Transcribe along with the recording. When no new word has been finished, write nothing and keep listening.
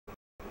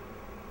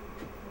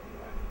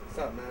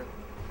What's up, man?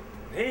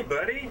 Hey,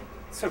 buddy.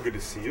 So good to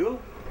see you.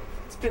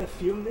 It's been a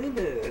few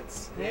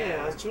minutes. Hey,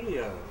 how's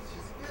Julia?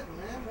 She's good,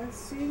 man. I've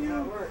seen you.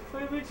 Yeah, work.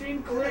 We've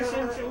been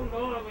crashing so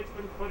long. It's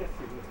been quite a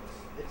few minutes.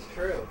 It's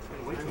true. It's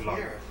been way I'm too long.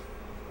 here.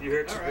 You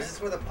here All right. Is this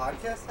where the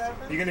podcast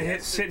happens? You gonna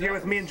sit here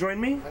with me and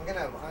join me? I'm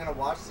gonna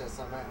watch this.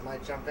 I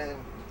might jump in.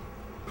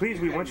 Please,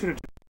 we want you to.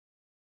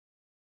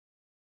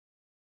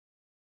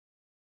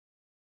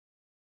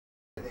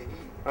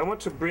 I want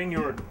to bring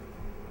your.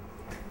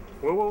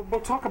 We'll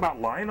talk about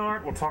line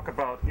art. We'll talk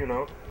about, you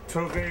know,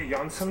 Tove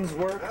Jansson's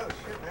work. Oh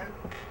shit, man.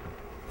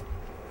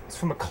 It's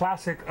from a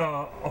classic,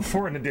 a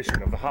foreign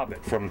edition of The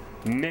Hobbit from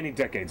many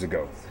decades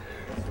ago.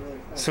 That's really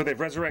fun. So they've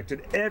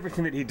resurrected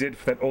everything that he did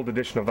for that old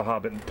edition of The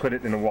Hobbit and put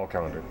it in a wall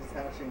calendar. His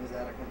hashing is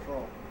out of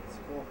control. It's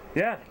cool.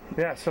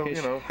 Yeah. So His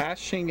you know,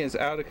 hashing is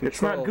out of control.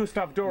 it's not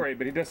Gustav Doré,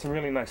 but he does some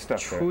really nice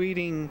stuff there.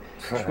 tweeting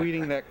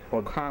that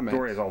Well, comment.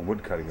 Doré is all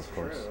wood cutting, of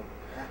course. True.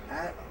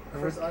 At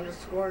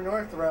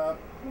Chris_Northrop.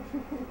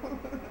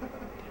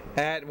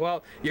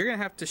 Well, you're gonna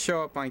have to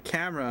show up on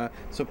camera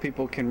so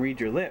people can read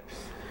your lips.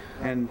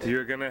 And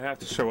You're gonna have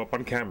to show up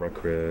on camera,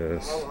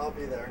 Chris. I'll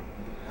be there.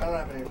 I don't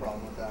have any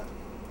problem with that.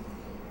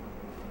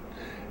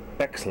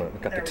 Excellent.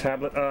 We've got the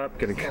tablet up,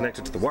 getting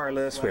connected to the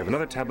wireless. We have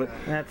another tablet.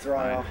 that's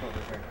Dry fine. off over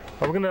here.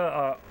 Are we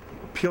gonna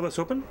peel this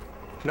open?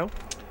 No.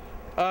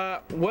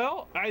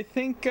 Well, I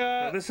think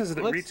This is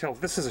a retail.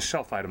 This is a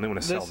shelf item. They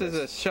want to sell This is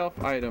a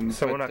shelf item.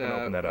 So we're but, not gonna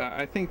open that up.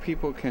 I think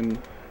people can.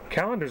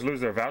 Calendars lose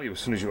their value as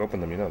soon as you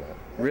open them. You know that.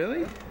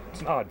 Really?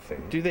 It's an odd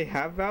thing. Do they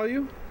have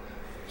value?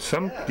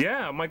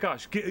 Yeah, oh my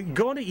gosh.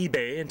 Go onto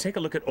eBay and take a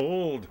look at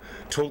old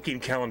Tolkien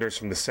calendars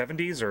from the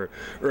 70s or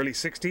early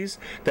 60s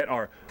that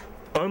are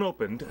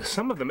unopened.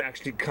 Some of them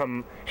actually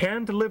come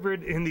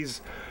hand-delivered in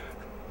these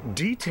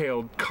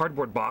detailed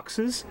cardboard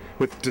boxes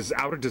with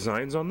outer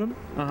designs on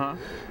them.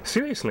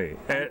 Seriously.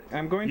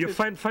 I'm going you to-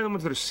 find the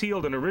ones that are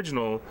sealed and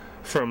original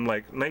from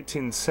like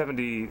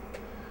 1970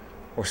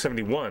 or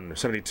 71 or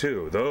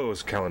 72.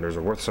 Those calendars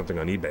are worth something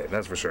on eBay,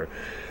 that's for sure.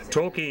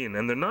 Tolkien,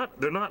 and they're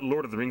not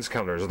Lord of the Rings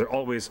calendars, they're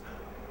always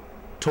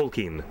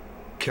Tolkien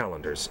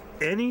calendars.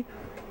 Any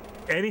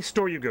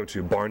store you go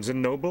to, Barnes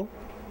and Noble,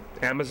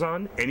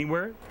 Amazon,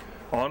 anywhere,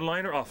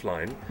 online or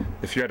offline,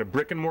 if you're at a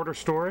brick and mortar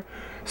store,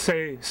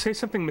 say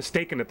something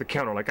mistaken at the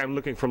counter, like I'm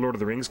looking for Lord of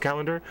the Rings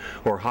calendar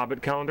or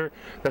Hobbit calendar.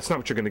 That's not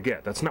what you're going to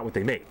get. That's not what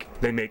they make.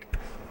 They make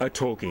a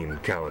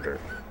Tolkien calendar.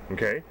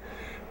 Okay?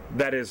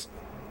 That is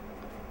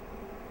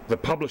the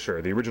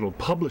publisher, the original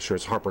publisher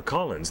is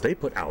HarperCollins. They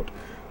put out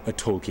a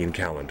Tolkien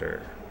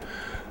calendar.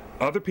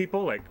 Other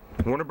people, like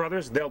Warner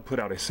Brothers, they'll put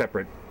out a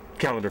separate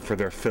calendar for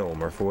their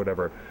film or for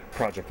whatever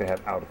project they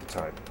have out at the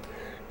time.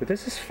 But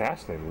this is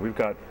fascinating. We've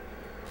got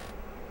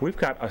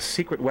a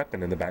secret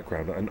weapon in the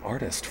background, an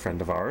artist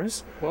friend of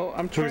ours, Well,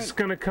 I'm trying. who's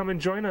going to come and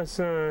join us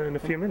in a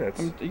few minutes.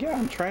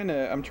 I'm trying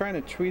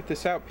to tweet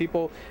this out.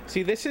 People,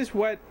 see, this is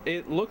what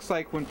it looks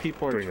like when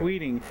people are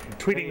Doing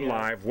tweeting.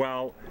 live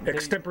while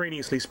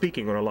extemporaneously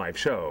speaking on a live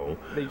show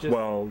They just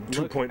while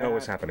look 2.0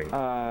 is at, happening.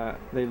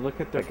 They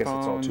look at their I guess it's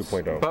all phones.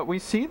 2.0. But we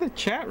see the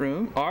chat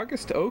room.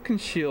 August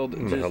Oakenshield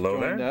just Hello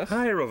joined there. us.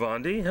 Hi,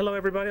 Ravandi. Hello,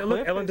 everybody. Look,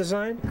 Cliff Ellen is-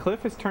 Design.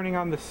 Cliff is turning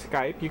on the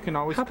Skype. You can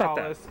always How about call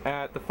that? us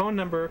at the phone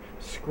number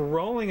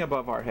scrolling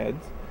above our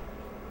heads.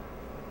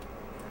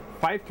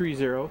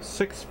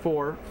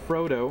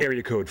 530-64-FRODO.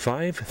 Area code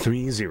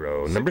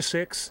 530, number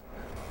 6,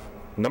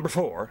 number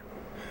 4,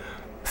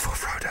 for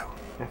Frodo.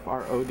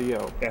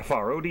 F-R-O-D-O.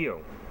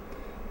 F-R-O-D-O.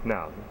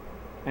 Now,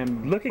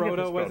 And looking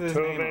Frodo at this was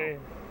spell, his Tove,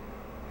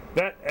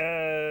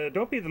 name.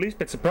 don't be the least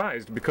bit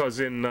surprised, because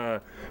in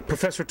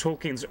Professor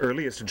Tolkien's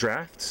earliest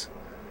drafts,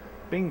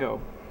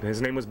 Bingo.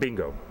 his name was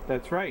Bingo.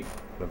 That's right.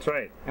 That's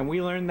right. And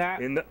we learned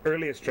that In the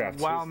earliest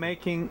drafts. while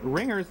making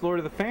Ringers Lord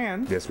of the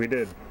Fans. Yes, we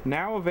did.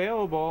 Now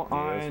available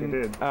Yes, we on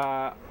did.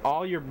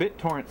 all your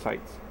BitTorrent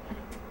sites.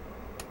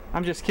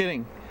 I'm just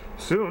kidding.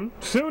 Soon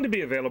to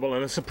be available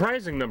in a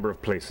surprising number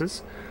of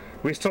places.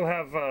 We still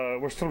have,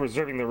 we're still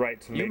reserving the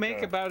right to You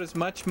make about as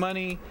much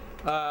money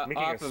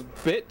off of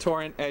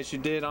BitTorrent as you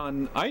did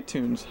on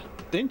iTunes,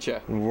 didn't you?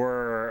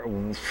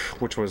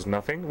 which was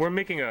nothing. We're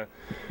making a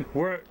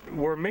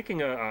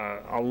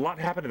lot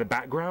happen in the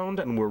background,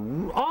 and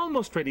we're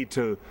almost ready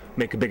to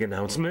make a big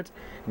announcement,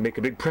 make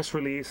a big press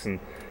release, and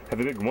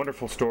have a big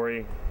wonderful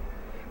story.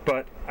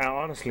 But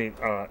honestly,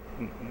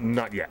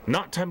 not yet.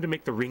 Not time to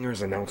make the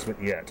Ringers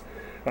announcement yet.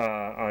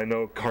 I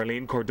know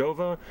Carlene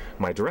Cordova,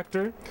 my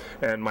director,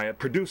 and my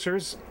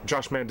producers,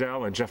 Josh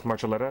Mandel and Jeff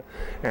Marcelletta,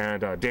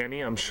 and Danny.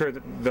 I'm sure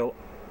that they'll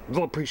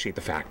appreciate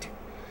the fact.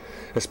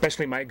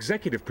 Especially my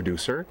executive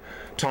producer,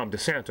 Tom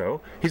DeSanto.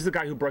 He's the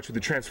guy who brought you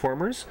the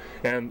Transformers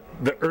and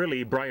the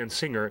early Bryan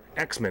Singer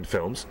X-Men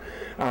films.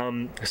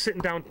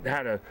 Sitting down,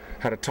 had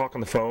a talk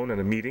on the phone and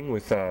a meeting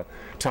with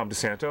Tom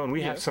DeSanto, and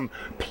we have some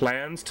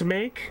plans to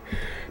make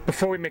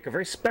before we make a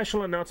very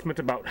special announcement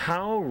about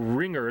how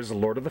Ringers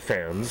Lord of the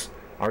Fans,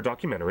 our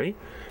documentary,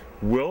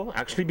 will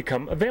actually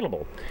become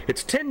available.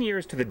 It's 10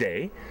 years to the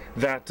day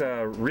that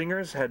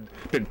Ringers had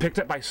been picked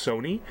up by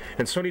Sony,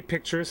 and Sony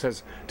Pictures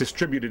has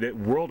distributed it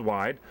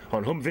worldwide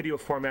on home video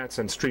formats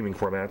and streaming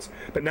formats.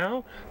 But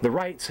now the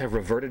rights have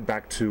reverted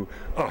back to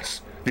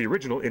us, the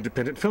original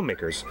independent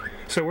filmmakers.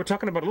 So we're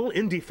talking about a little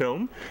indie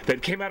film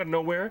that came out of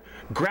nowhere,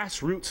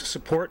 grassroots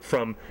support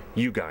from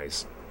you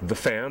guys, the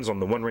fans on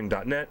the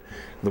OneRing.net.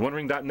 The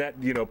OneRing.net,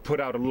 you know, put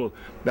out a little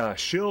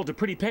shield, a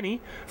pretty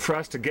penny, for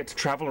us to get to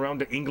travel around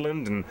to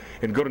England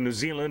and go to New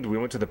Zealand. We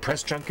went to the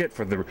press junket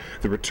for the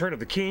Return of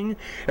the King,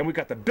 and we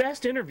got the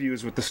best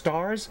interviews with the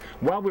stars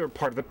while we were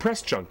part of the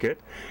press junket,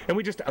 and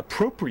we just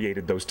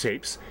appropriated those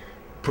tapes,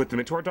 put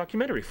them into our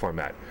documentary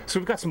format. So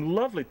we've got some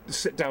lovely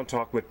sit-down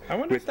talk with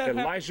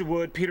Elijah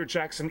Wood, Peter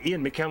Jackson,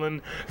 Ian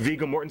McKellen,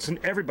 Viggo Mortensen,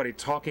 everybody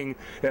talking,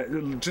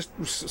 just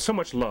so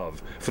much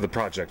love for the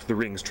project, the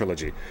Rings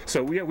trilogy.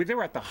 So they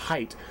were at the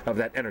height of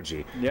that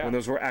energy when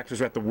those actors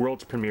were at the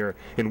world's premiere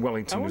in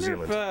Wellington, New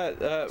Zealand.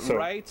 If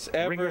rights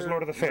ever Ringers,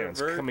 Lord of the Fans,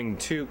 coming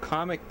to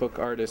comic book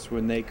artists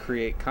when they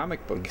create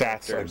comic book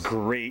characters. That's a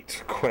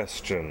great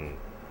question.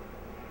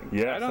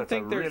 Yes, I don't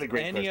think there's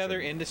any other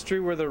industry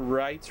where the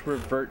rights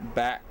revert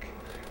back.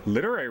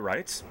 Literary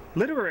rights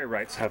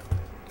have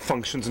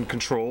functions and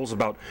controls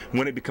about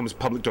when it becomes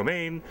public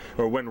domain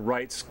or when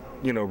rights,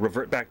 you know,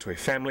 revert back to a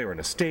family or an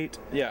estate.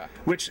 Yeah.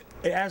 Which,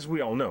 as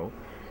we all know,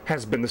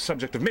 has been the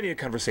subject of many a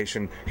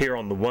conversation here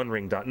on the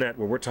OneRing.net,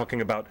 where we're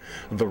talking about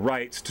the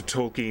rights to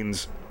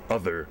Tolkien's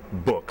other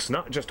books,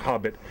 not just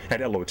Hobbit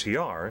and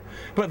LOTR,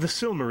 but the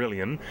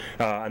Silmarillion,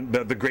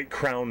 the great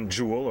crown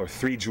jewel, or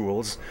three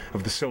jewels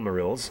of the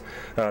Silmarils,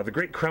 the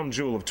great crown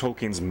jewel of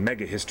Tolkien's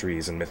mega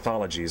histories and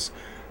mythologies.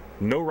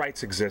 No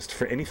rights exist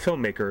for any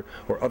filmmaker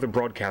or other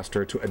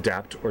broadcaster to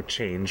adapt or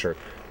change or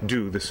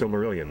do the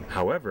Silmarillion.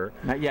 However,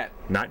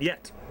 not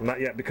yet,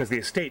 because the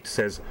estate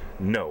says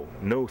no,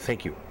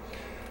 thank you.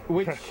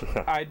 Which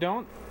I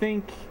don't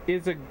think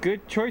is a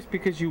good choice,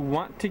 because you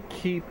want to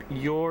keep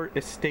your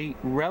estate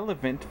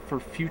relevant for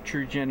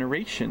future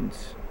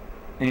generations.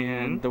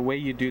 And the way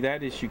you do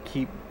that is you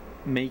keep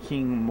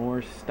making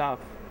more stuff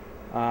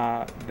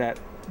that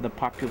the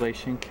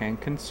population can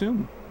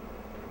consume.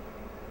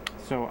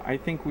 So I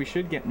think we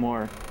should get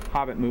more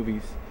Hobbit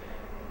movies,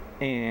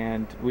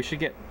 and we should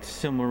get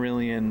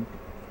Silmarillion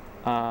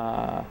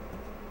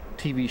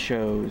TV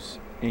shows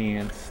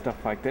and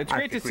stuff like that. It's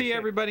great to see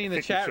everybody in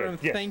the chat room.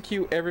 Yes. Thank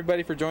you,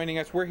 everybody, for joining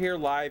us. We're here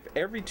live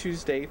every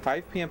Tuesday,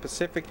 5 p.m.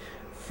 Pacific,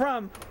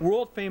 from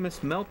world-famous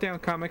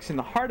Meltdown Comics in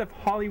the heart of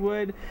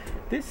Hollywood.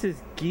 This is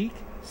Geek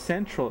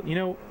Central. You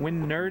know,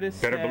 when Nerdist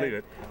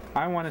said,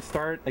 I want to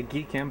start a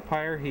geek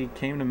empire, he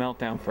came to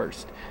Meltdown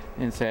first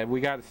and said, we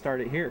got to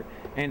start it here.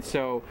 And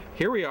so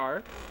here we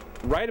are,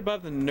 right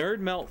above the Nerd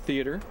Melt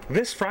Theater.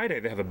 This Friday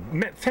they have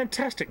a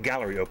fantastic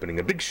gallery opening,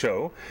 a big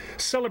show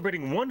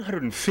celebrating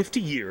 150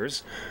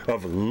 years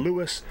of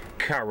Lewis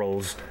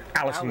Carroll's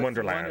Alice in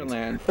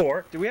Wonderland.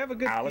 Or do we have a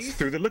good Alice piece?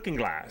 Through the Looking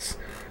Glass.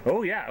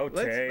 Oh yeah,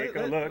 take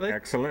a look.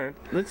 Excellent.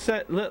 Let's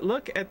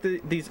look at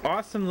these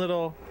awesome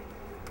little...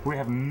 We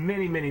have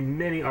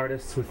many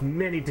artists with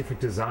many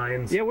different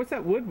designs. Yeah, what's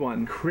that wood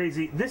one?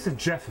 Crazy. This is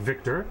Jeff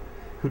Victor,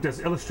 who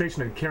does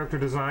illustration and character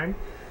design.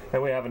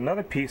 And we have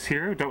another piece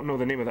here. Don't know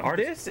the name of the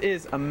artist. This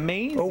is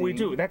amazing. Oh, we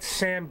do. That's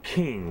Sam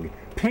King.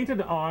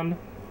 Painted on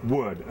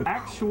wood.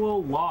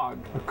 Actual log.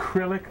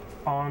 Acrylic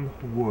on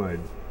wood.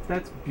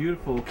 That's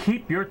beautiful.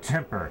 Keep your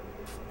temper.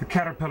 The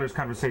Caterpillar's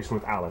conversation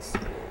with Alice.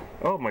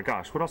 Oh my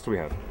gosh, what else do we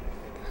have?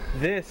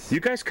 This. You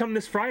guys come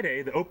this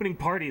Friday, the opening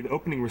party, the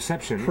opening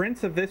reception.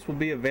 Prints of this will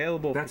be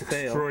available for sale.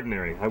 That's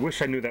extraordinary. I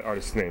wish I knew that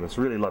artist's name. It's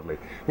really lovely.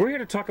 We're here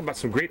to talk about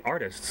some great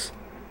artists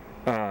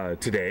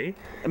today.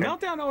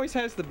 Meltdown always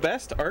has the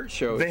best art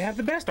shows. They have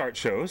the best art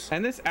shows.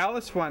 And this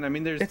Alice one, I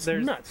mean, there's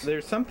nuts.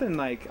 There's something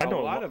like a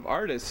lot of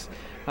artists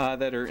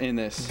that are in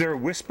this. There are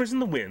whispers in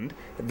the wind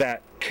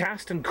that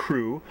cast and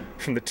crew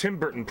from the Tim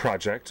Burton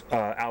project,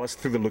 Alice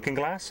Through the Looking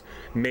Glass,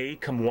 may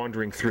come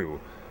wandering through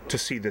to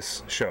see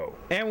this show.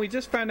 And we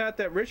just found out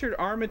that Richard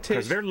Armitage,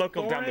 because they're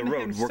local down the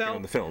road working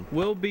on the film,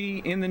 will be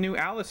in the new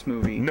Alice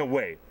movie. No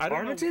way.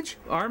 Armitage?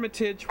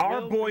 Armitage.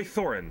 Our boy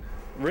Thorin.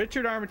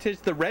 Richard Armitage,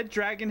 the Red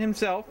Dragon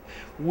himself,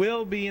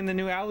 will be in the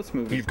new Alice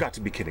movie. You've got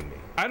to be kidding me.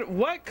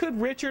 What could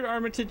Richard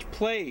Armitage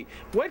play?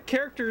 What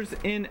characters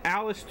in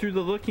Alice Through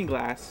the Looking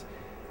Glass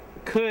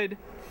could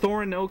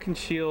Thorin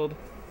Oakenshield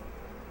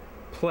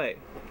play?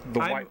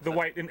 The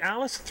white in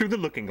Alice Through the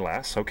Looking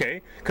Glass,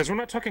 okay? Because we're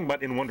not talking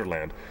about In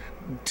Wonderland.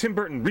 Tim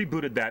Burton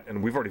rebooted that,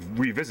 and we've already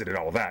revisited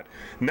all that.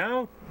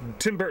 Now,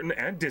 Tim Burton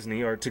and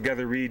Disney are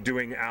together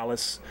redoing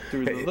Alice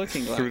Through the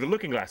Looking Glass. Through the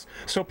Looking Glass.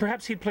 So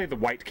perhaps he'd play the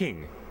White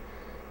King.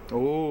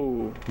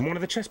 Oh. One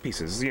of the chess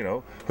pieces, you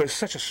know, who has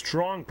such a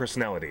strong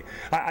personality.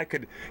 I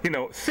could, you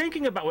know,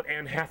 thinking about what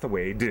Anne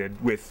Hathaway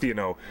did with, you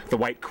know, the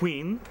White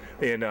Queen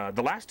in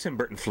the last Tim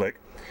Burton flick,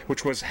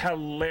 which was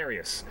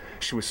hilarious.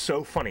 She was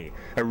so funny.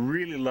 I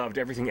really loved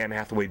everything Anne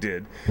Hathaway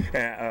did.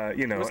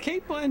 You know, Was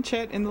Kate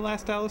Blanchett in the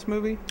last Alice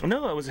movie?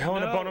 no, it was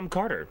Helena Bonham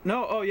Carter.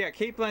 No. Oh yeah,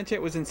 Kate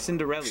Blanchett was in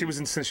Cinderella. She was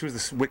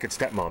the wicked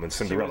stepmom in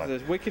Cinderella. She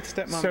was the wicked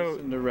stepmom So in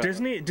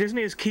Cinderella.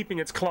 Disney is keeping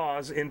its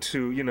claws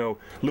into, you know,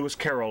 Lewis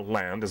Carroll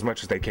land as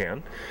much as they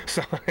can.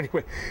 So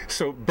anyway,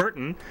 so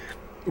Burton,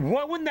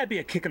 wouldn't that be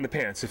a kick in the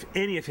pants if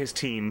any of his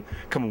team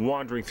come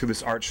wandering through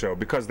this art show,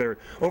 because they're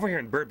over here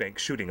in Burbank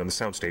shooting on the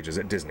sound stages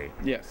at Disney.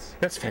 Yes.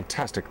 That's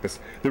fantastic.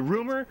 The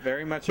rumor,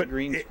 Very much a but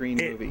green screen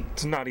movie.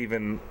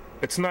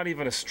 It's not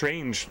even a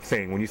strange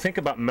thing when you think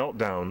about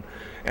Meltdown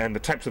and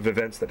the types of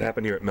events that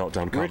happen here at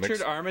Meltdown Comics.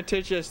 Richard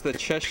Armitage as the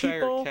Cheshire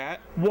People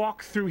Cat.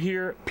 walk through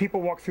here.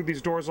 People walk through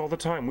these doors all the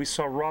time. We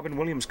saw Robin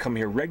Williams come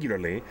here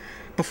regularly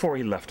before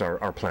he left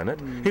our planet.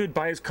 He would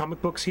buy his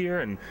comic books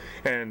here,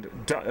 and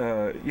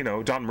you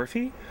know, Don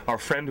Murphy, our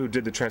friend who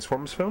did the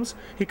Transformers films,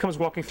 he comes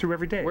walking through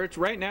every day.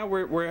 Right now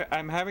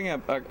I'm having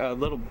a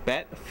little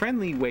bet, a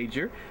friendly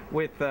wager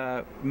with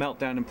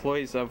Meltdown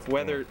employees of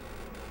whether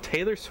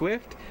Taylor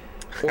Swift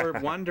or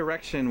One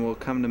Direction will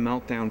come to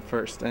Meltdown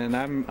first, and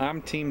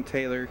I'm Team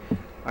Taylor.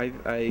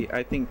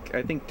 I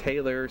think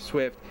Taylor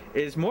Swift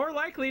is more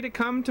likely to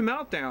come to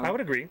Meltdown. I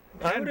would agree.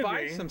 I and would buy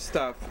agree. some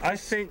stuff. I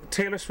think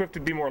Taylor Swift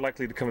would be more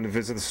likely to come and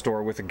visit the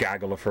store with a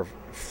gaggle of her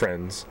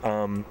friends.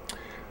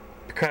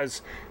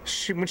 Because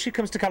when she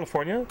comes to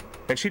California,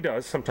 and she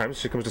does sometimes,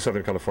 she comes to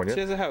Southern California. She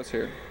has a house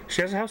here.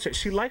 She has a house here.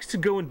 She likes to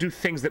go and do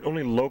things that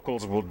only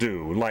locals will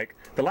do. Like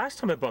the last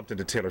time I bumped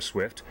into Taylor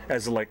Swift,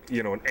 as like,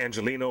 you know, an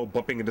Angelino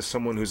bumping into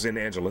someone who's in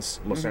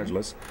Los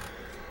Angeles.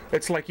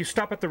 It's like you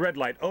stop at the red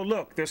light. Oh,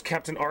 look, there's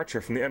Captain Archer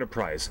from the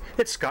Enterprise.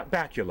 It's Scott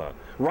Bakula,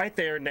 right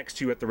there next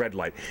to you at the red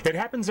light. It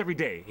happens every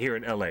day here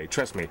in LA,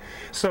 trust me.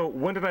 So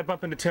when did I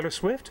bump into Taylor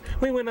Swift?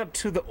 We went up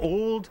to the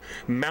old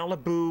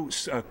Malibu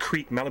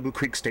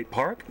Creek State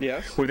Park.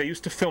 Yes. Where they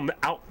used to film the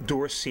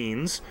outdoor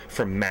scenes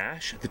from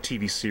MASH, the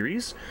TV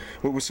series.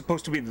 What was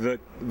supposed to be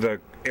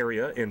the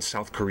area in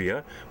South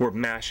Korea where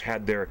MASH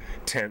had their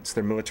tents,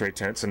 their military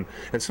tents, and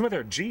some of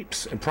their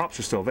jeeps and props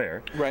are still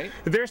there. Right.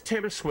 There's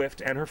Taylor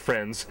Swift and her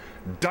friends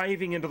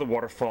diving into the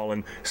waterfall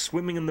and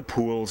swimming in the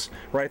pools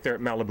right there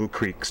at Malibu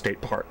Creek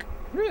State Park.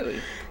 Really?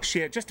 She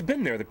had just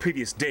been there the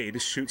previous day to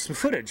shoot some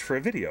footage for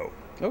a video.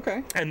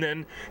 Okay. And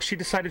then she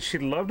decided she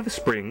loved the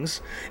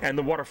springs and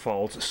the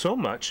waterfalls so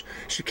much,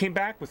 she came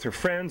back with her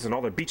friends and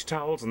all their beach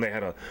towels, and they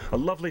had a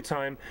lovely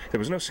time. There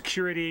was no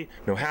security,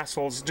 no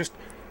hassles, just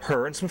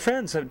her and some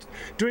friends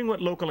doing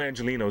what local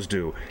Angelinos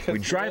do. We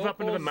drive up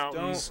into the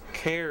mountains. Don't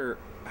care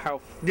how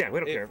we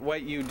don't care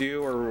what you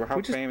do or how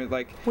famous.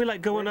 We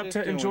like going up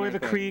to enjoy the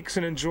thing. creeks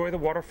and enjoy the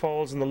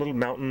waterfalls and the little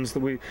mountains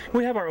that we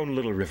have our own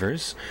little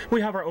rivers.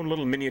 We have our own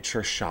little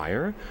miniature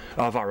shire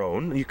of our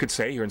own, you could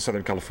say, here in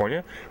Southern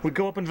California. We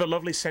go up into the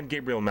lovely San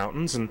Gabriel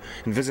Mountains and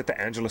visit the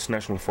Angeles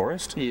National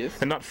Forest. Yes.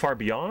 And not far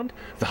beyond,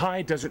 the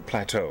high desert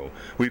plateau,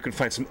 where you can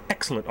find some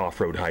excellent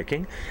off-road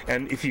hiking.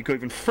 And if you go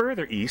even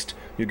further east,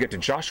 you get to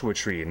Joshua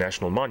Tree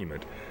National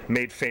Monument,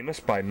 made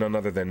famous by none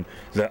other than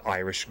the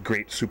Irish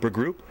great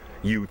supergroup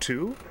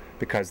U2,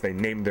 because they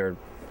named their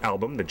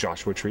album the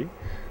Joshua Tree.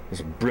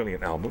 It's a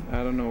brilliant album.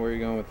 I don't know where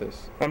you're going with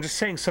this. I'm just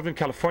saying Southern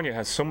California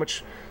has so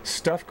much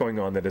stuff going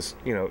on that is,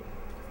 you know,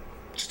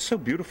 just so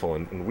beautiful,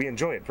 and we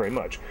enjoy it very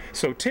much.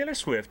 So Taylor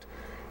Swift,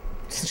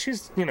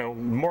 she's, you know,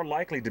 more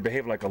likely to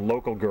behave like a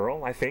local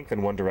girl, I think,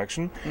 than One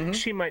Direction.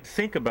 She might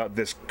think about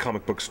this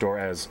comic book store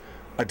as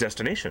a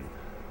destination.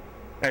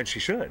 And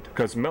she should,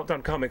 because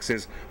Meltdown Comics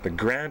is the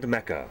grand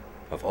mecca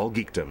of all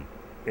geekdom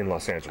in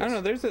Los Angeles. I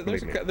don't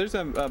know. There's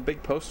a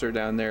big poster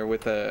down there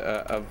with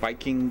a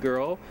Viking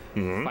girl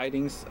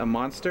fighting a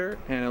monster,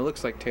 and it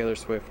looks like Taylor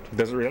Swift.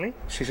 Does it really?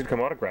 She should come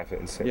autograph it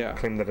and say,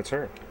 claim that it's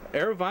her.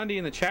 Aravandi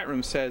in the chat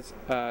room says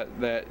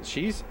that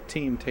she's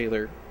Team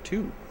Taylor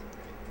too.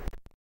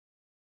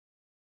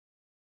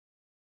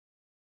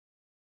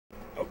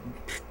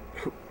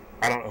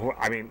 I don't know.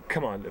 I mean,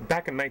 come on.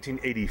 Back in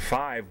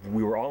 1985,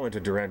 we were all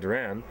into Duran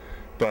Duran,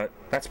 but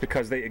that's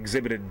because they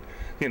exhibited,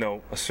 you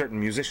know, a certain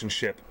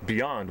musicianship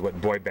beyond what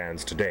boy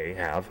bands today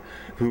have.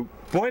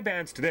 Boy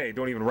bands today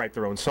don't even write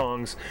their own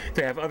songs.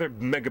 They have other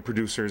mega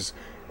producers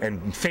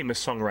and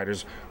famous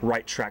songwriters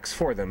write tracks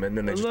for them, and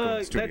then they just go to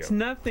the studio. That's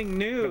nothing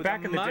new. But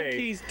back the in the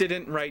Monkees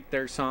didn't write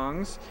their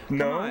songs.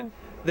 No.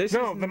 The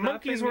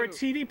Monkees were a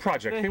TV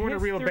project. They weren't a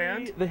real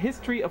band. The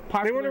history of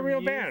popular They weren't a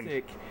real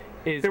music band.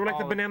 is They were like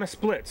the Banana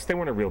Splits. They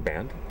weren't a real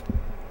band.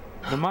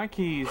 The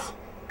Monkees.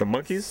 The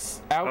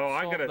Monkees?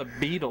 Outsold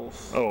the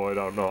Beatles. Oh, I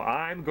don't know.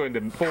 I'm going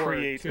to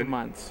create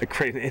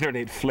an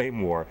internet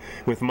flame war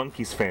with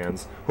Monkees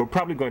fans who are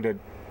probably going to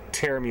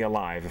tear me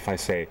alive if I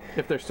say...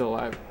 If they're still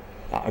alive.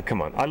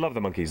 Come on. I love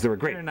the Monkees. They were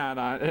great. They're not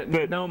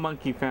on... no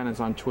Monkey fan is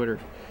on Twitter.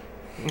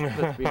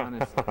 Let's be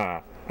honest.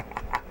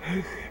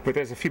 But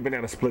there's a few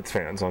Banana Splits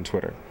fans on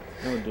Twitter.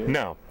 Oh, dear.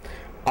 No.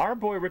 Our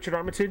boy Richard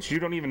Armitage, you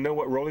don't even know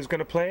what role he's going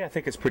to play. I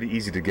think it's pretty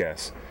easy to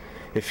guess.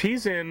 If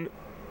he's in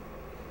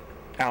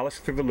Alice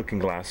Through the Looking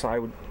Glass,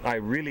 I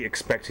really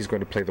expect he's going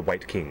to play the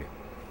White King.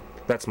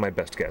 That's my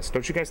best guess.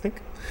 Don't you guys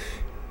think?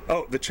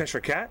 Oh, the Cheshire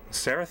Cat?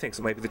 Sarah thinks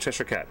it might be the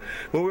Cheshire Cat.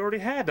 Well, we already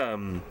had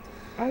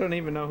I don't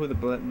even know who the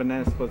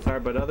banana splits are,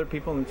 but other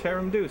people in the chat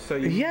room do. So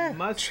you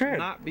must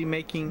not be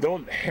making the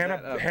old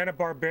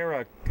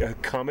Hanna-Barbera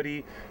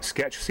comedy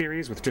sketch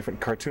series with different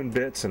cartoon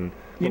bits and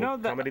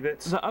comedy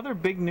bits. The other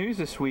big news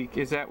this week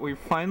is that we're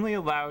finally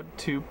allowed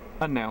to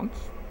announce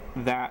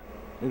that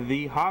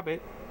The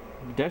Hobbit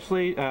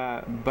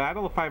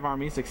Battle of Five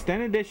Armies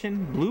Extended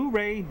Edition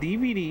Blu-ray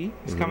DVD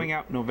is coming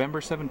out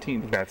November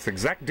 17th. That's the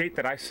exact date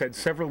that I said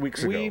several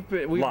weeks ago.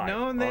 We've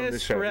known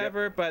this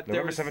forever, but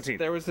there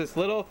was this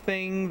little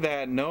thing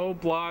that no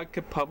blog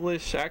could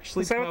publish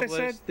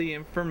the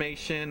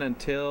information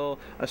until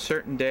a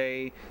certain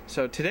day.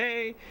 So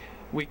today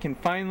we can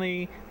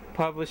finally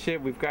publish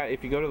it. We've got,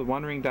 if you go to the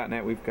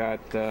onering.net, we've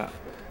got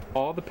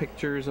all the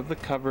pictures of the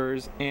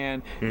covers,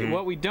 and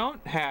what we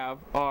don't have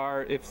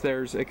are if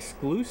there's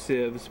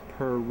exclusives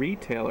per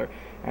retailer.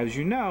 As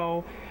you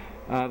know,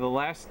 the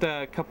last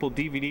couple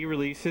DVD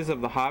releases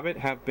of The Hobbit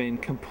have been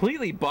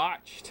completely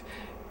botched,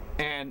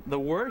 and the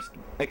worst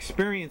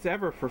experience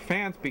ever for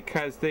fans,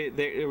 because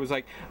it was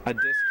like a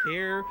disc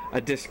here,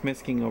 a disc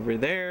missing over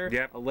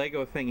there, a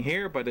Lego thing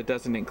here, but it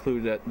doesn't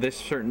include this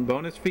certain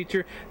bonus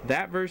feature,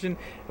 that version.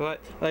 But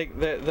like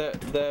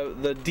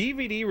the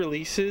DVD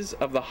releases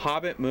of the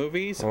Hobbit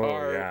movies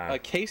are a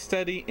case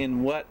study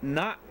in what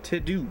not to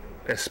do.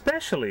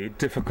 Especially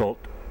difficult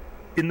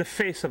in the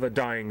face of a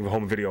dying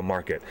home video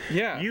market.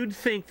 You'd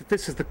think that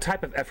this is the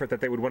type of effort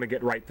that they would want to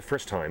get right the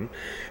first time,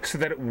 so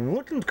that it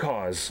wouldn't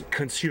cause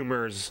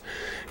consumers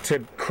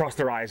to cross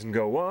their eyes and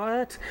go,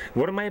 what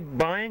am I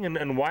buying,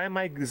 and why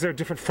is there a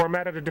different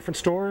format at a different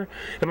store?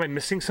 Am I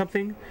missing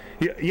something?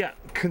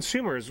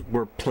 Consumers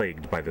were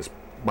plagued by this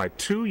by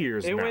 2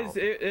 years now.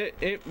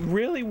 It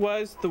really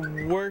was the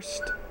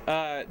worst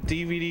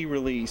DVD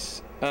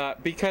release,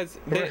 because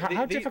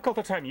how difficult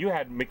a time you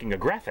had making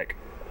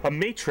a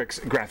matrix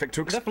graphic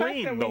to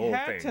explain the whole thing. We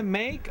had to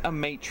make a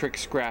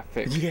matrix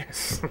graphic.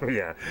 Yes,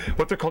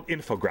 what they're called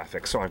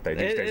infographics, aren't they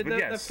these days?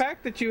 But the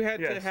fact that you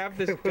had to have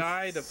this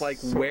guide of like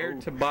where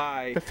to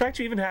buy. The fact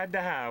you even had to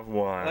have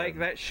one. Like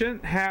that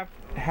shouldn't have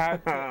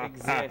to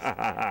exist.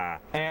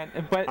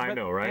 But I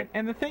know, right?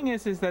 And the thing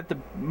is that the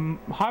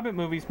Hobbit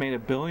movies made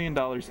 $1 billion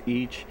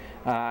each.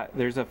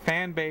 There's a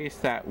fan base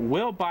that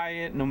will buy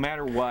it no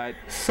matter what.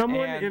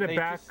 Someone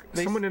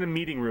in a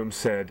meeting room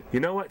said, you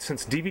know what?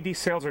 Since DVD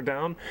sales are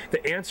down,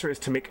 the answer is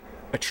to make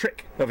a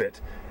trick of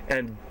it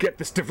and get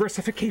this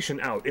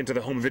diversification out into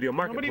the home video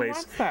marketplace. Nobody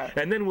wants that.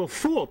 And then we'll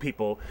fool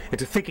people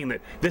into thinking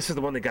that this is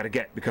the one they got to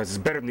get because it's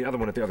better than the other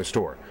one at the other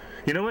store.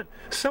 You know what?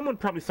 Someone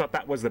probably thought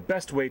that was the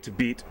best way to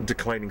beat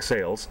declining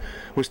sales,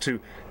 was to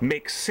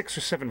make 6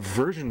 or 7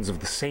 versions of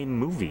the same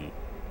movie.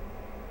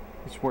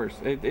 It's worse.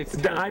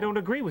 I don't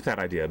agree with that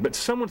idea, but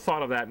someone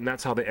thought of that, and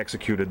that's how they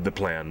executed the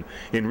plan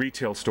in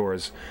retail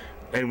stores.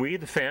 And we,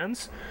 the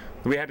fans,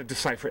 we had to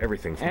decipher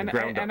everything from the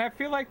ground up. And I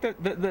feel like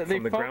they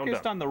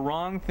focused on the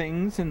wrong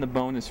things in the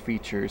bonus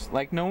features.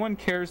 Like, no one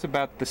cares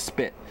about the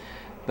spit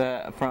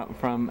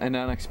from An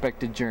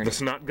Unexpected Journey. The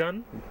snot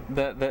gun?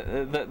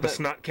 The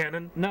snot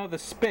cannon? No, the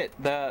spit.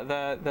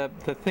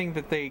 The thing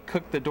that they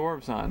cook the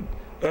dwarves on.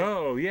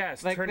 Oh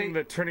yes, like turning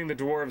the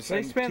dwarves. They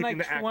and spend like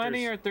the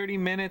 20 or 30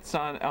 minutes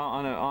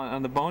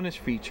on the bonus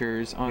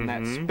features on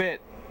that spit,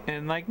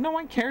 and like no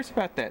one cares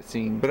about that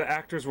scene. But the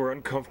actors were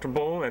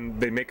uncomfortable, and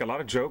they make a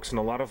lot of jokes and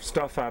a lot of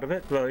stuff out of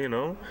it. Well, you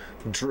know,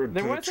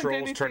 the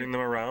trolls turning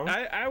them around.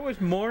 I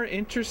was more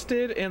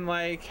interested in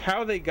like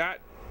how they got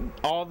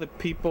all the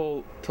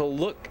people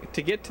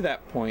to get to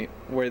that point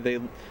where they,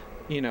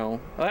 you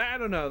know, I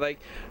don't know, like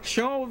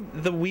show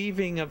the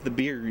weaving of the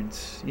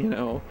beards, you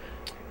know.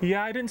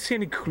 Yeah, I didn't see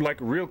any like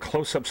real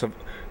close-ups of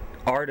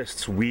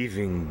artists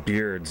weaving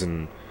beards,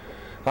 and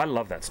I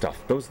love that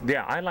stuff.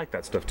 I like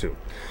that stuff too.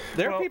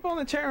 There are people in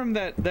the chat room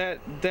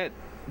that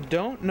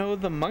don't know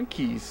the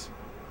Monkees.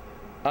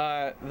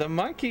 The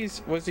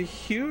Monkees was a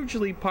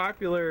hugely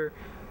popular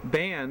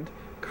band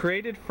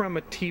created from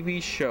a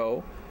TV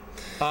show.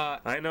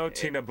 I know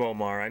Tina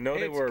Bomar. I know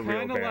they were a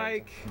real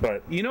band,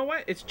 but you know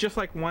what? It's just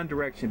like One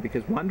Direction,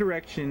 because One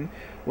Direction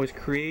was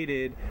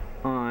created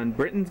on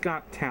Britain's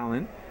Got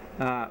Talent.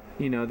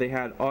 You know, they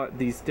had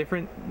these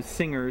different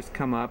singers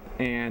come up,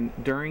 and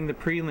during the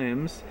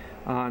prelims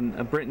on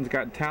Britain's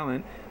Got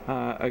Talent,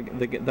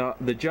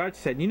 the judge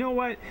said, you know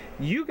what,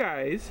 you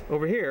guys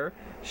over here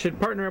should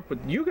partner up with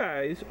you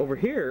guys over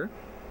here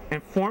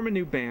and form a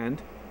new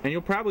band, and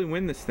you'll probably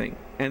win this thing.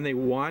 And they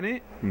won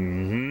it,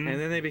 and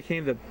then they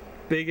became the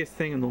biggest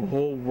thing in the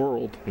whole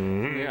world.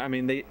 I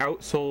mean, they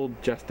outsold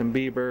Justin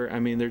Bieber. I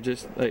mean, they're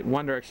just like,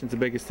 One Direction's the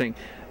biggest thing.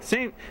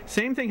 Same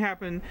thing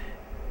happened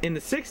in the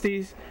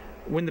 60s.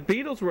 When the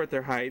Beatles were at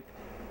their height,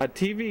 a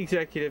TV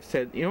executive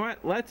said, you know what,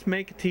 let's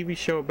make a TV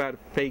show about a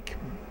fake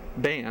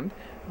band.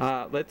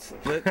 Let's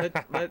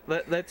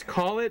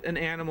call it an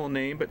animal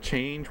name, but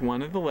change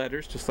one of the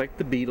letters, just like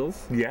the Beatles.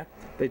 Yeah.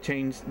 The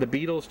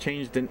Beatles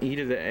changed an E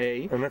to the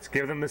A. And let's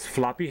give them this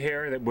floppy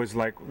hair that was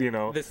like,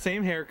 the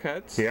same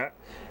haircuts. Yeah.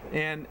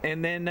 And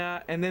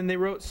then they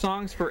wrote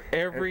songs for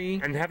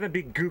every and have them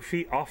be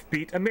goofy,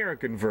 offbeat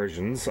American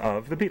versions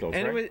of the Beatles.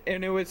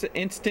 And it was an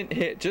instant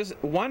hit. Just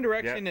One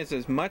Direction is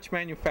as much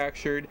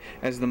manufactured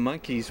as the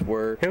Monkees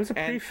were. It was a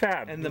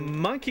prefab. And the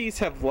Monkees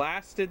have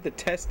lasted the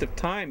test of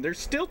time. They're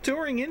still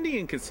touring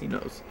Indian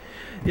casinos.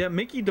 Yeah,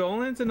 Mickey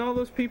Dolenz and all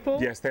those people.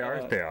 Yes, they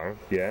are. They are.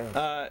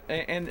 Yeah.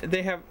 And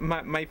they have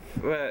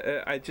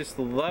I just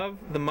love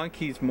the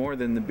Monkees more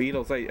than the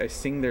Beatles. I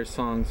sing their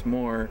songs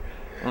more.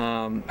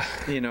 Take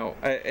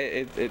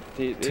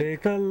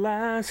the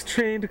last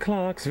train to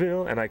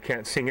Clarksville, and I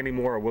can't sing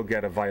anymore, or we'll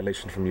get a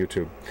violation from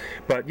YouTube.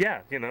 But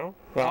yeah,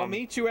 I'll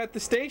meet you at the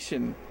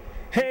station.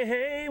 Hey,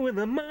 hey, with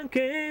the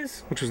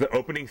Monkees, which was the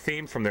opening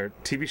theme from their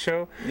TV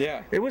show.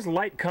 Yeah, it was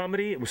light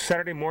comedy. It was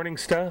Saturday morning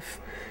stuff,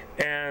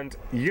 and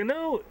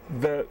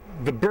the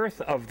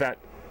birth of that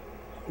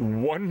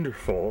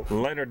wonderful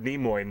Leonard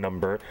Nimoy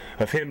number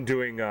of him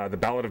doing the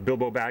Ballad of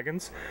Bilbo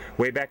Baggins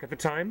way back at the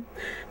time.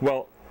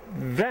 Well,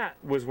 that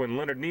was when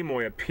Leonard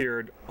Nimoy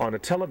appeared on a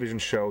television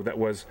show that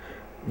was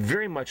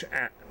very much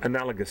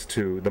analogous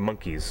to the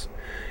Monkees.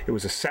 It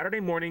was a Saturday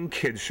morning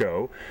kids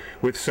show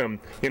with some,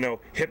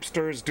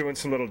 hipsters doing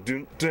some little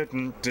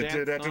doing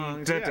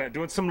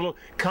some little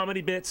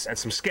comedy bits and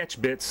some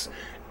sketch bits,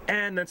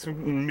 and then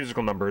some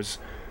musical numbers.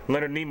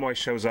 Leonard Nimoy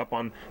shows up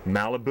on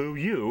Malibu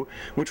U,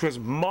 which was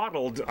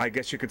modeled, I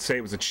guess you could say,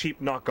 it was a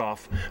cheap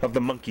knockoff of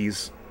the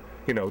Monkees,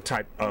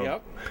 type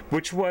of,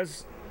 which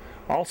was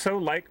also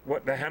like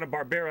what the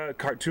Hanna-Barbera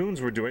cartoons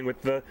were doing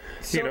with the,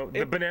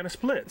 the banana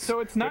splits. So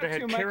it's not where they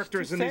had too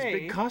characters much in to these say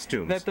big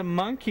costumes. That the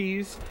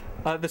Monkees,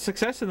 the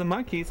success of the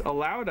Monkees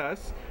allowed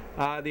us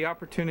the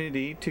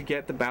opportunity to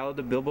get the Ballad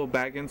of Bilbo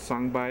Baggins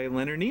sung by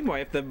Leonard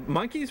Nimoy. If the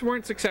Monkees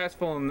weren't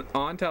successful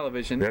on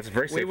television, that's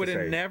very safe we would to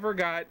have say. Never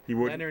got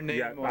Leonard Nimoy.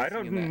 Yeah, I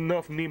don't know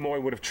if Nimoy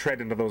would have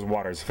tread into those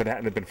waters if it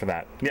hadn't been for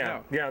that.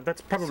 Yeah, yeah,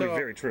 that's probably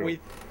very true. We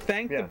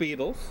thank the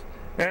Beatles.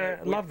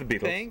 Love the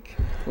Beatles. Thank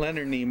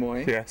Leonard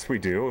Nimoy. Yes, we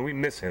do, and we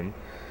miss him.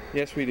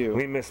 Yes, we do.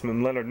 We miss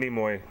him, Leonard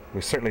Nimoy.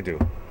 We certainly do.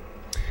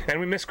 And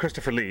we miss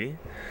Christopher Lee,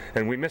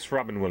 and we miss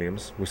Robin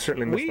Williams. We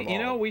certainly miss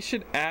them all. We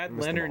should add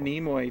Leonard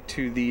Nimoy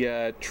to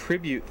the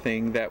tribute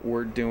thing that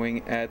we're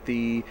doing at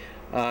the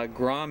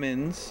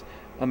Grauman's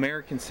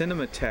American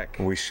Cinematheque.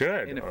 We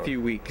should. In a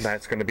few weeks.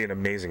 That's going to be an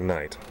amazing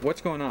night.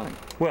 What's going on?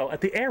 Well, at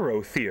the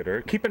Arrow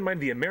Theater, keep in mind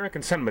the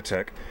American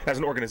Cinematheque, as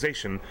an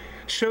organization,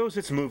 shows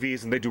its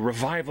movies, and they do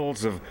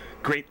revivals of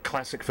great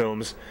classic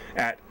films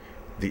at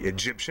the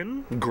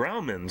Egyptian,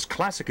 Grauman's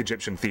Classic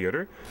Egyptian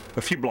Theater,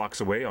 a few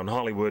blocks away on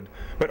Hollywood,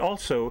 but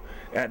also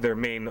at their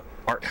main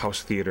art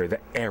house theater, the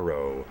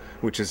Arrow,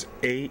 which is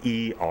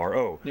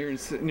A-E-R-O.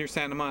 Near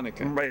Santa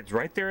Monica. Right, it's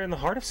right there in the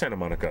heart of Santa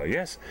Monica,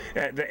 yes.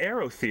 At the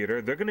Arrow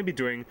Theater, they're going to be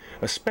doing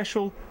a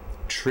special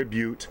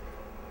tribute,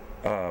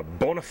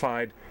 bona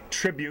fide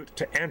tribute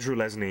to Andrew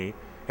Lesney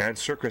and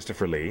Sir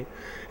Christopher Lee,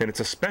 and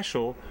it's a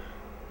special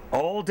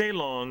all day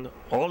long,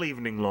 all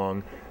evening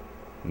long,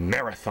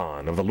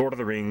 marathon of the Lord of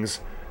the Rings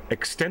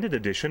extended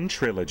edition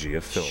trilogy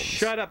of films.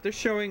 Shut up! They're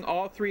showing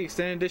all 3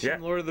 extended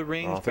edition Lord of the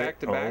Rings back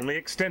to back. Only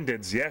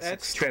extendeds, yes.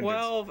 That's extendeds.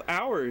 12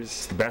 hours.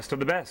 It's the best of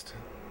the best.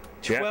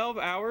 12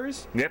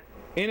 hours. Yep.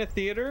 In a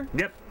theater.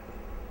 Yep.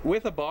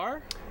 With a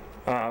bar.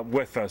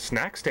 With a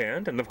snack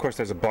stand, and of course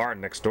there's a bar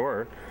next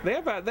door. They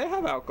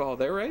have alcohol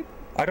there, right?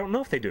 I don't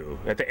know if they do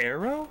at the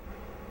Arrow.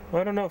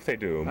 I don't know if they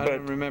do. I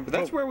don't remember.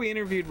 That's where we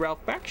interviewed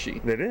Ralph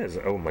Bakshi. It is.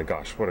 Oh my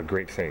gosh, what a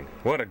great thing!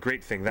 What a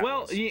great thing that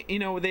was.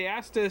 Well, they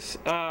asked us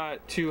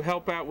to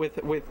help out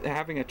with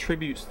having a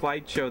tribute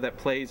slideshow that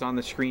plays on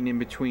the screen in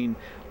between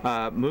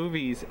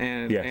movies,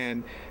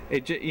 and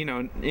it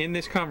in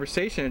this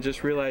conversation I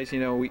just realized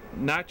we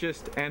not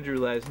just Andrew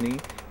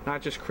Lesney,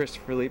 not just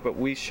Christopher Lee, but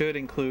we should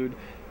include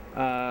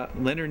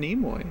Leonard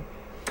Nimoy.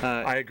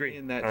 I agree.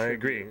 In that I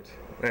agree.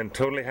 And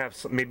totally have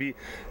maybe,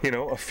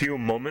 a few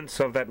moments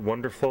of that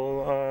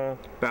wonderful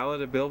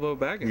Ballad of Bilbo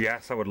Baggins.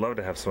 Yes, I would love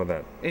to have some of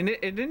that. And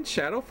didn't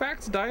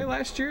Shadowfax die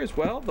last year as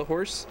well? The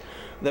horse,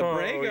 the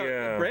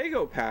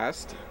Brago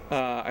passed,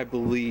 I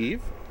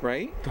believe,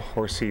 right? The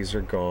horsies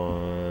are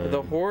gone.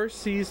 The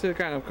horsies are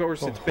gone. Of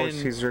course, it's been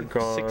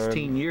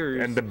 16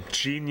 years. And the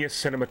genius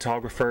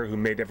cinematographer who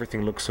made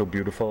everything look so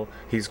beautiful,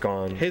 he's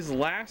gone. His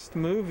last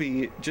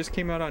movie just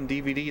came out on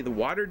DVD. The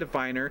Water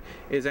Diviner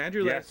is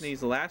Andrew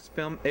Lesney's last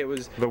film. It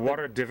was The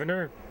Water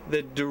Diviner?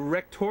 The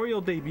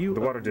directorial debut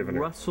of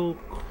Russell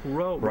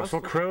Crowe.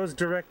 Russell Crowe's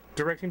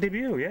directing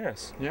debut,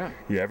 yes. Yeah.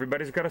 Yeah,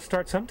 everybody's got to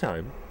start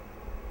sometime.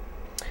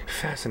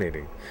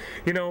 Fascinating.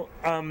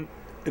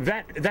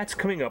 That's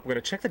coming up. We're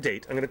going to check the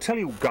date. I'm going to tell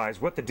you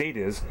guys what the date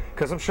is,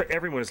 because I'm sure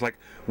everyone is like,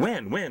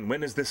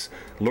 when is this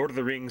Lord of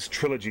the Rings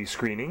trilogy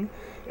screening?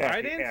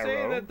 I didn't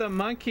say that the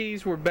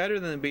Monkees were better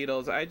than the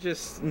Beatles. I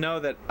just know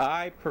that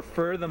I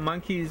prefer the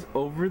Monkees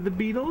over the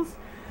Beatles.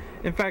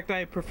 In fact,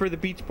 I prefer the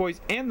Beach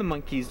Boys and the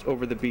Monkees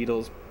over the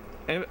Beatles.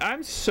 And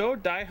I'm so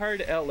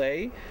diehard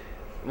LA.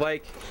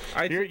 Like,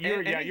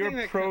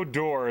 you're pro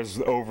Doors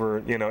over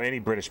any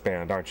British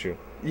band, aren't you?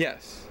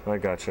 Yes. I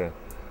gotcha.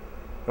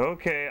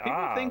 Okay.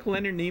 People think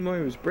Leonard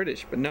Nimoy was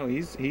British, but no,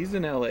 he's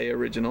an LA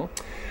original.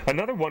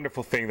 Another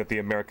wonderful thing that the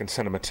American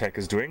Cinematheque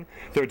is doing,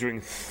 they're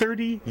doing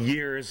 30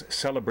 years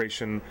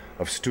celebration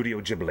of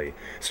Studio Ghibli.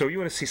 So you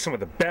want to see some of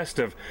the best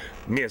of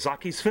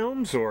Miyazaki's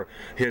films, or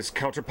his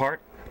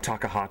counterpart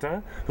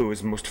Takahata, who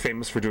is most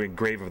famous for doing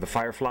Grave of the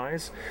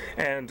Fireflies,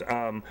 and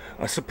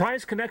a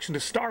surprise connection to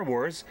Star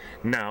Wars.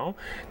 Now,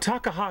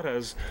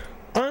 Takahata's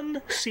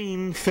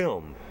unseen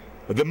film,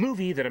 the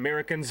movie that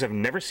Americans have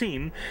never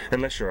seen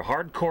unless you're a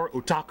hardcore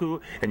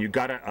otaku and you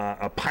got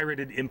a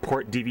pirated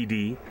import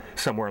DVD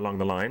somewhere along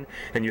the line,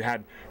 and you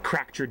had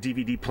cracked your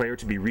DVD player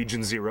to be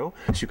Region Zero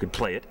so you could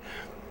play it.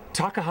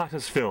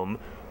 Takahata's film,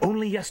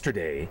 Only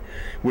Yesterday,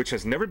 which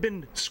has never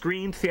been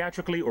screened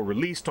theatrically or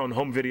released on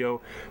home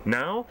video.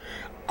 Now,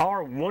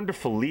 our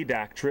wonderful lead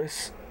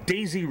actress,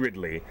 Daisy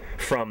Ridley,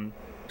 from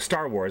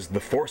Star Wars The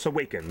Force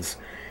Awakens,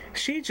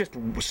 she just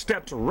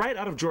stepped right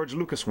out of George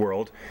Lucas'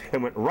 world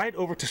and went right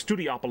over to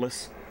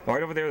Studiopolis,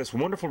 right over there, this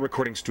wonderful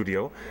recording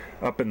studio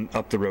up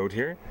the road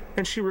here,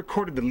 and she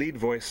recorded the lead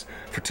voice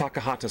for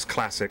Takahata's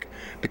classic,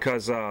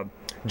 because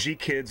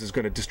G-Kids is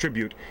going to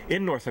distribute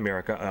in North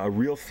America a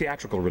real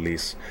theatrical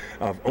release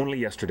of Only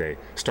Yesterday,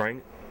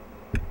 starring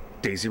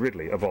Daisy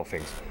Ridley, of all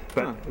things.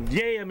 But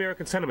yay,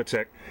 American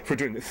Cinematheque, for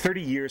doing a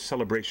 30 years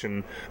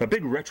celebration, a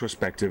big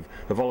retrospective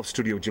of all of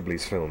Studio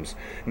Ghibli's films.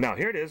 Now,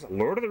 here it is,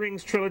 Lord of the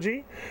Rings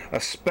trilogy, a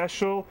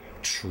special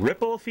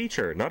triple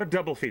feature, not a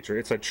double feature,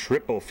 it's a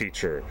triple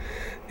feature.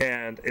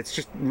 And it's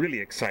just really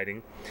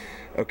exciting.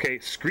 Okay,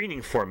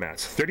 screening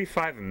formats,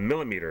 35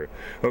 millimeter.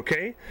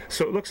 Okay,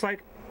 so it looks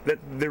like that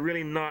they're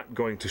really not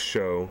going to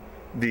show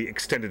the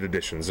extended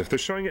editions. If they're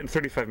showing it in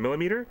 35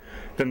 millimeter,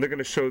 then they're going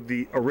to show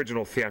the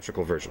original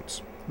theatrical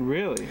versions.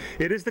 Really?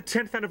 It is the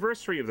 10th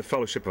anniversary of the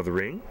Fellowship of the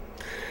Ring.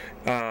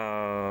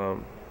 Oh,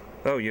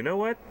 you know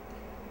what?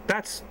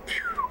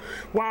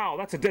 Wow,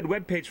 that's a dead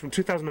web page from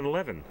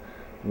 2011.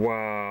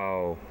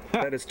 Wow.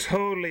 That is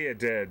totally a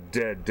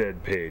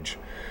dead page.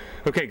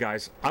 Okay,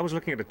 guys, I was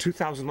looking at a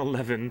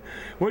 2011,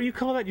 what do you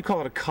call that? You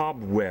call it a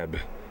cobweb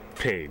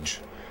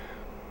page.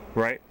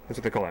 Right? That's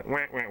what they call it.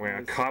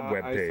 A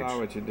cobweb page. I saw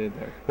what you did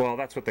there. Well,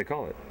 that's what they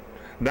call it.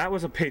 That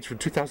was a page from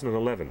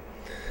 2011.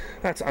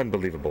 That's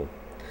unbelievable.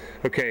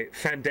 Okay,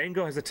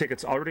 Fandango has the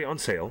tickets already on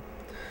sale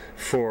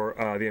for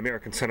the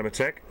American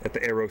Cinematheque at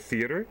the Aero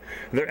Theater.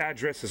 Their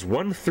address is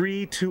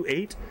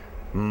 1328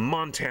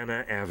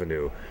 Montana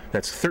Avenue.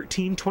 That's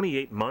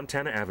 1328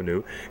 Montana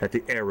Avenue at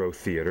the Aero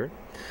Theater.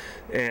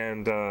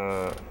 And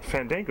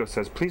Fandango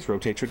says, please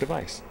rotate your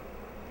device.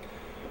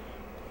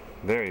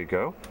 There you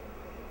go.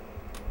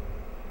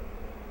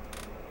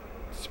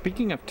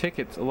 Speaking of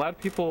tickets, a lot of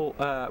people,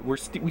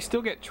 we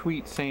still get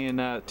tweets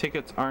saying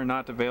tickets are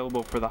not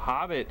available for the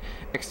Hobbit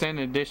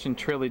Extended Edition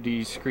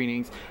Trilogy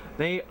screenings.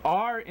 They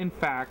are, in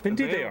fact,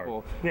 Indeed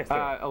available. They are. Yes, they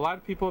are. A lot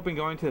of people have been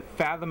going to the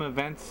Fathom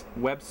Events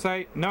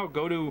website. No,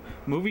 go to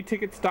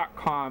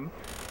movietickets.com.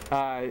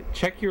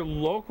 Check your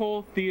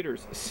local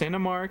theaters.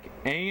 Cinemark,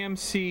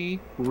 AMC,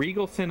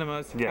 Regal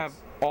Cinemas have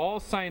all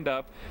signed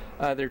up.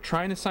 They're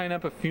trying to sign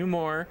up a few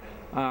more.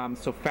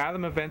 So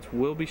Fathom Events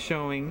will be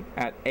showing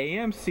at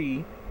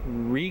AMC,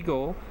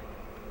 Regal,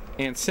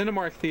 and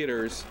Cinemark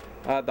theaters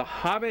the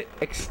Hobbit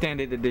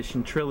Extended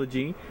Edition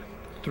Trilogy.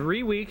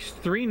 3 weeks,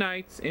 3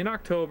 nights in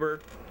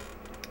October.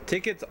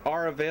 Tickets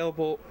are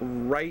available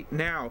right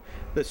now.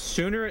 The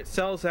sooner it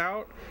sells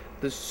out,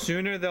 the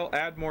sooner they'll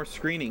add more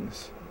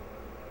screenings.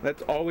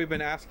 That's all we've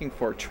been asking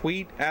for.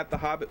 Tweet at the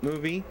Hobbit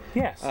movie.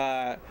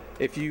 Yes.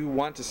 If you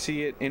want to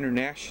see it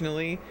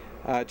internationally,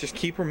 just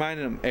keep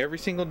reminding them every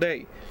single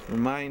day.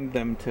 Remind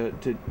them to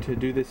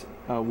do this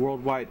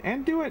worldwide,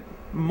 and do it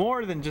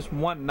more than just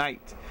one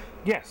night.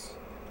 Yes,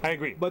 I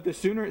agree. But the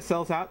sooner it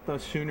sells out, the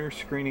sooner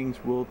screenings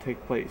will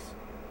take place.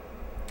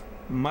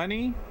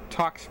 Money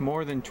talks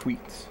more than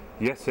tweets.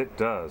 Yes, it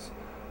does.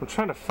 I'm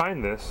trying to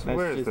find this. That's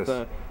Where is just this?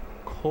 the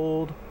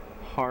cold,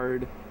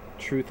 hard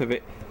truth of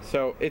it.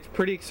 So it's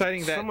pretty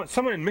exciting that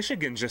someone in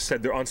Michigan just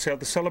said they're on sale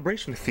at the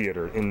Celebration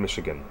Theater in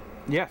Michigan.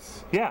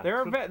 Yes. Yeah.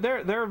 They're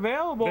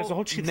available. There's a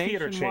whole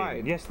theater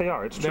chain. Yes, they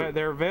are. It's true.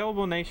 They're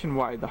available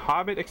nationwide. The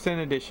Hobbit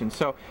Extended Edition.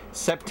 So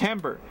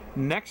September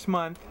next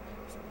month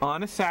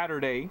on a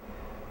Saturday.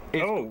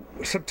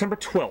 September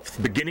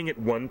 12th, beginning at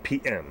 1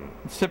 p.m.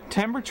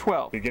 September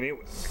 12th. Beginning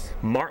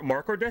at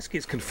Mark Ordesky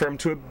is confirmed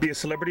to be a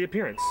celebrity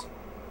appearance.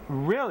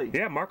 Really?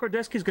 Yeah, Mark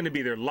Ordesky is going to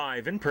be there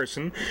live in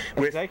person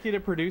with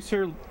executive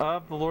producer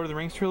of the Lord of the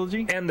Rings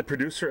trilogy and the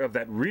producer of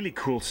that really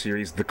cool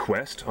series, The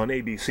Quest, on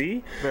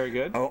ABC. Very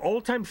good.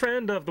 Old-time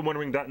friend of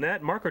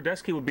theonering.net, Mark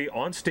Ordesky will be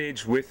on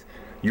stage with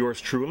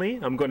yours truly.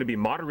 I'm going to be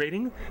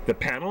moderating the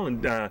panel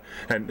and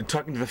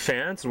talking to the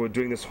fans, and we're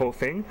doing this whole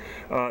thing.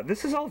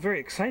 This is all very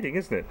exciting,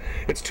 isn't it?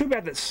 It's too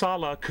bad that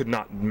Salah could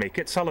not make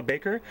it. Salah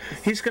Baker.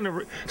 He's going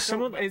to.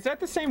 Is that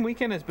the same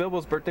weekend as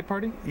Bilbo's birthday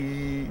party?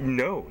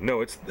 No.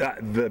 It's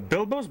the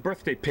Bilbo's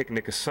birthday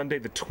picnic is Sunday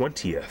the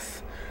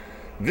 20th.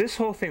 This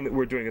whole thing that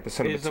we're doing at the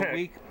is a Cinematheque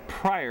week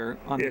prior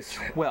on the is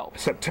 12th.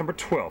 September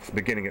 12th,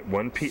 beginning at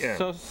 1 p.m.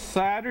 So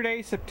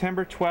Saturday,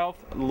 September 12th,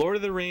 Lord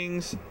of the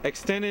Rings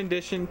Extended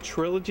Edition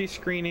Trilogy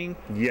screening.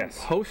 Yes.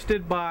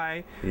 Hosted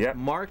by Yep.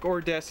 Mark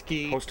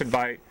Ordesky.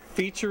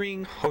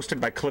 Featuring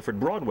hosted by Clifford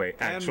Broadway,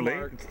 actually.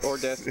 and Mark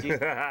Ordesky.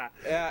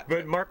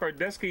 But Mark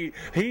Ordesky,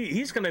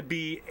 he's going to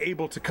be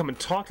able to come and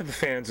talk to the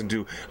fans and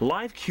do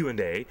live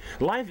Q&A,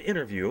 live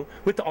interview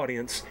with the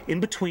audience in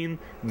between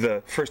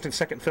the first and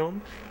second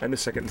film and the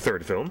second and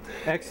third film.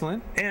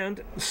 Excellent.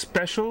 And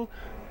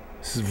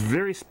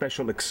very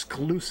special,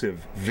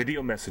 exclusive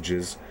video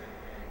messages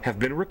have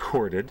been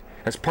recorded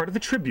as part of the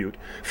tribute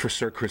for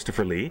Sir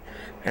Christopher Lee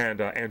and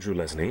Andrew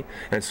Lesney.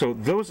 And so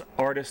those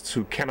artists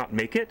who cannot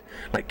make it,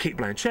 like Cate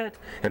Blanchett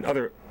and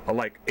other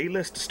like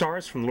A-list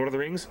stars from Lord of the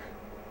Rings,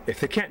 if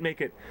they can't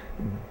make it,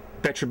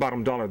 bet your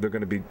bottom dollar they're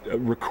going to be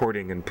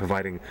recording and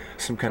providing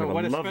some kind of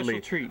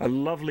a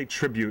lovely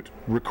tribute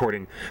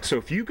recording. So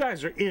if you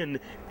guys are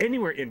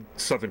anywhere in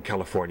Southern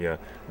California,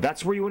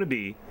 that's where you want to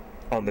be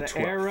on the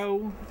 12th.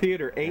 Aero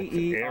Theater,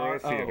 A-E-R-O. Aero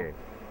Theater.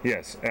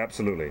 Yes,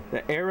 absolutely.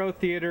 The Aero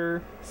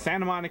Theater,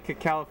 Santa Monica,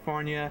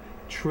 California,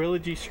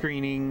 trilogy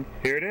screening.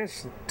 Here it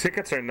is.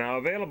 Tickets are now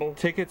available.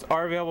 Tickets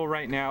are available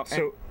right now.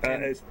 So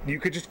you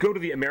could just go to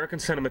the American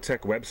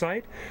Cinematheque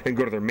website and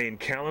go to their main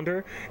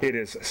calendar. It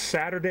is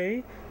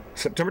Saturday,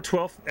 September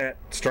 12th,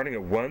 starting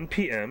at 1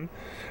 p.m.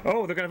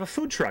 Oh, they're going to have a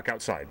food truck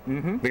outside. They're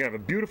going to have a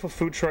beautiful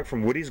food truck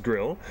from Woody's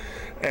Grill.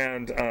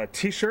 And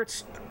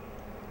T-shirts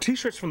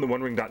from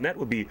theonering.net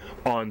will be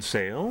on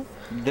sale.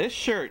 This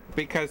shirt,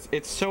 because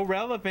it's so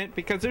relevant,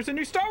 because there's a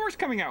new Star Wars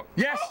coming out.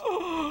 Yes!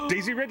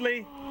 Daisy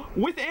Ridley.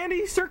 With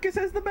Andy Serkis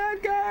as the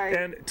bad guy.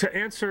 And to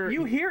answer...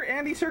 You hear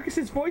Andy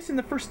Serkis' voice in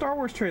the first Star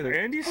Wars trailer.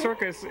 Andy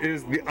Serkis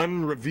is the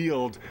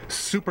unrevealed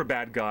super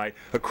bad guy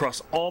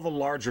across all the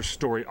larger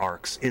story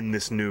arcs in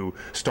this new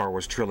Star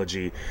Wars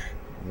trilogy.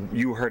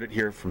 You heard it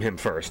here from him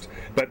first.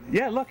 But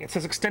yeah, look, it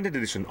says extended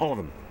edition, all of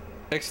them.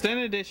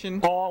 Extended edition.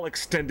 All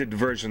extended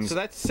versions. So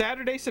that's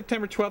Saturday,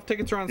 September 12th.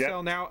 Tickets are on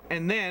sale now.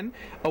 And then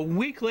a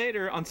week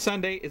later on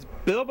Sunday is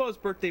Bilbo's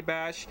birthday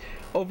bash.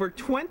 Over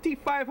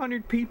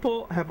 2,500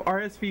 people have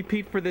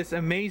RSVP'd for this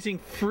amazing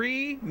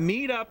free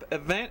meetup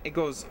event. It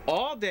goes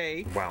all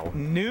day. Wow.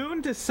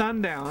 Noon to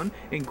sundown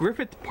in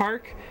Griffith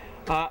Park.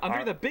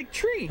 Under the big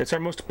tree. It's our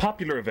most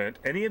popular event.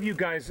 Any of you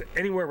guys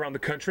anywhere around the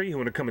country who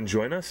want to come and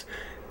join us,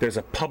 there's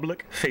a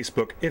public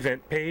Facebook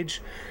event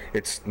page.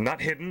 It's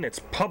not hidden, it's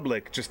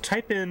public. Just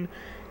type in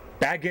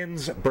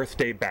Baggins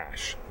Birthday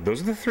Bash.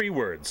 Those are the 3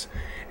 words,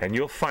 and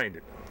you'll find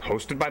it.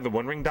 Hosted by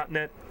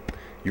theonering.net.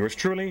 Yours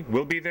truly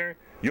will be there.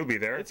 You'll be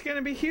there. It's going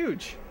to be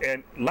huge.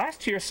 And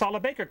last year,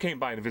 Sala Baker came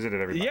by and visited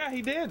everybody. Yeah,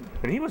 he did.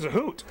 And he was a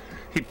hoot.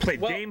 He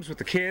played games with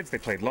the kids. They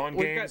played lawn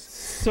games. We've got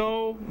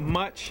so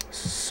much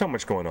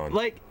going on.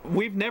 Like,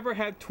 we've never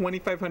had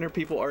 2,500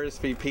 people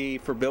RSVP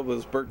for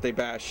Bilbo's birthday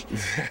bash.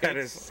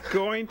 It's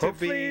going to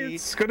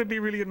it's going to be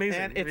really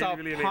amazing. And it's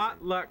really, a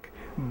potluck.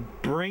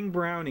 Bring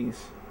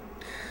brownies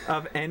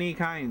of any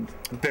kind.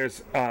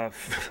 There's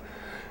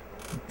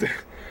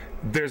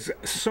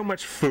so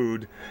much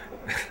food.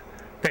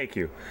 Thank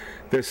you.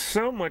 There's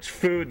so much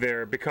food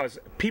there because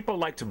people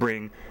like to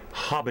bring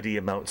hobbity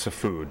amounts of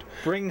food.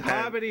 Bring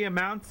hobbity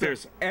amounts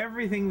of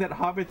everything that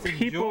hobbits enjoy.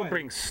 People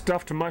bring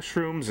stuffed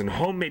mushrooms and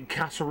homemade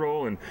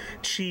casserole and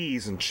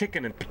cheese and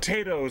chicken and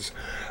potatoes.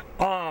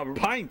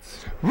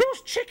 Pints.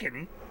 Roast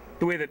chicken.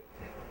 The way that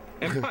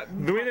not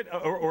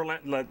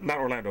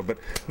Orlando, but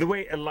the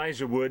way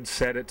Elijah Wood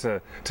said it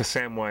to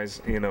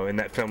Samwise, in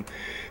that film,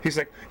 he's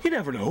like, you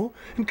never know,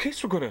 in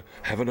case we're gonna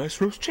have a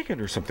nice roast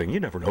chicken or something, you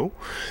never know.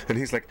 And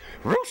he's like,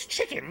 roast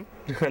chicken?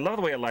 I love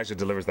the way Elijah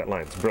delivers that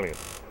line. It's brilliant.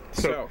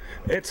 So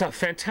it's a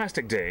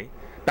fantastic day.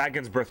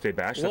 Baggins Birthday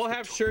Bash. We'll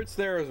have shirts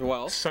there as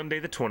well. Sunday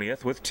the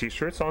 20th with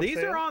T-shirts on sale.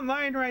 These are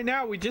online right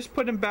now. We just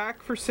put them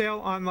back for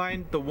sale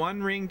online.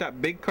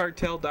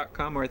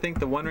 theonering.bigcartel.com, or I think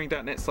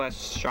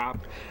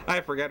theonering.net/shop.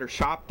 I forget, or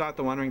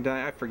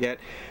shop.theonering.net. I forget.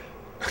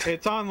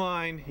 It's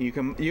online. You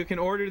can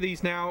order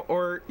these now,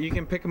 or you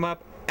can pick them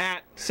up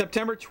at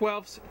September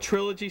 12th's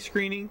trilogy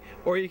screening,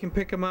 or you can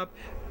pick them up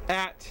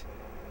at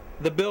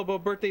the Bilbo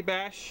Birthday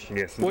Bash,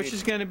 which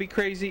is going to be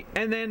crazy.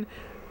 And then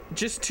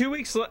just 2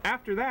 weeks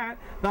after that,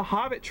 the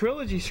Hobbit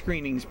trilogy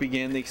screenings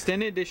begin. The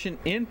extended edition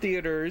in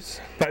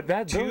theaters. But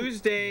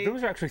Tuesday.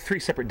 Those are actually 3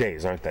 separate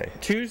days, aren't they?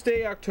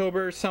 Tuesday,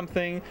 October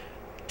something.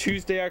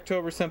 Tuesday,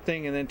 October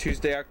something, and then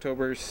Tuesday,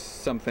 October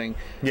something.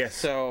 Yes.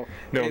 So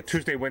no,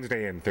 Tuesday,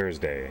 Wednesday, and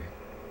Thursday.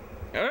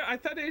 I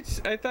thought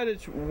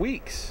it's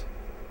weeks.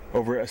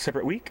 Over a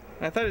separate week?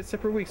 I thought it's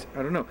separate weeks.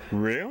 I don't know.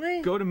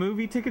 Really? Go to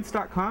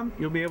movietickets.com.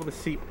 You'll be able to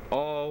see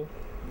all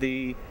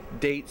the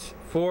dates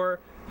for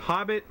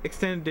Hobbit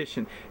Extended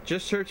Edition.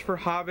 Just search for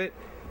Hobbit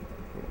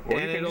Or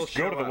And you can it'll just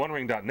go to show the up.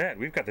 OneRing.net.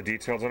 We've got the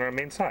details on our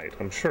main site,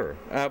 I'm sure.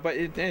 But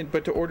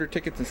to order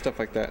tickets and stuff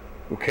like that.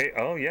 Okay,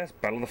 oh yes,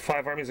 Battle of the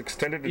Five Armies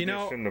Extended You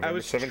know, Edition, November I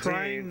was 17th.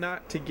 trying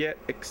not to get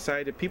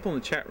excited. People in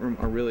the chat room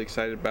are really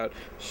excited about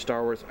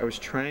Star Wars. I was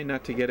trying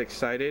not to get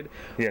excited,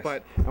 Yes.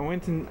 but I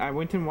went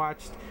and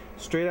watched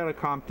Straight Outta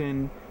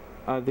Compton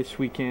this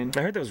weekend,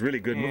 I heard that was a really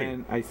good movie.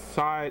 and I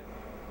saw it,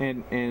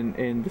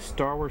 and the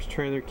Star Wars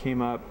trailer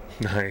came up,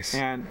 Nice.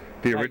 and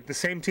The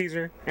same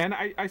teaser. and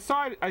I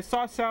saw it. I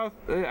saw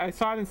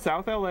it in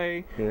South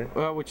LA,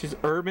 Yeah. which is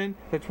urban.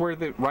 That's where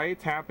the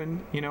riots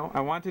happened. You know, I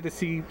wanted to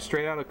see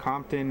Straight Outta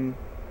Compton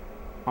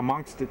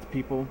amongst its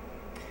people.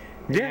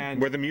 Yeah,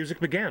 And- where the music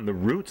began, the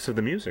roots of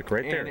the music,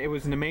 right there. And it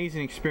was an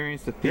amazing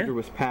experience. The theater Yeah.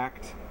 was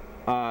packed,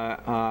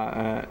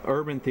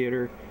 urban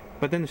theater.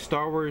 But then the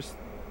Star Wars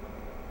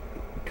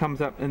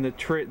comes up, and the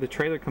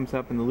trailer comes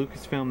up, and the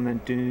Lucasfilm, and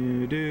then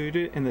do do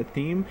do, and the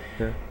theme,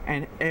 Yeah.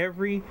 and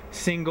every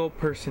single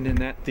person in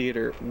that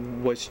theater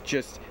was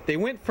just. They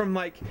went from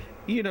like,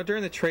 you know,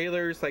 during the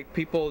trailers, like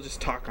people just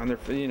talk on their,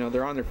 you know,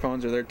 they're on their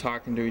phones or they're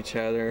talking to each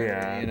other.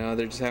 Yeah. You know,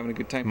 they're just having a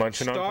good time.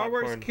 Munching on Star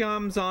Wars popcorn.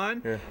 comes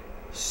on, Yeah.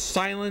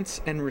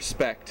 silence and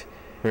respect.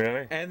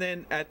 Really? And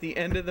then at the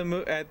end of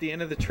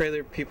the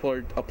trailer, people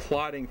are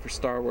applauding for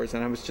Star Wars,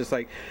 and I was just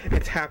like,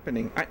 "It's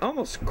happening!" I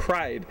almost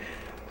cried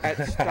at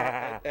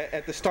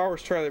the Star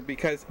Wars trailer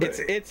because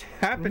it's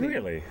happening.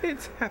 Really?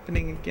 It's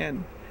happening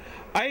again.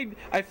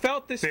 I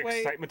felt this The way.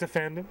 excitement of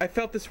fandom? I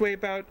felt this way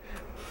about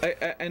an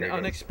There it goes.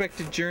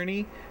 unexpected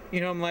journey.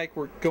 You know, I'm like,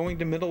 we're going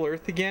to Middle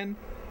Earth again,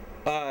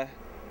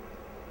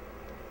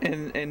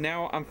 and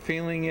now I'm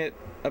feeling it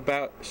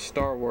about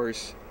Star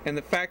Wars. And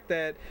the fact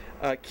that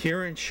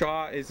Kieran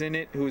Shaw is in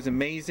it, who is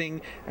amazing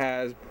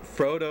as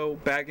Frodo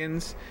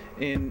Baggins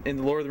in the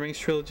Lord of the Rings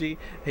trilogy.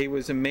 He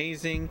was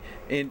amazing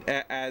in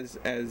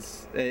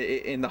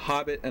The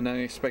Hobbit: An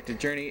Unexpected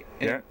Journey.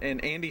 And, Yeah.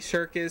 and Andy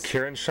Serkis.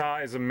 Kieran Shaw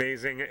is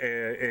amazing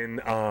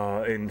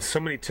in so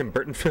many Tim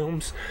Burton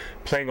films,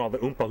 playing all the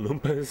Oompa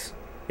Loompas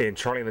in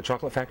Charlie and the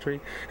Chocolate Factory,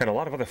 and a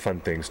lot of other fun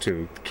things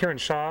too. Kieran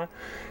Shaw,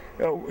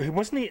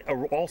 wasn't he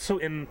also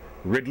in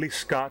Ridley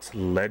Scott's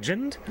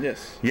Legend?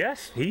 Yes.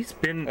 Yes, he's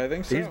been. I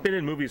think so. He's been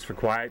in movies for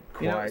quite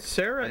You know,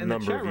 Sarah a in the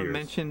number chat of room years.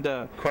 mentioned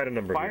Quite a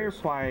number of years.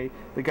 Firefly.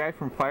 The guy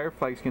from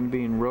Firefly is going to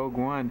be in Rogue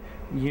One.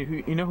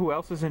 You know who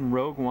else is in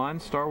Rogue One?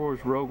 Star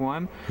Wars Rogue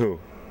One? Who?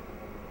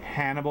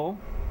 Hannibal.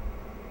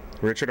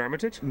 Richard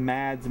Armitage?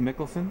 Mads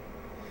Mikkelsen.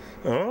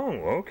 Oh,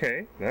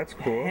 okay, that's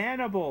cool.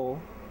 Hannibal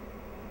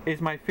is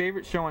my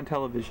favorite show on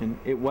television.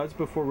 It was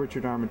before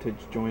Richard Armitage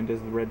joined as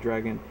the Red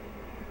Dragon,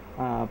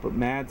 but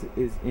Mads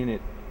is in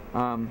it.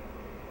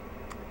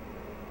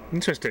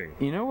 Interesting.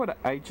 You know what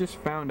I just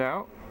found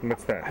out?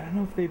 What's I that? don't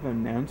know if they've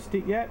announced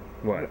it yet.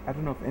 What? I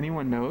don't know if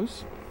anyone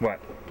knows. What?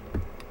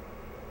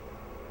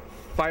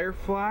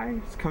 Firefly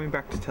is coming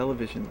back to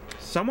television.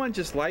 Someone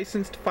just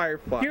licensed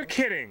Firefly. You're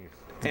kidding.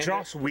 And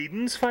Joss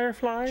Whedon's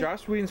Firefly?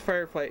 Joss Whedon's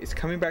Firefly is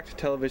coming back to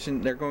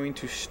television. They're going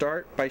to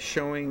start by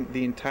showing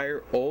the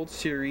entire old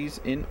series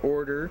in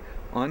order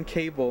on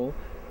cable,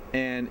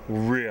 and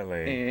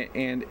Really?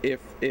 and if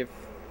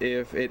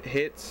it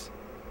hits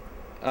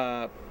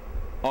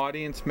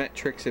audience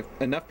metrics, if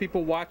enough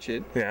people watch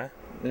it, Yeah.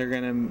 they're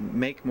gonna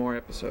make more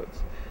episodes.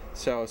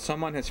 So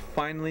someone has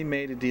finally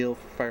made a deal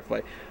for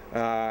Firefly.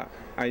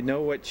 I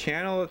know what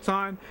channel it's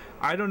on.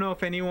 I don't know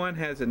if anyone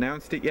has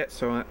announced it yet,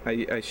 so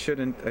I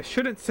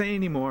shouldn't say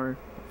anymore.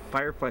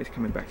 Firefly's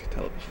coming back to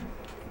television.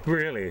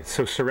 Really?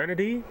 So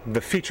Serenity,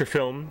 the feature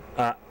film,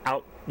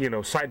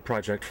 side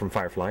project from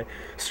Firefly.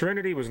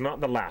 Serenity was not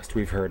the last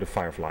we've heard of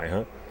Firefly,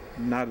 huh?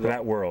 Not at all.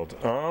 That world.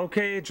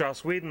 Okay,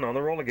 Joss Whedon on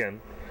the roll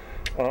again.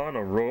 On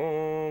a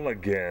roll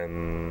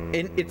again.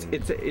 And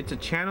it's a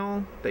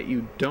channel that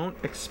you don't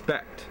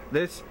expect.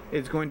 This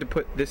is going to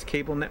put this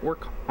cable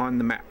network on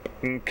the map.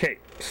 Okay,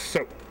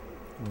 so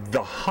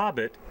The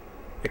Hobbit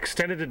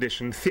extended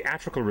edition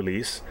theatrical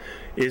release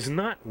is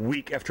not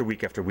week after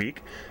week after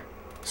week.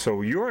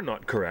 So you're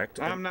not correct.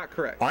 I'm not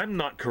correct. I'm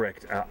not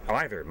correct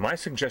either. My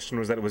suggestion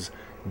was that it was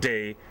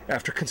day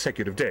after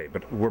consecutive day,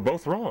 but we're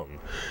both wrong.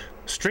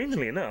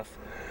 Strangely enough,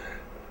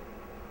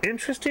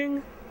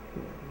 interesting,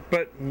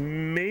 but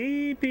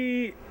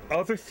maybe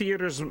other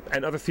theaters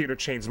and other theater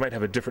chains might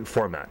have a different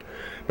format.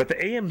 But the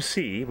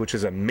AMC, which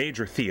is a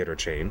major theater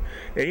chain,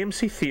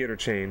 AMC theater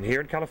chain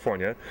here in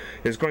California,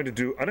 is going to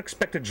do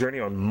Unexpected Journey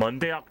on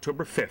Monday,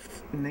 October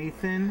 5th.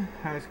 Nathan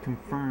has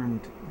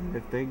confirmed that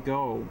if they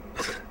go,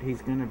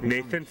 he's going to be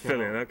Nathan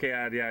Fillion. Okay,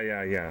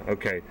 yeah.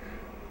 Okay.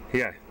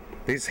 Yeah.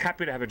 He's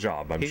happy to have a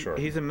job, I'm sure.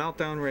 He's a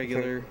Meltdown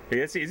regular.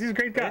 He's a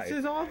great guy.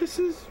 This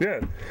is...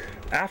 Yeah.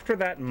 After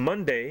that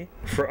Monday,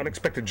 for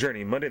Unexpected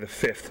Journey, Monday the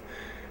 5th,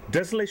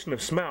 Desolation of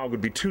Smaug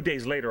would be 2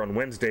 days later on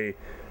Wednesday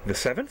the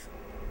 7th.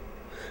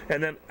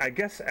 And then, I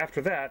guess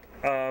after that,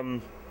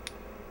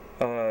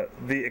 the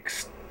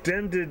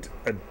extended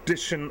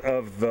edition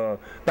of the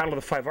Battle of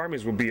the Five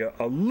Armies will be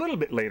a little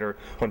bit later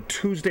on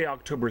Tuesday,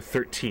 October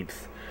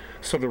 13th.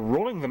 So they're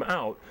rolling them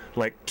out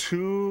like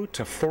 2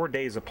 to 4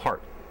 days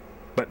apart.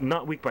 but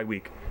not week by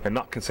week and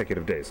not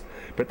consecutive days.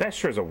 But that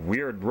sure is a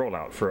weird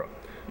rollout for a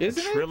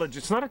Isn't it? trilogy.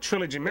 It's not a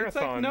trilogy It's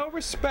marathon. like no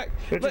respect.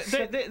 They're just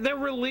They're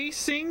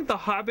releasing the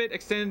Hobbit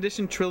Extended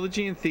Edition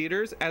trilogy in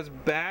theaters as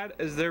bad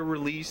as they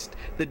released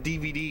the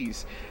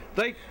DVDs.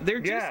 Like, they're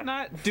just Yeah,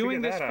 not doing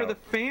figure this that for the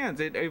out. fans.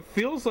 It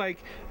feels like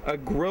a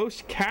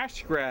gross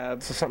cash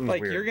grab. So something's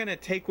like, weird. you're going to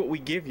take what we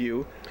give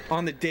you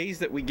on the days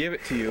that we give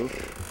it to you,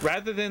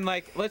 rather than,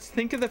 like, let's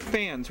think of the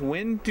fans.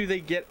 When do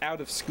they get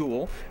out of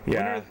school?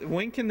 Yeah.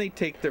 When can they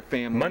take their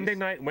families? Monday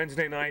night,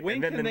 Wednesday night, When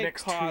and then can the they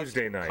next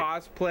Tuesday night.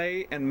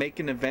 cosplay and make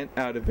an event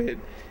out of it?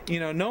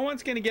 You know, no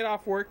one's going to get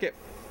off work at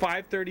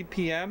 5:30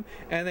 p.m.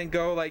 and then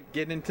go like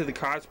get into the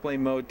cosplay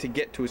mode to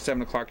get to a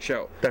 7 o'clock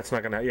show. That's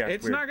not gonna. Yeah,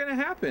 It's weird. not going to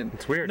happen.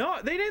 It's weird. No,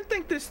 they didn't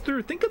think this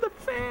through. Think of the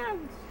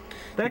fans.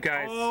 That's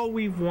guys- all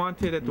we've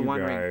wanted at the You One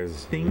Ring.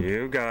 guys, Think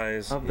you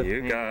guys, of the you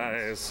fans.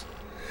 guys.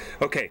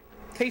 Okay.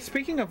 Hey,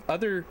 speaking of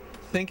other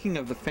thinking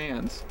of the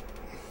fans,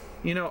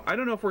 you know, I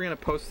don't know if we're going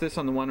to post this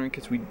on the One Ring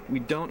because we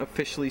don't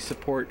officially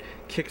support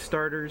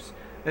Kickstarters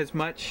as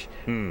much.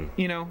 You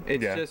know,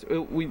 it's Yeah. just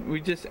we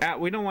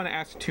don't want to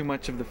ask too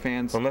much of the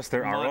fans Unless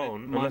they're our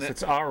own. Unless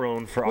it's our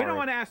own for we our. don't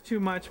want to ask too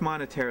much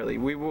monetarily.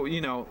 We will, you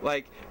know,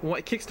 like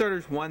what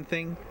Kickstarter's one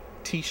thing,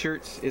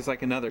 T-shirts is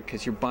like another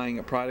because you're buying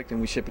a product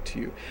and we ship it to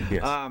you.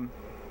 Yes.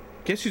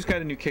 Guess who's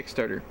got a new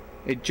Kickstarter?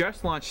 It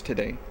just launched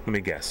today. Let me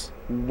guess.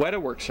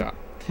 Weta Workshop.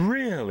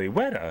 Really,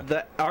 Weta?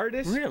 The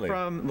artists Really?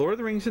 from Lord of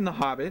the Rings and The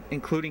Hobbit,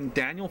 including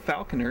Daniel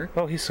Falconer,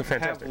 Oh, he's so have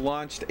fantastic.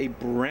 launched a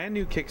brand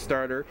new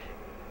Kickstarter.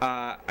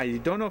 I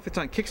don't know if it's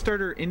on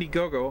Kickstarter or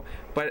Indiegogo,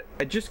 but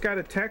I just got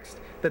a text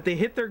that they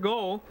hit their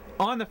goal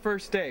on the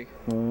first day.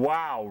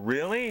 Wow,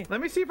 really? Let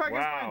me see if I can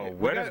Wow, find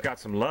it. Weta's got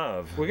some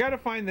love. We got to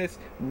find this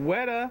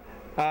Weta,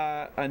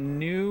 a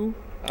new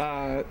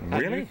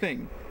Really?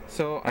 thing.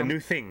 So A new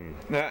thing.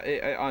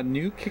 a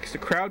new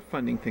Kickstarter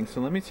crowdfunding thing.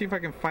 So let me see if I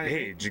can find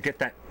Hey, it. did you get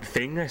that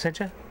thing I sent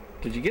you?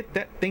 Did you get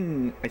that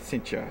thing I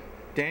sent you?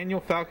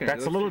 Daniel Falconer.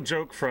 That's a little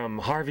joke from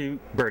Harvey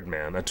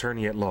Birdman,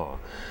 attorney at law.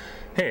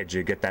 Hey, did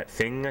you get that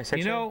thing I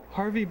sent you? You know,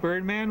 Harvey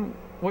Birdman.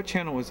 What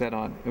channel was that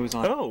on? It was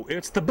on. Oh,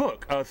 it's the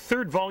book, a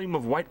third volume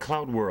of White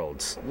Cloud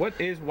Worlds. What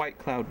is White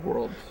Cloud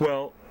World?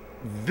 Well,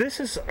 this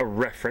is a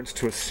reference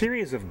to a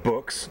series of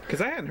books. Because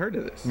I hadn't heard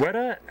of this.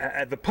 Weta,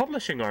 the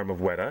publishing arm of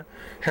Weta,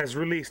 has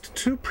released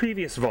 2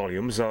 previous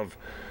volumes of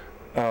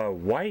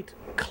White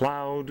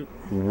Cloud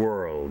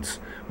Worlds,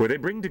 where they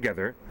bring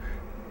together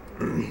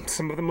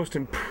some of the most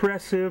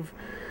impressive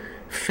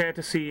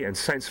fantasy and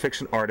science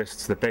fiction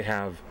artists that they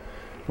have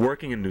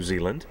working in New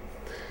Zealand.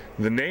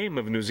 The name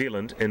of New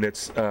Zealand in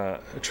its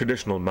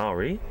traditional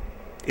Maori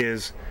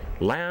is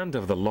Land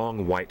of the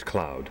Long White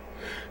Cloud.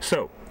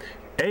 So,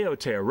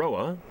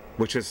 Aotearoa,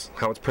 which is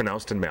how it's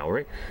pronounced in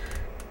Maori,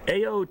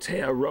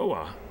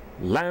 Aotearoa,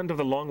 Land of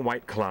the Long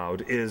White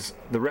Cloud, is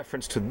the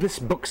reference to this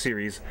book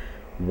series,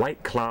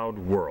 White Cloud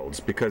Worlds,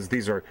 because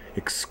these are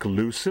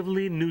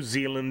exclusively New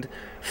Zealand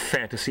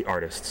fantasy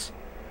artists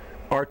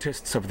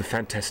of the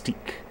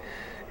fantastique.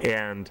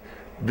 And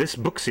this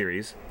book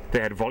series, they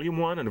had Volume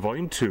 1 and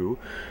Volume 2,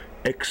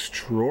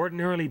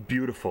 extraordinarily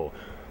beautiful,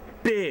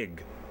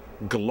 big,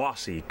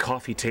 glossy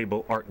coffee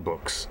table art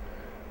books.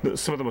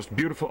 Some of the most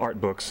beautiful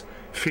art books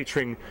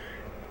featuring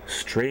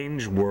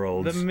strange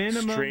worlds,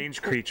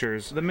 strange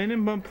creatures. The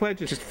minimum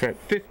pledge is Just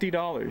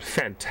 $50.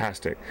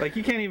 Fantastic. Like,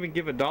 you can't even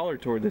give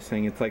 $1 toward this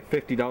thing. It's like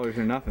 $50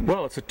 or nothing.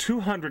 Well, it's a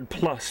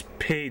 200-plus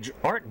page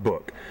art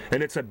book,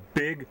 and it's a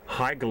big,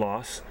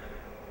 high-gloss,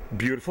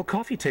 beautiful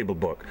coffee table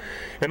book.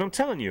 And I'm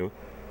telling you,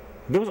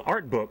 those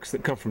art books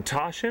that come from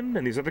Taschen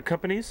and these other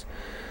companies,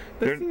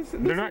 they're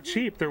not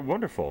cheap. They're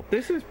wonderful.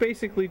 This is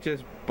basically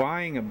just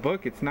buying a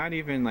book. It's not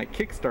even like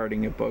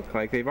kickstarting a book.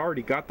 Like, they've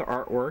already got the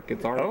artwork.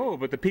 It's already... Oh,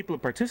 but the people who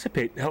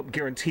participate help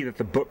guarantee that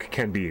the book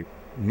can be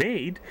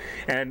made,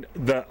 and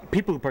the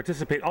people who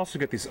participate also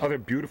get these other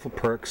beautiful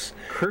perks,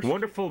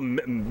 wonderful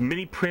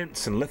mini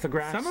prints and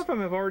lithographs. Some of them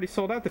have already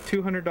sold out. The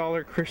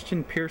 $200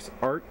 Christian Pierce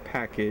art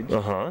package.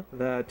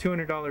 The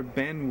 $200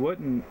 Ben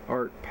Wooten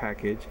art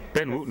package.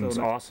 Ben Wooten's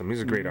awesome.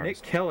 He's a great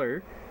artist. Nick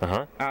Keller,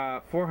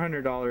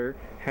 $400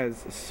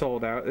 has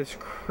sold out. It's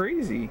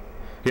crazy.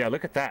 Yeah,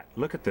 look at that.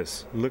 Look at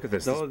this. Look at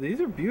this. Oh,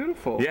 these are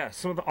beautiful. Yeah,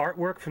 some of the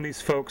artwork from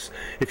these folks.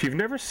 If you've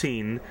never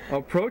seen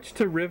Approach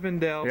to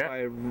Rivendell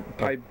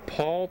by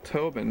Paul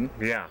Tobin.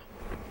 Yeah.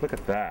 Look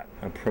at that.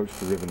 Approach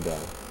to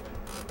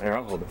Rivendell. There,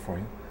 I'll hold it for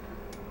you.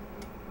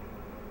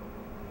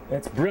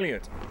 It's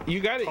brilliant.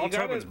 Paul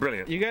Tobin's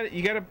brilliant. You got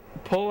to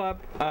pull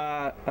up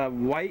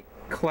White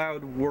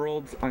Cloud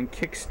Worlds on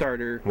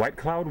Kickstarter. White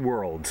Cloud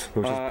Worlds,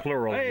 which is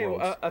plural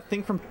worlds. A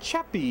thing from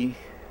Chappie.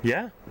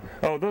 Yeah?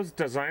 Oh, those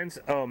designs.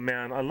 Oh,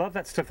 man. I love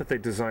that stuff that they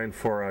designed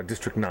for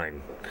District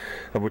 9,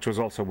 which was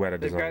also Weta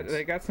designs.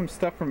 They got some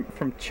stuff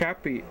from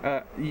Chappie.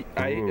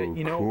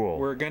 Cool.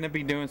 We're going to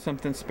be doing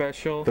something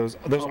special. Those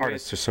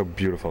artists are so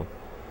beautiful.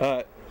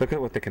 Look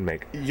at what they can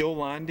make.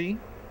 Yolandi.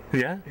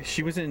 Yeah?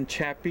 She was in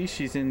Chappie.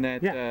 She's in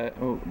that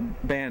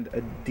band,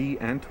 D.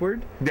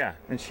 Antwoord. Yeah.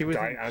 And she was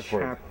in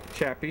Antwoord.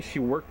 Chappie. She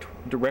worked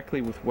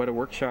directly with Weta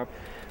Workshop.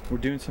 we're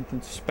doing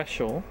something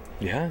special.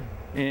 Yeah.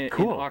 In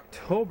Cool.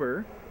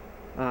 October.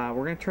 We're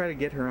going to try to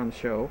get her on the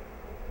show.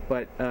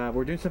 But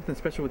we're doing something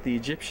special with the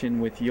Egyptian,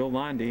 with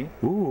Yolandi,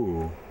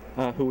 Ooh.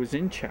 who was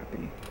in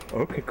Chappie.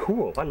 Okay,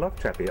 cool. I love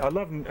Chappie. I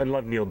love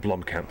Neil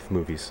Blomkamp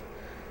movies.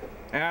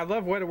 And I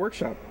love What a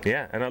Workshop.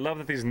 Yeah, and I love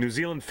that these New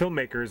Zealand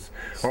filmmakers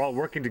are all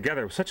working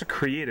together. Such a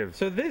creative,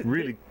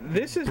 really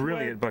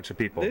brilliant bunch of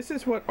people. This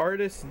is what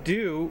artists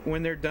do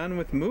when they're done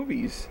with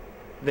movies.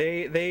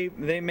 They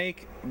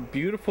make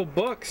beautiful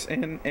books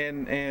and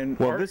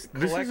well, this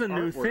is a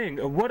new thing.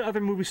 What other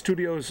movie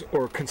studios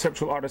or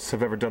conceptual artists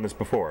have ever done this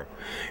before?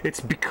 It's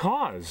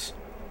because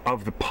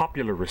of the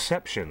popular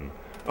reception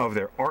of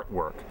their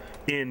artwork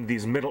in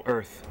these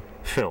Middle-earth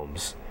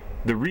films.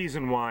 The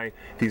reason why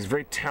these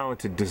very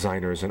talented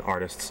designers and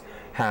artists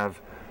have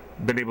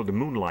been able to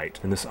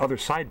moonlight in this other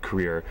side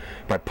career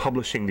by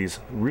publishing these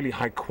really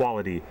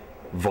high-quality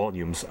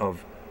volumes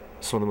of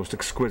some of the most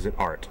exquisite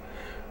art.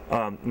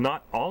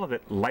 Not all of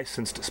it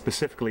licensed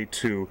specifically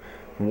to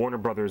Warner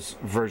Brothers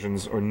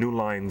versions or New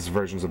Line's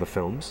versions of the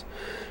films,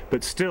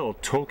 but still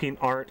Tolkien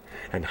art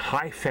and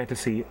high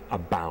fantasy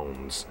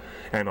abounds,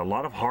 and a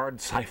lot of hard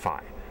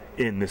sci-fi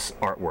in this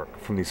artwork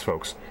from these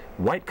folks.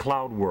 White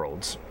Cloud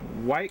Worlds.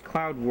 White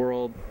Cloud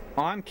World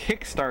on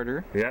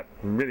Kickstarter. Yep,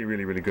 really,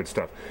 really, really good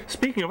stuff.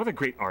 Speaking of other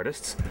great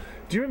artists,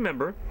 do you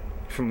remember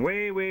from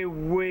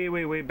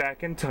way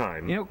back in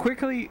time? You know,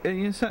 quickly,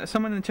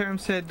 someone in the chat room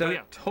said,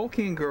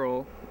 Tolkien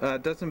Girl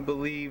doesn't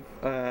believe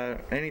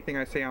anything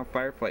I say on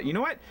Firefly. You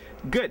know what?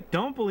 Good.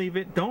 Don't believe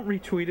it. Don't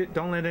retweet it.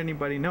 Don't let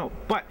anybody know.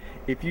 But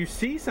if you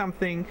see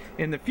something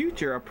in the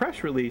future, a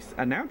press release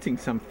announcing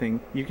something,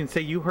 you can say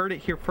you heard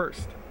it here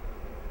first.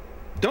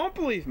 Don't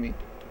believe me.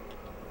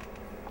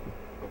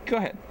 Go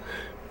ahead.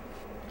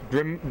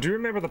 Do you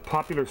remember the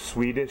popular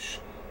Swedish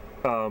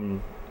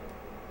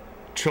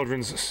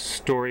children's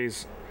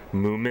stories,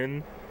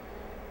 Moomin,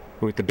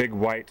 with the big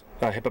white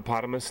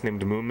hippopotamus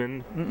named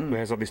Moomin, who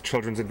has all these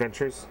children's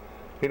adventures?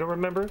 You don't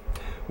remember?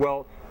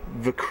 Well,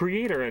 the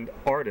creator and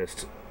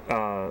artist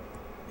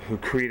who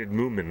created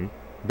Moomin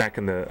back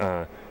in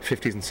the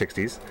 50s and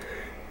 60s,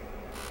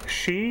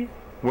 she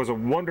was a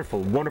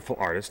wonderful, wonderful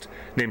artist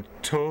named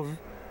Tove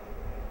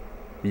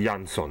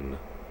Jansson.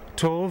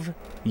 Tove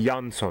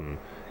Jansson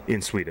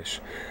in Swedish.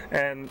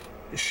 And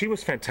she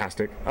was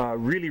fantastic,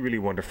 really, really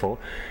wonderful.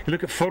 You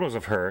look at photos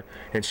of her,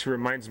 and she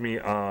reminds me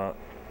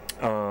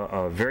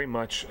very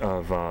much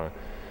of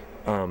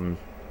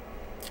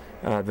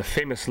the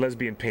famous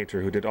lesbian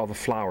painter who did all the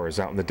flowers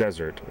out in the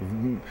desert,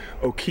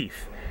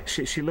 O'Keeffe.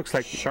 She looks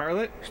like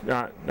Charlotte?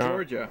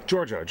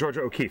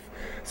 Georgia O'Keeffe.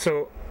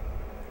 So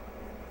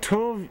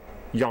Tove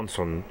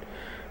Jansson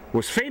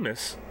was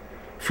famous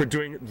for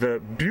doing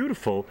the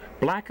beautiful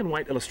black and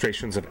white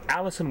illustrations of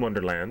Alice in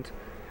Wonderland.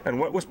 And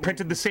what was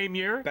printed the same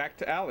year? Back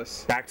to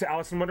Alice. Back to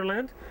Alice in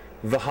Wonderland?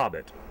 The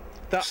Hobbit.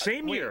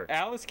 Same year.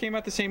 Alice came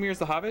out the same year as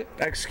The Hobbit?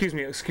 Excuse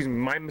me,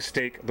 my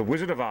mistake. The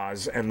Wizard of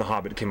Oz and The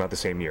Hobbit came out the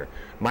same year.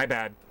 My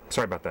bad.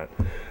 Sorry about that.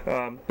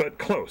 But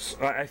close.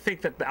 I think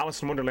that the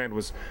Alice in Wonderland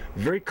was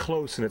very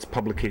close in its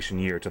publication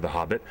year to The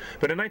Hobbit.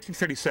 But in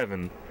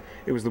 1937,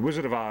 it was The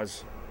Wizard of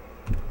Oz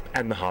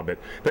and The Hobbit.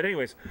 But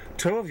anyways,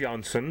 Tove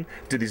Jansson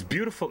did these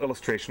beautiful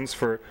illustrations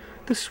for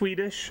the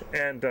Swedish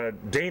and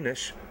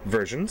Danish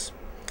versions.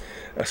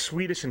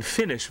 Swedish and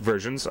Finnish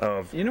versions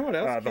of you know what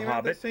else The came out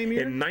Hobbit the same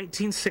year? in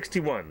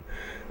 1961.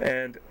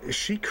 And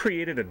she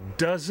created a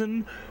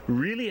dozen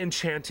really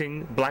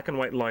enchanting black and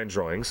white line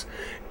drawings,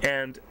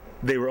 and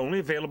they were only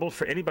available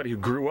for anybody who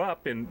grew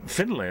up in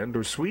Finland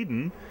or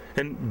Sweden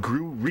and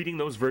grew reading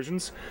those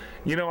versions.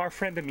 You know, our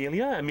friend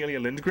Amelia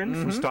Lindgren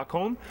from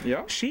Stockholm,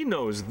 yeah, she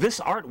knows this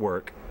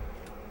artwork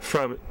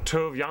from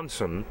Tove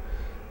Jansson.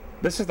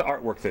 This is the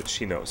artwork that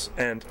she knows.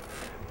 And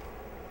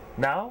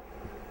now,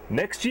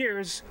 next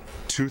year's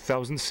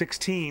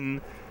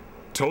 2016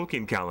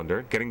 Tolkien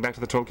calendar, getting back to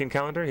the Tolkien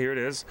calendar, here it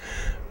is.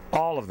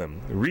 All of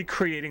them,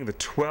 recreating the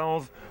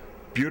 12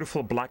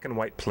 beautiful black and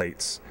white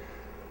plates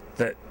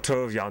that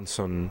Tove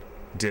Jansson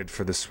did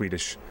for the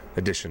Swedish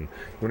edition.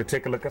 You want to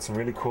take a look at some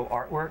really cool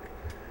artwork?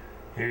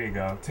 Here you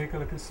go. Take a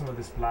look at some of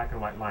this black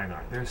and white line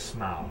art. There's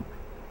Smaug.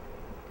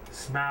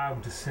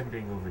 Smaug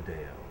descending over Dale.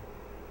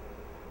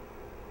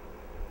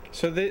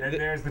 So and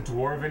there's the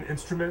dwarven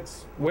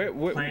instruments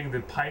playing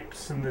the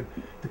pipes and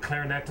the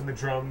clarinet and the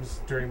drums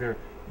during their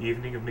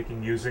evening of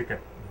making music at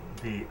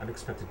the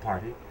unexpected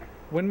party.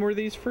 When were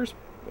these first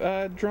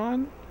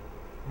drawn?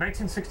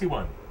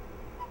 1961.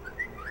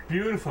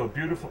 Beautiful,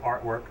 beautiful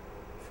artwork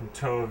from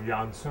Tove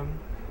Jansson.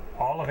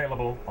 All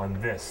available on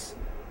this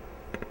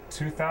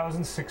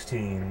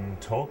 2016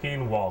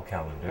 Tolkien wall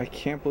calendar. I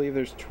can't believe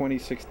there's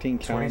 2016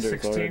 calendars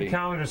 2016 already.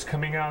 calendars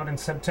coming out in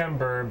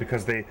September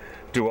because they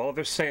do all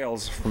their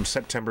sales from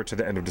September to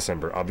the end of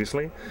December,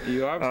 obviously.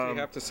 You obviously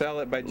have to sell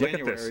it by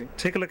January. Look at this.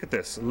 Take a look at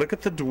this. Look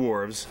at the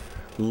dwarves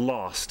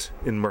lost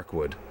in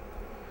Mirkwood.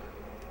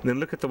 And then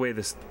look at the way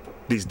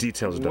these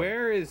details are done.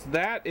 Where is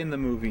that in the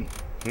movie?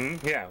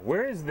 Yeah,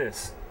 where is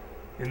this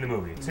in the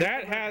movie. This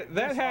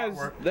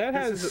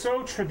is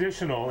so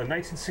traditional in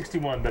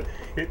 1961 that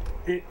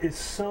it is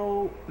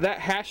so. That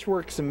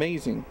hashwork's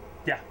amazing.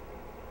 Yeah.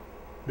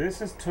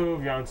 This is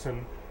Tove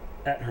Jansson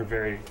at her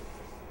very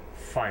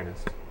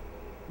finest.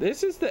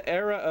 This is the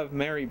era of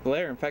Mary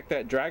Blair. In fact,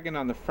 that dragon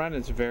on the front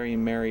is very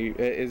Mary.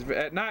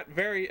 Not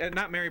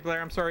Mary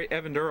Blair. I'm sorry,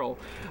 Evan Earl.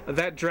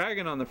 That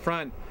dragon on the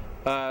front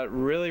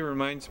really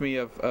reminds me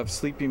of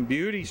Sleeping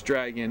Beauty's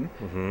dragon.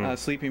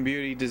 Sleeping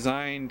Beauty,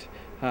 designed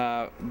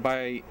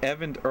by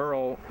Evan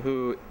Earl,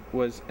 who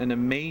was an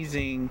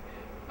amazing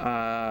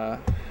look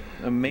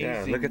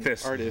at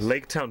this. Artist.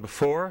 Lake Town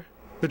before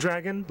the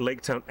dragon,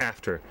 Lake Town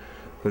after.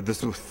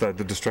 This with the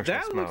destruction.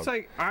 That of looks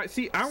like. I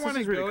want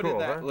to really go cool, to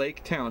that huh?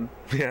 lake town.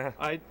 Yeah.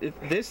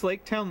 This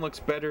lake town looks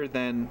better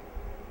than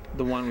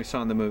the one we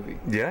saw in the movie.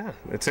 Yeah,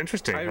 it's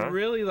interesting. I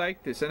really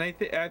like this, and I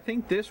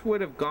think this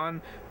would have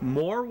gone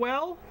more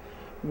well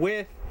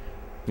with.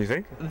 You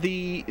think?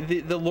 The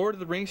Lord of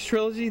the Rings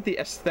trilogy, the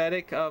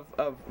aesthetic of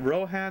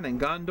Rohan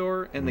and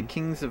Gondor and the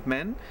Kings of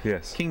Men,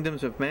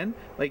 Kingdoms of Men.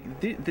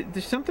 Like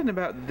there's something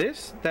about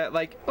this that,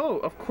 like, oh,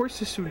 of course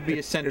this would be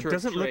a center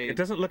of trade. It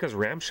doesn't look as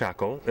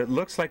ramshackle. It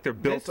looks like they're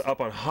built up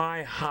on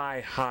high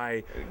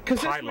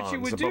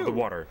pylons above the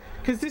water.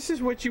 Because this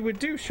is what you would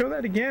do. Show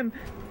that again.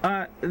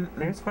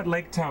 That's what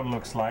Lake Town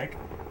looks like.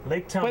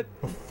 Lake Town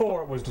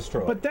before it was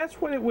destroyed. But that's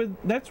what it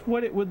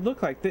would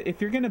look like. If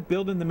you're going to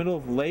build in the middle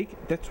of a lake,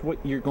 that's what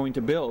you're going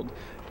to build.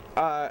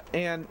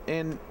 And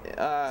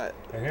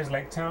here's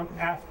Lake Town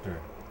after.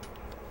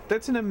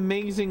 That's an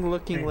amazing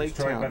looking lake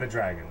destroyed town. by the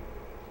dragon.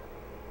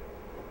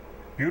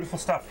 Beautiful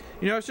stuff.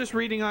 You know, I was just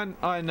reading on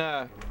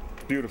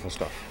beautiful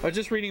stuff. I was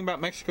just reading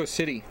about Mexico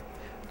City.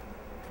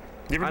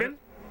 You ever been?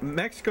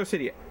 Mexico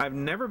City. I've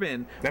never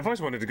been. I've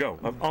always wanted to go.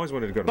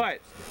 But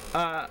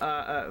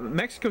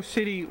Mexico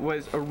City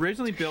was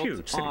originally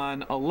built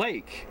on a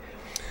lake.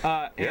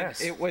 And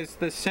it was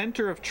the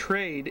center of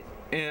trade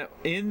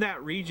in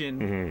that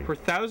region for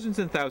thousands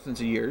and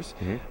thousands of years.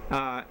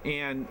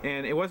 And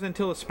it wasn't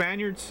until the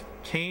Spaniards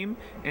came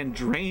and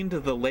drained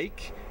the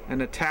lake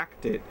and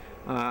attacked it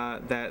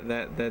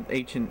that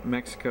ancient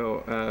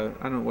Mexico,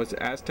 I don't know, was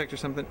it Aztecs or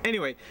something?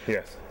 Anyway.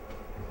 Yes.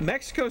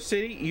 Mexico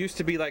City used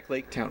to be like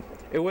Lake Town.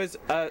 It was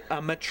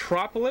a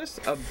metropolis,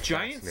 a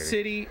giant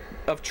city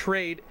of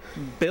trade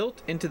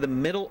built into the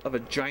middle of a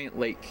giant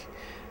lake.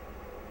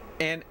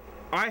 And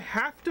I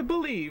have to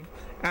believe,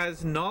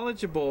 as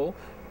knowledgeable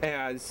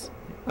as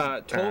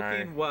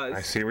Tolkien was,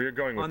 I see where you're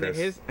going with on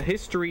this. the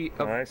history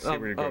of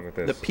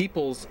the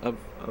peoples of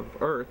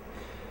Earth,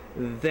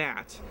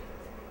 that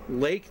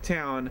Lake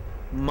Town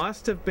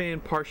must have been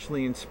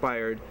partially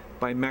inspired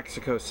by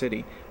Mexico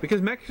City,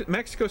 because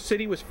Mexico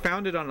City was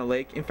founded on a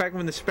lake. In fact,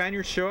 when the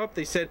Spaniards show up,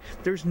 they said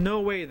there's no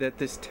way that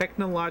this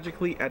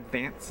technologically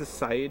advanced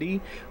society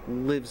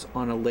lives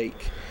on a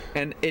lake,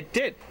 and it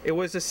did. It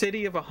was a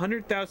city of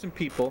 100,000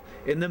 people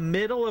in the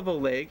middle of a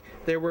lake.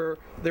 There was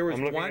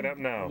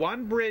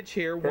one bridge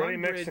here, Early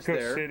one bridge Mexico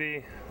there.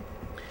 City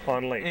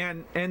on lake.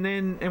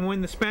 And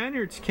when the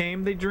Spaniards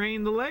came, they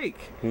drained the lake.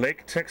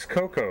 Lake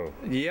Texcoco.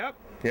 Yep,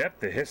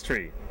 the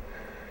history.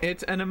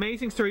 It's an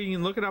amazing story. You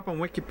can look it up on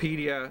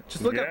Wikipedia.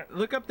 Just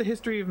look up the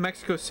history of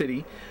Mexico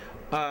City.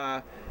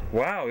 Wow!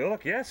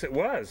 Look, yes, it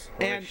was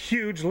a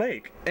huge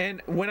lake.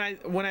 And when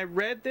I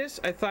read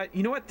this, I thought,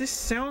 you know what? This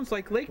sounds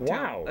like Lake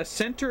Town, a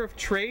center of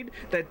trade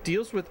that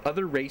deals with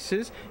other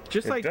races,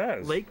 just like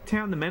Lake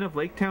Town. The men of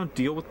Lake Town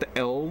deal with the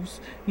elves,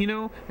 you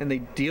know, and they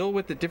deal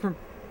with the different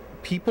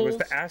peoples. It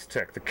was the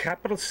Aztec, the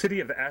capital city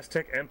of the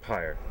Aztec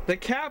Empire. The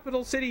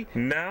capital city.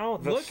 Now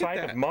the site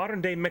of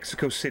modern-day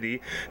Mexico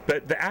City,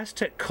 but the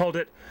Aztec called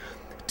it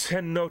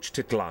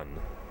Tenochtitlan.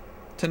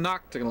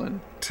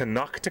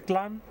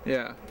 Tenochtitlan?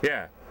 Yeah.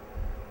 Yeah.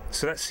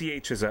 So that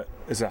CH is a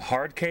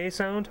hard K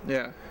sound?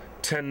 Yeah.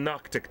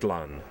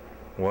 Tenochtitlan.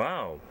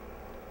 Wow.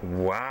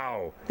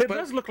 It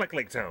does look like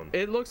Lake Town.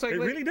 It looks like it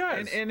really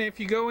does. And if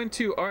you go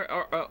into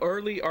our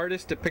early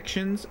artist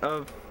depictions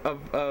of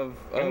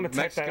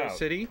Mexico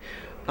City,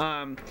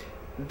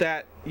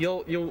 that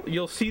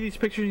you'll see these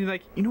pictures and you're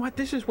like, you know what,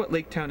 this is what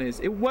Lake Town is.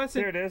 It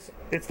wasn't. There it is.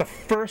 It's the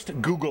first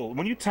Google.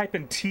 When you type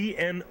in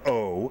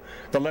TNO,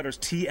 the letters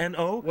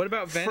TNO. What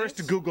about Venice?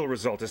 First Google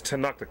result is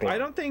Tenochtitlan. I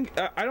don't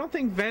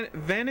think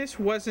Venice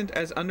wasn't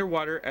as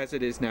underwater as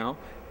it is now.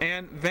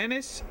 And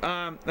Venice,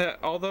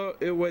 although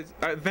it was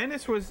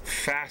Venice was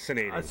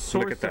fascinating. A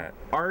source Look at that.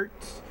 Of art.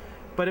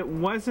 But it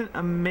wasn't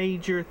a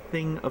major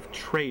thing of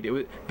trade.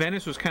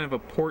 Venice was kind of a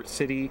port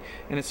city,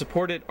 and it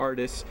supported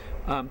artists.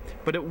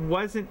 But it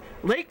wasn't.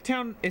 Lake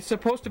Town is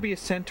supposed to be a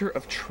center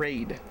of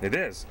trade. It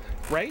is.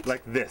 Right?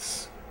 Like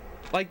this.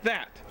 Like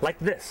that. Like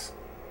this.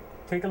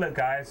 Take a look,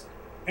 guys.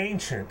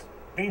 Ancient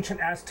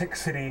Aztec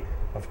city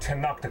of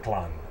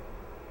Tenochtitlan,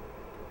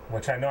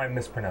 which I know I'm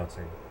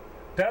mispronouncing.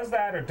 Does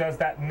that or does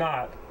that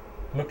not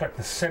look like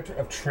the center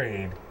of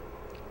trade?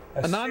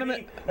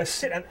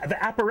 The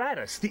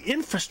apparatus, the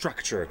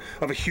infrastructure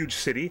of a huge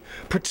city,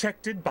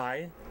 protected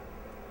by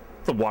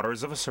the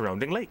waters of a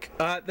surrounding lake.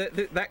 That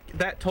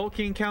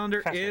Tolkien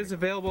calendar is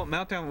available at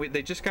Meltdown.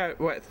 They just got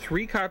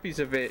 3 copies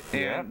of it,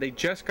 and they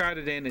just got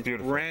it in. It's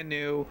brand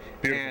new,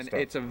 and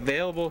it's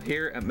available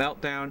here at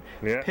Meltdown.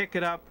 Pick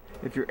it up.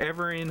 If you're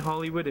ever in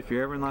Hollywood, if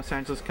you're ever in Los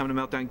Angeles, come to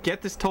Meltdown.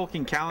 Get this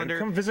Tolkien calendar.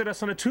 And come visit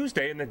us on a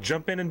Tuesday and then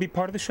jump in and be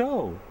part of the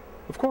show.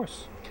 Of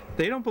course.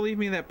 They don't believe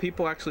me that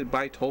people actually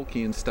buy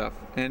Tolkien stuff.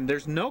 And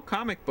there's no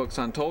comic books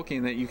on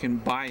Tolkien that you can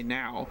buy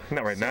now.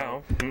 Not right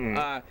now.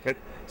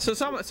 So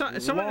someone in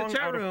the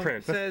chat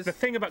room says... The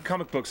thing about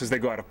comic books is they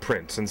go out of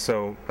print, and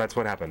so that's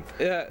what happened.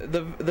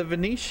 The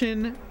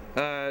Venetian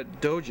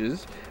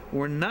doges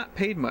were not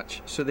paid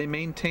much, so they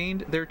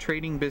maintained their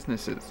trading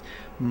businesses.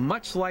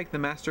 Much like the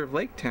master of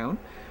Lake Town,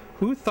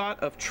 who thought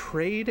of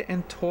trade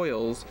and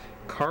toils,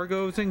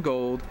 cargoes and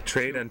gold.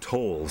 Trade and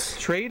tolls,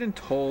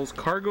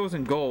 cargoes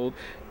and gold,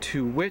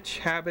 to which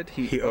habit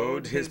he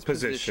owed his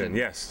position.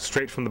 Yes,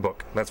 straight from the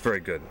book. That's very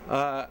good.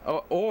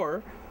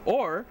 Or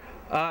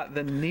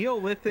the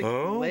Neolithic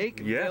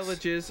lake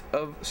villages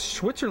of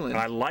Switzerland.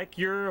 I like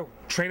your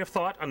train of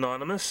thought,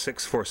 Anonymous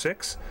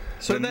 646.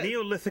 So the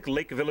Neolithic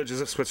lake villages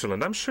of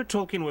Switzerland. I'm sure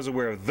Tolkien was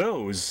aware of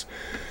those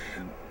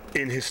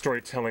in his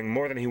storytelling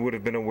more than he would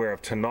have been aware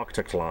of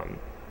Tenochtitlan.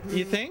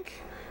 You think?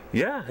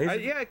 Yeah.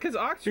 Yeah, because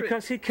Oxford...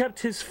 Because he kept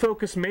his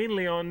focus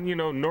mainly on,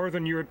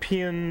 Northern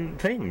European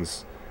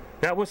things.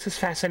 That was his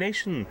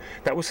fascination.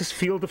 That was his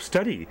field of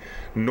study.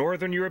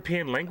 Northern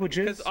European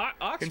languages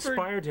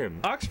inspired him.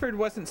 Oxford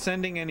wasn't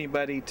sending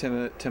anybody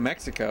to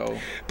Mexico.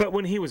 But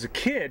when he was a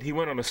kid, he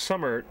went on a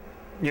summer,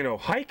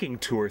 hiking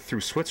tour through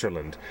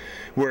Switzerland,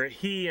 where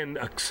he and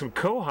some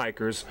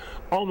co-hikers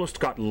almost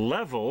got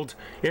leveled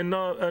in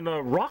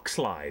a rock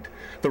slide.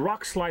 The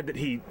rock slide that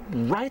he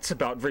writes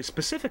about very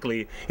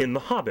specifically in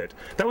The Hobbit.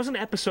 That was an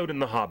episode in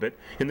The Hobbit,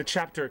 in the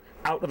chapter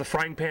Out of the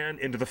Frying Pan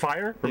into the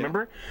Fire,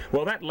 remember? Yeah.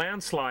 Well, that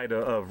landslide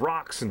of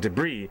rocks and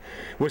debris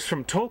was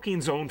from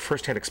Tolkien's own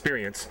first-hand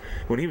experience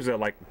when he was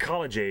like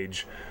college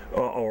age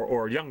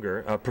or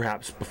younger,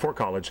 perhaps before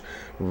college,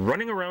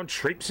 running around,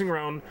 traipsing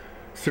around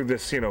through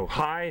this,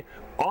 high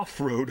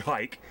off-road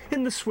hike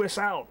in the Swiss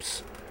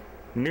Alps.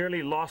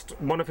 Nearly lost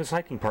one of his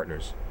hiking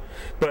partners.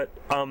 But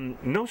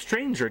no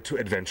stranger to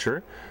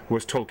adventure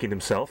was Tolkien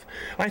himself.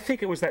 I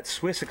think it was that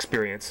Swiss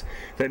experience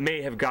that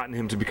may have gotten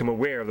him to become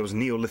aware of those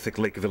Neolithic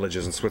lake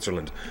villages in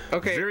Switzerland.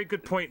 Okay. Very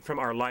good point from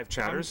our live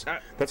chatters.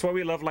 That's why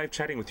we love live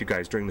chatting with you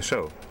guys during the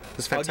show.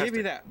 It's fantastic. I'll give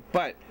you that.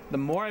 But the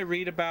more I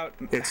read about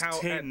how...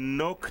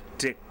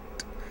 Tenochtitlan.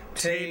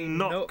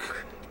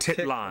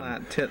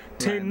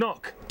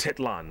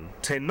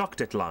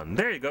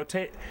 There you go.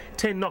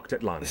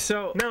 Tenochtitlan.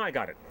 So now I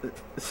got it.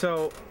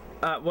 So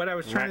what I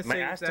was trying to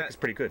say is that is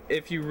pretty good.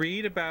 If you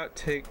read about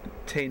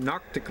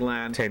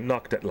Tenochtitlan,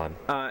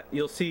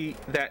 you'll see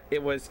that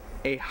it was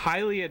a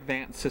highly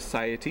advanced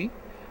society.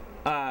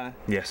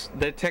 Yes.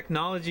 The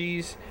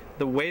technologies,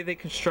 the way they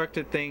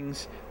constructed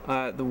things,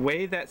 the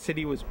way that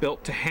city was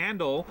built to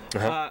handle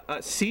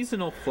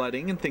seasonal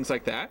flooding and things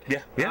like that.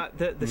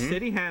 The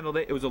city handled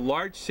it. It was a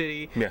large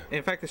city.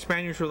 In fact, the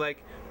Spaniards were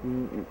like,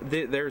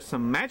 there's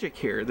some magic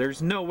here.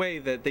 There's no way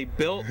that they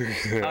built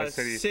a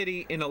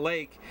city in a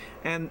lake.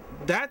 And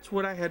that's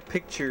what I had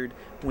pictured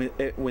with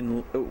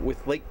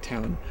Lake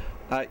Town.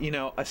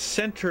 A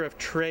center of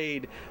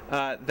trade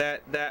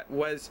that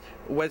was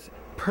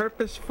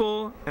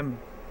purposeful and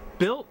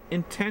built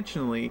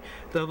intentionally.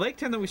 The Lake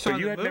Town that we saw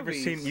in the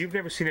movies... You've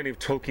never seen any of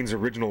Tolkien's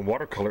original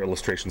watercolor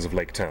illustrations of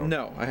Lake Town?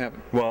 No, I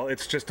haven't. Well,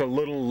 it's just a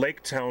little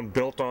lake town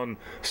built on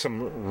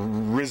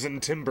some risen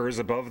timbers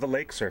above the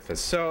lake surface.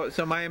 So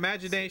my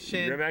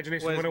imagination... Your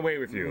imagination went away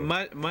with you.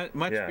 Much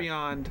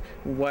beyond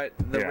what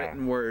the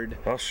written word...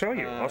 I'll show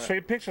you. I'll show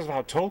you pictures of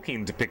how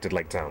Tolkien depicted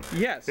Lake Town.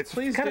 Yes, it's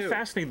please kind of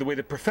fascinating the way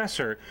the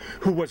professor,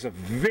 who was a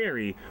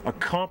very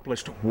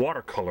accomplished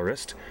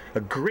watercolorist,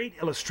 a great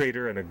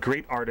illustrator and a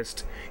great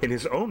artist in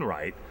his own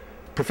right,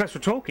 Professor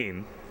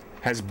Tolkien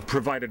has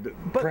provided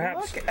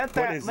perhaps look at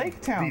that what is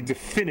Lake Town. The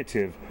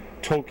definitive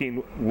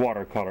Tolkien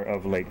watercolor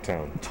of Lake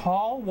Town.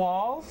 Tall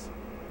walls.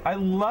 I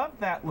love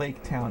that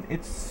Lake Town.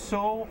 It's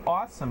so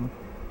awesome.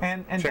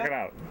 And check it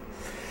out.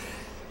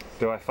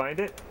 Do I find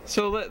it?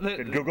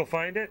 Did Google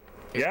find it?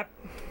 Yep.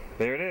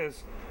 There it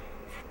is.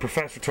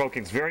 Professor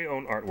Tolkien's very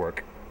own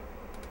artwork.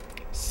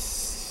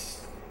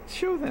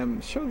 Show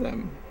them.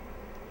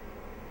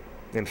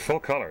 In full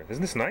color.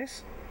 Isn't this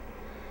nice?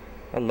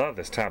 I love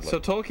this tablet. So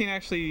Tolkien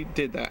actually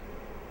did that.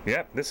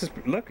 Yep, this is,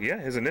 look,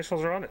 his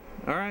initials are on it.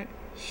 All right,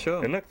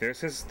 show. And look, there's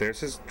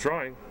his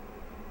drawing.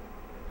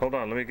 Hold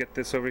on, let me get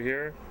this over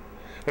here.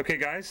 Okay,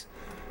 guys,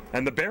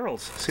 and the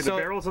barrels. See the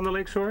barrels on the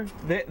lakeshore?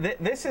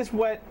 This is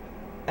what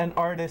an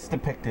artist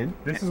depicted.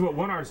 This is what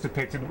one artist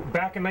depicted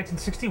back in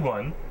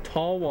 1961.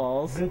 Tall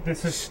walls.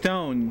 This is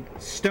stone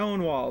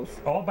walls.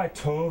 All by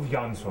Tove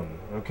Jansson.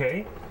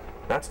 Okay,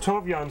 that's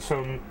Tove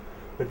Jansson,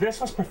 but this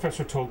was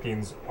Professor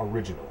Tolkien's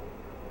original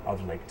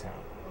of Lake Town.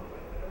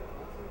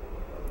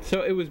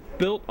 So it was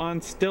built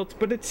on stilts,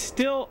 but it's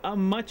still a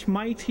much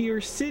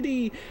mightier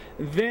city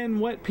than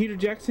what Peter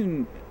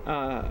Jackson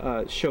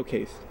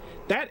showcased.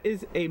 That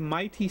is a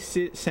mighty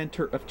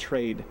center of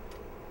trade.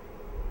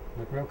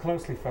 Look real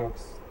closely,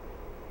 folks.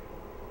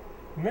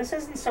 And this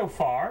isn't so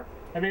far.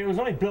 I mean, it was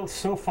only built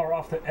so far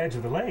off the edge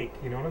of the lake.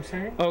 You know what I'm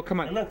saying? Oh, come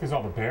on. And look, there's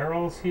all the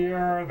barrels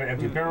here, the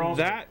empty barrels.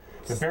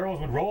 The barrels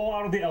would roll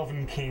out of the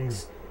Elven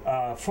King's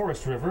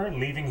forest river,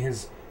 leaving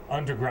his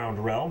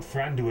underground realm.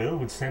 Thranduil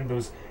would send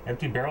those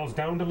empty barrels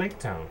down to Lake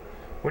Town.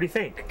 What do you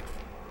think?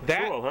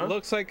 That Cool, huh?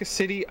 looks like a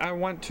city I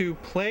want to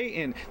play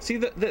in. See,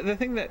 the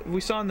thing that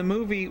we saw in the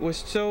movie was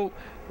so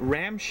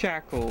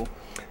ramshackle.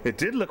 It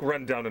did look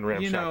run down and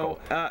ramshackle.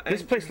 You know,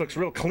 this place looks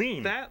real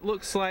clean. That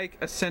looks like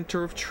a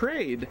center of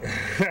trade.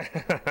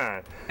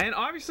 And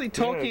obviously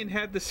Tolkien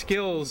had the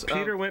skills.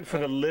 Peter went for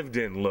the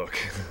lived-in look,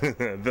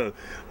 the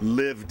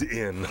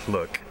lived-in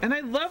look. And I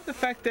love the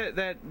fact that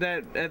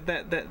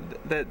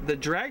the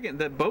dragon,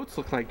 the boats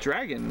look like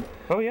dragon.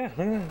 Oh yeah,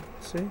 look at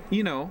that. See?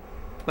 You know,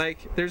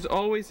 like there's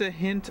always a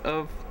hint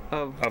of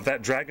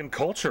that dragon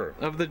culture.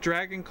 Of the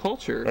dragon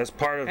culture. As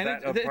part of and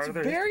that. it's part of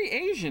their very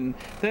Asian.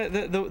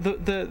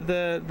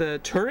 The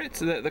turrets,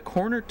 the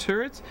corner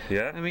turrets.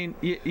 Yeah. I mean,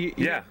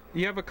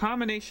 you have a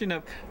combination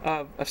of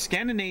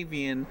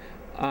Scandinavian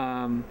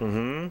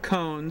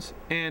cones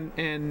and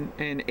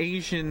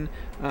Asian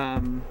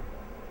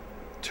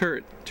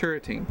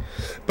turreting.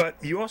 But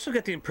you also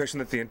get the impression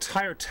that the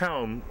entire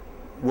town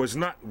was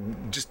not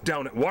just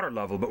down at water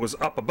level, but was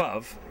up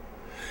above.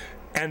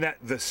 And that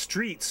the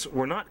streets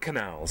were not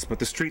canals, but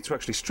the streets were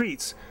actually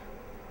streets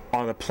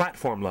on a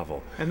platform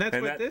level. And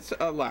that's what this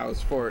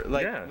allows for.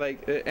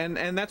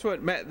 And that's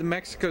what the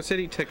Mexico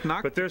City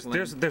technocracy. But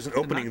there's an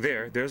opening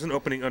there. There's an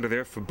opening under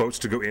there for boats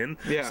to go in.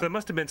 Yeah. So there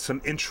must have been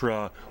some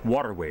intra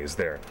waterways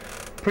there.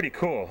 Pretty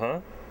cool,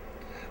 huh?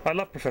 I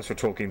love Professor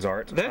Tolkien's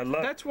art.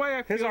 That's why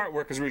I feel his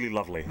artwork is really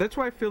lovely. That's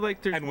why I feel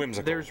like and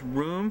whimsical. There's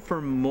room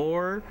for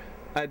more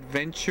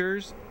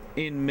adventures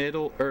in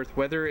Middle Earth,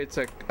 whether it's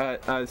a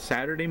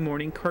Saturday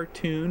morning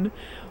cartoon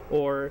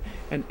or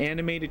an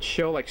animated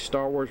show like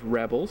Star Wars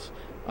Rebels,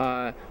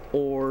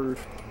 or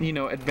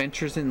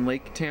Adventures in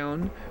Lake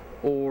Town,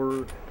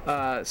 or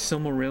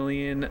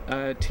Silmarillion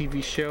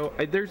TV show.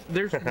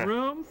 There's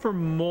room for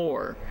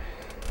more,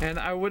 and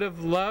I would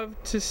have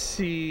loved to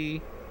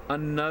see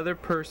another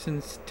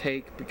person's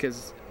take,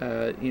 because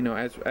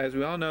as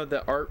we all know,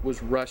 the art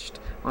was rushed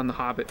on The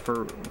Hobbit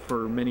for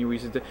many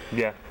reasons.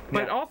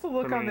 But also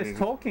look on this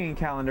Tolkien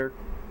calendar,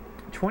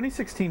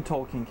 2016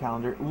 Tolkien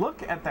calendar.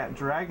 Look at that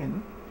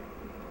dragon.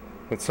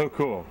 It's so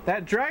cool.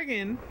 That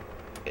dragon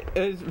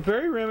is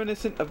very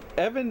reminiscent of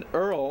Evan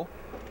Earl,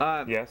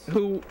 yes,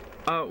 who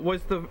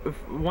was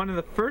one of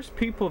the first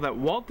people that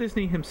Walt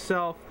Disney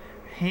himself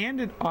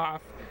handed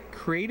off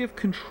creative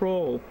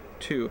control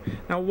to.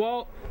 Now,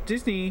 Walt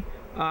Disney,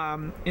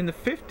 in the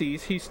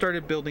 50s, he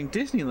started building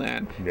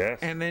Disneyland. Yes.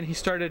 And then he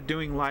started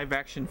doing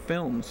live-action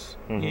films.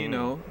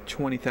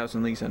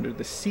 20,000 Leagues Under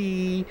the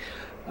Sea,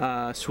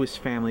 Swiss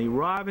Family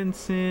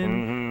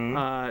Robinson,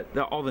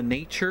 all the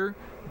nature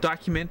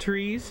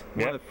documentaries.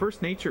 One of the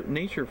first nature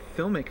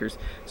filmmakers.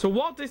 So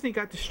Walt Disney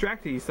got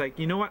distracted. He's like,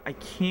 you know what? I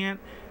can't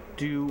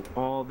do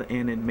all the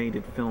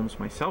animated films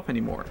myself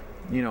anymore.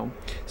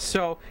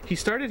 So he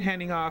started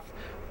handing off.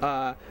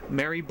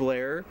 Mary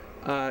Blair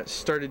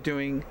started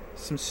doing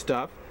some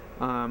stuff,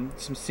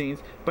 some scenes,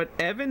 but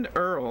Evan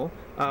Earl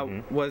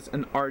was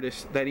an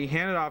artist that he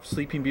handed off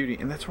Sleeping Beauty,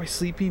 and that's why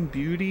Sleeping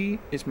Beauty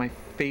is my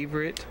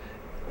favorite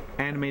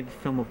animated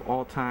film of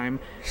all time.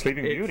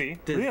 Sleeping Beauty?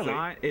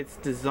 Really? Its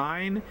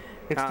design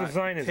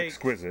is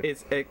exquisite.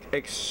 It's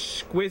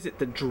exquisite.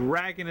 The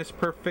dragon is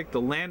perfect.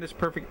 The land is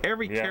perfect.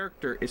 Every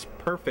character is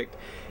perfect.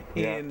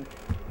 And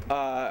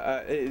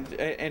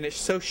it's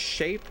so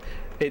shaped.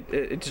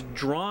 It's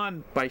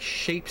drawn by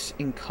shapes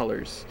and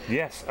colors.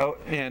 Yes. Oh,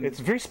 and it's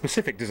very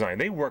specific design.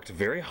 They worked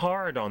very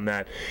hard on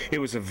that. It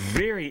was a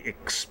very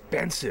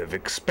expensive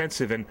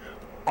and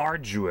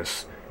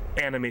arduous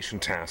animation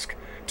task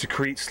to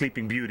create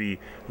Sleeping Beauty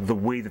the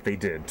way that they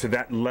did, to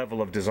that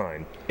level of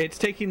design. It's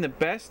taking the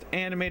best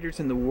animators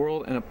in the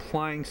world and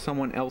applying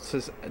someone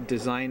else's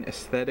design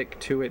aesthetic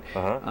to it.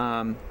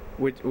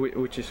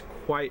 Which is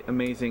quite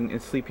amazing in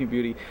Sleeping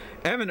Beauty.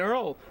 Evan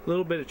Earl, a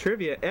little bit of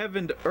trivia.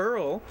 Evan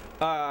Earl,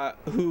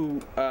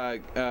 who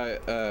isn't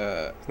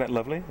that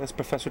lovely? That's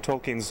Professor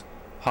Tolkien's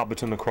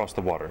Hobbiton Across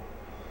the Water.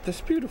 That's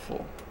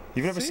beautiful.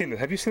 You've never seen it?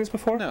 Have you seen this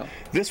before? No.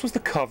 This was the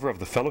cover of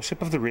the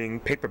Fellowship of the Ring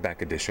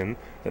paperback edition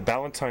that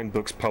Ballantine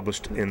Books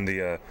published in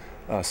the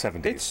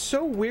 70s. It's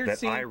so weird that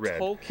seeing I read.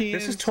 Tolkien's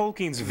This is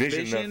Tolkien's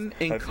vision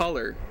in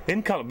color.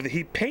 In color, but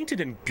he painted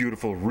in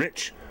beautiful,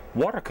 rich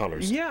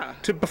watercolors. Yeah.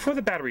 Before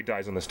the battery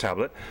dies on this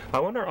tablet, I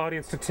want our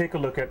audience to take a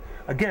look at,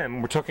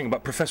 again, we're talking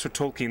about Professor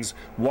Tolkien's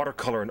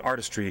watercolor and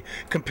artistry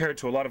compared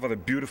to a lot of other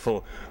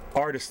beautiful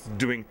artists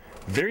doing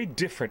very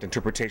different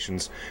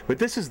interpretations. But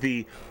this is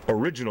the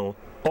original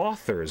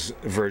author's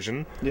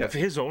version of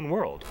his own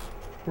world.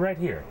 Right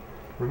here.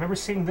 Remember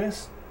seeing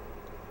this?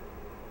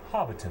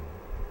 Hobbiton.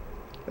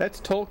 That's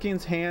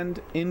Tolkien's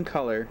hand in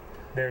color.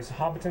 There's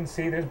Hobbiton.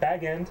 See, there's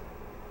Bag End.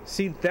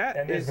 See, that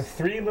And there's the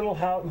three little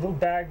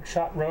bag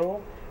shot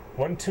row.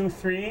 1, 2,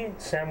 3.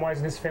 Samwise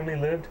and his family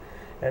lived.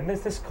 And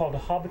this is called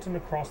Hobbiton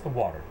Across the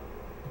Water.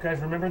 You guys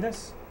remember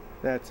this?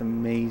 That's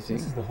amazing.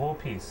 This is the whole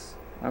piece.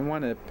 I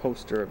want a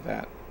poster of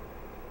that.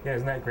 Yeah,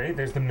 isn't that great?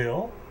 There's the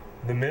mill.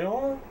 The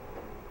mill,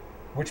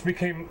 which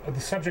became the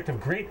subject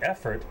of great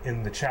effort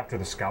in the chapter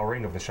The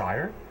Scouring of the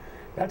Shire.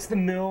 That's the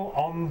mill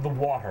on the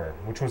water,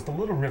 which was the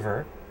little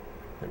river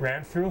that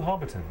ran through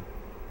Hobbiton.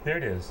 There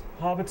it is,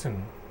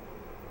 Hobbiton.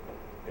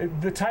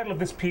 The title of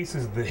this piece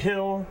is The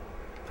Hill.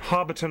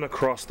 Hobbiton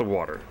Across the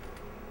Water.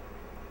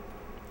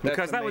 That's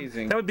Because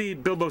amazing. that would be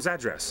Bilbo's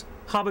address.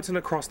 Hobbiton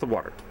Across the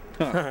Water.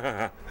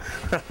 Huh.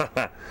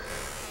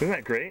 Isn't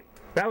that great?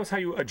 That was how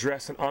you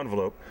address an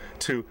envelope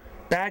to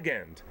Bag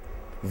End,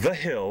 The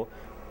Hill,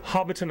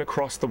 Hobbiton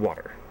Across the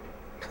Water.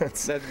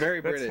 That's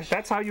very British.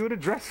 That's how you would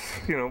address,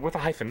 with a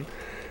hyphen.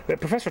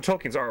 Professor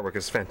Tolkien's artwork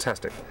is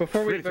fantastic.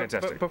 Really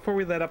fantastic. Before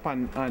we let up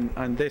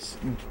on this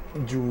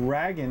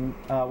dragon,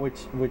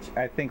 which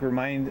I think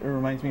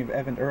reminds me of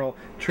Evan Earl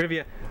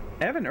trivia.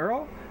 Evan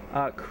Earl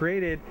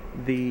created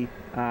the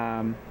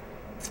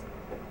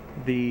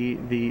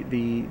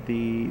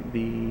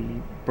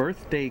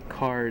birthday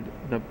card,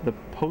 the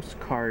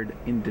postcard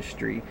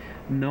industry.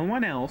 No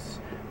one else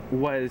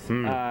was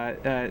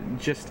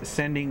just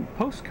sending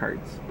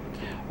postcards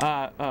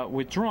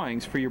with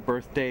drawings for your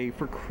birthday,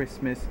 for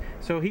Christmas.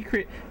 So he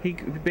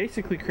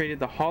basically created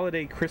the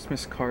holiday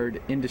Christmas card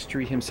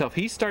industry himself.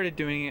 He started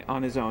doing it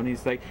on his own.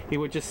 He's like, he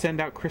would just send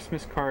out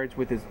Christmas cards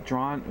with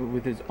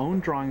his own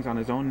drawings on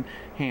his own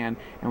hand,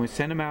 and would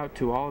send them out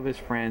to all of his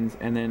friends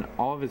and then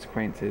all of his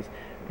acquaintances.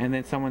 And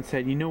then someone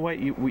said, you know what,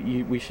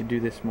 we should do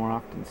this more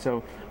often.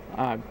 So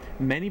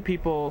many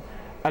people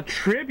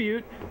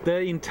attribute the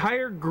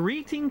entire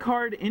greeting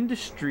card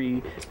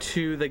industry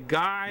to the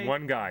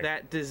One guy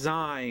that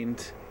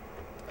designed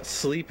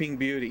Sleeping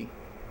Beauty.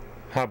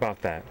 How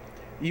about that?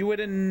 You would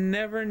have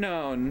never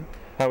known.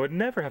 I would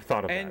never have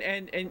thought of that.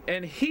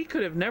 And he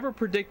could have never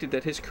predicted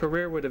that his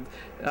career would have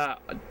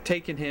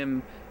taken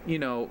him,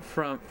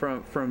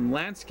 from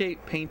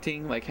landscape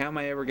painting, like how am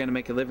I ever going to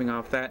make a living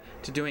off that,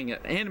 to doing an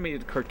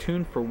animated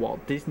cartoon for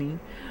Walt Disney,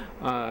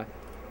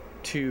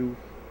 to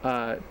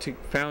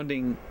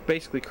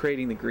basically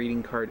creating the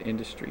greeting card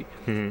industry.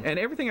 Mm-hmm. And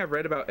everything I've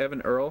read about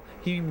Evan Earl,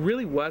 he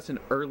really was an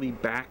early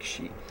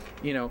backsheet.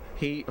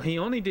 He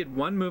only did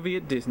one movie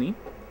at Disney,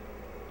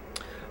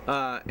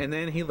 and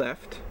then he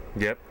left.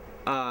 Yep.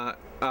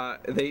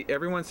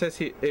 Everyone says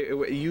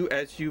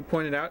as you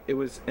pointed out, it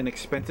was an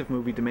expensive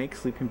movie to make,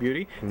 Sleeping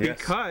Beauty, yes,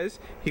 because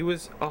he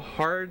was a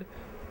hard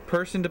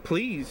person to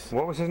please.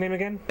 What was his name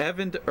again?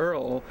 Evan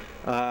Earl,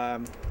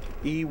 Eyvind.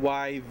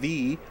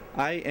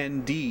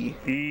 Eyvind.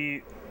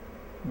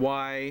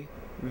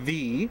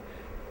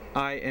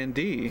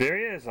 There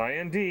he is,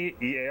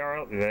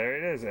 Earl. There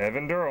it is,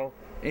 Evan Earl.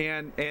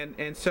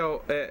 And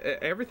so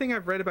everything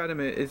I've read about him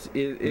is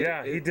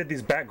he did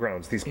these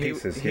backgrounds, these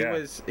pieces.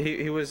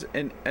 He was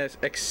an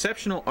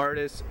exceptional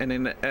artist and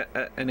an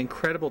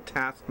incredible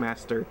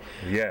taskmaster.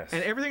 Yes.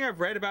 And everything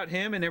I've read about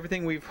him and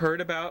everything we've heard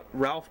about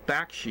Ralph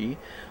Bakshi,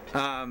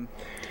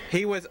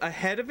 he was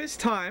ahead of his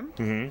time,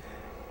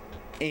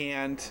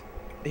 and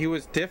he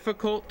was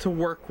difficult to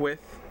work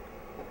with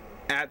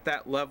at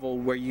that level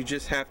where you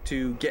just have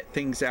to get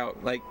things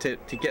out, like to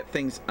get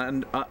things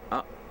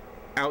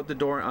out the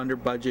door under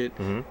budget.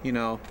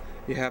 You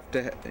have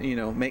to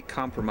make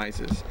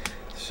compromises.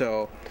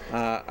 So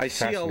I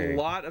see a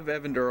lot of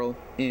Evan Earl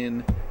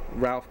in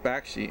Ralph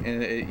Bakshi,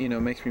 and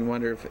it makes me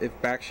wonder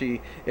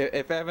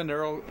if Evan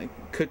Earl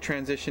could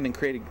transition and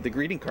create the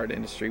greeting card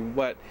industry,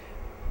 what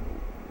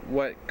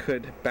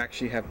could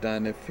Bakshi have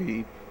done if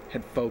he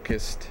had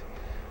focused,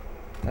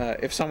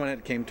 if someone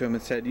had came to him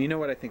and said, you know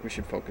what, I think we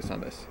should focus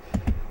on this.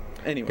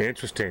 Anyway,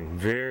 interesting,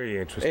 very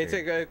interesting.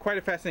 It's quite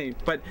a fascinating.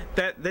 But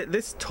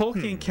this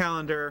Tolkien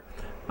calendar,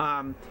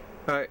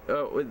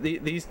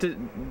 these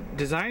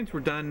designs were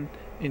done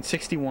in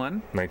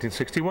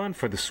 1961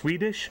 for the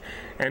Swedish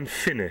and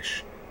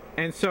Finnish,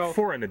 and so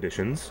foreign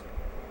editions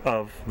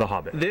of The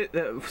Hobbit.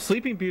 The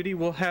Sleeping Beauty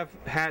will have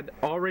had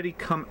already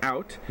come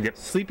out. Yep.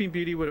 Sleeping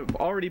Beauty would have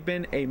already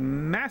been a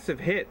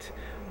massive hit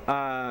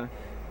by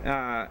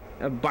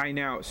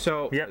now.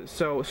 So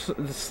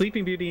the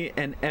Sleeping Beauty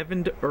and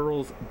Evan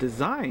Earl's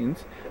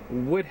designs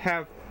would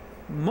have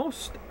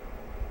most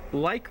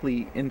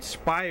likely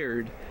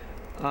inspired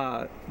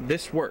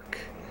this work.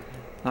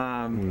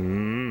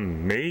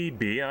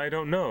 Maybe, I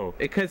don't know.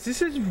 Because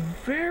this is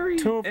very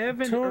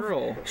Evan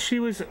Earl.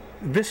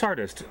 This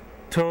artist,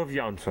 Tove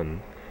Jansson,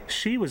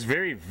 she was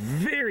very,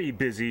 very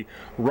busy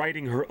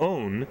writing her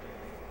own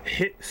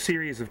hit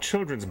series of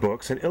children's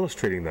books and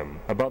illustrating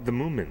them about the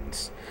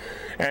Moomins.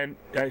 And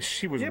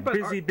she was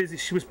busy.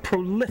 She was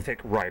prolific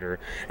writer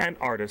and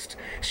artist.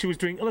 She was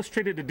doing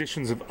illustrated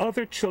editions of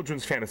other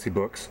children's fantasy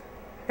books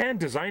and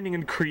designing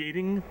and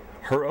creating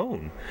her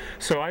own.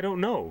 So I don't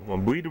know.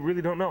 We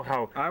really don't know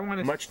how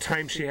much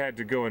time she had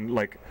to go and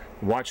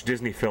watch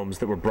Disney films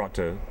that were brought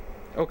to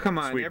Oh, come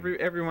on. Sweden.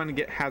 Everyone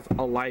has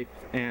a life,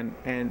 and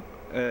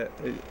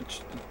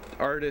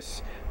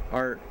artists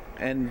are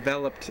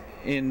enveloped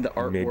in the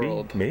art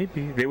world.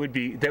 Maybe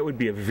that would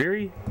be a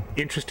very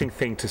interesting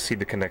thing to see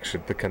the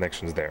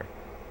connections there.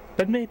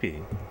 But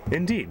maybe,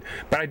 indeed.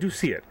 But I do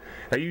see it.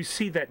 You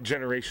see that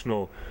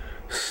generational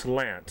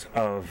slant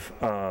of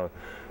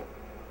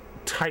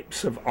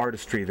types of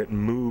artistry that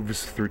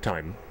moves through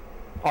time.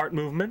 Art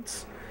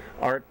movements,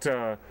 art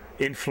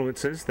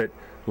influences that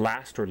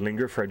last or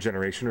linger for a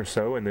generation or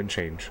so and then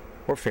change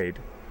or fade.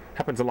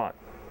 Happens a lot.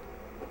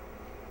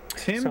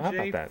 Tim So how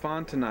J. about that?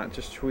 Fontenot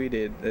just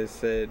tweeted,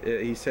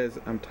 he says,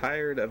 I'm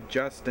tired of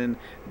Justin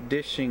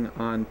dishing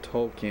on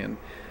Tolkien.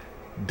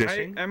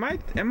 Dishing? Am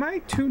I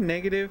too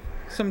negative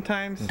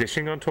sometimes?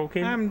 Dishing on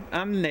Tolkien?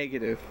 I'm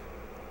negative.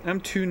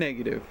 I'm too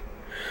negative.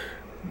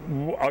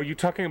 Are you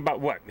talking about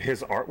what?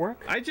 His artwork?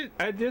 I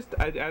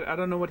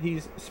don't know what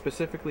he's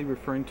specifically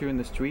referring to in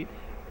this tweet,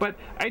 but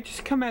I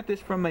just come at this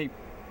from a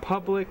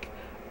public,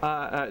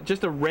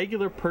 just a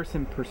regular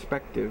person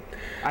perspective.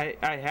 I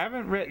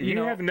haven't read.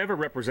 You have never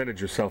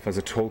represented yourself as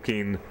a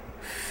Tolkien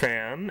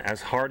fan,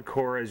 as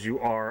hardcore as you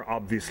are,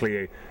 obviously,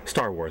 a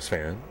Star Wars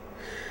fan.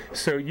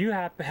 So you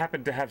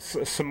happen to have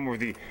some more of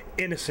the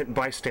innocent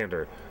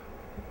bystander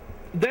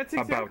That's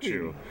exactly about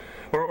you.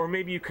 Or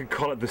maybe you could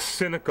call it the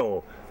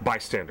cynical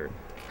bystander.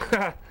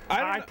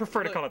 I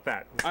prefer to call it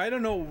that. I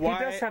don't know why.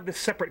 He does have this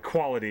separate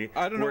quality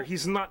where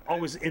he's not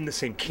always in the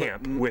same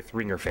camp with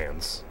Ringer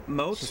fans.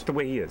 It's just the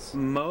way he is.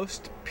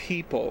 Most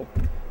people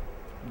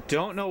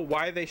don't know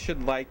why they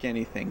should like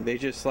anything. They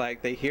just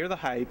they hear the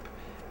hype,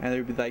 and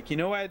they'd be like, you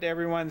know what,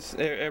 everyone's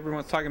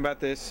talking about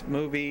this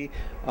movie.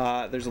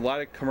 There's a lot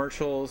of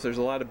commercials. There's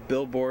a lot of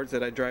billboards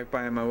that I drive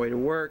by on my way to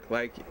work.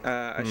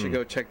 I should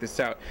go check this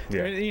out.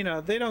 Yeah.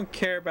 They don't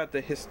care about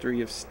the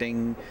history of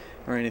Sting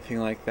or anything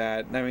like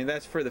that. I mean,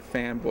 that's for the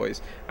fanboys.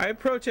 I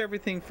approach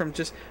everything from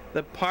just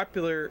the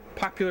popular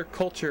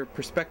culture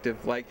perspective.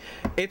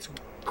 It's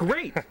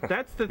great.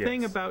 That's the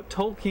thing about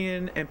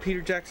Tolkien and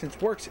Peter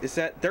Jackson's works, is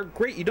that they're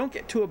great. You don't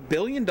get to $1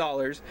 billion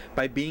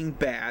by being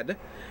bad,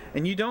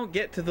 and you don't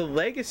get to the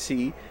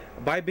legacy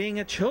by being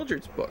a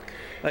children's book.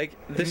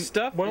 This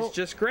stuff is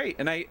just great,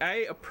 and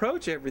I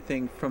approach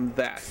everything from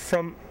that.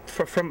 From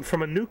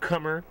a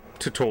newcomer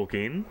to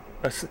Tolkien,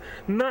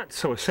 not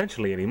so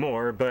essentially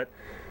anymore, but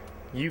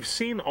you've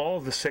seen all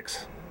the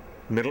 6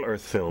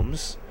 Middle-earth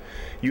films.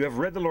 You have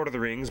read The Lord of the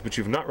Rings, but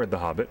you've not read The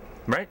Hobbit,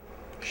 right?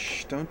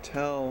 Shh, don't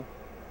tell.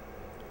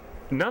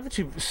 Now that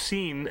you've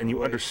seen and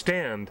you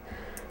understand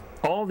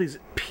all these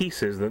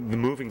pieces, the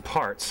moving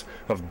parts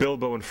of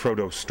Bilbo and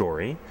Frodo's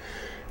story,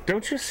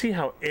 don't you see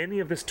how any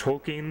of this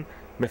Tolkien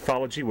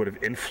mythology would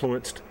have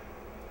influenced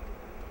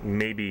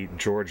maybe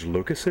George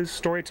Lucas's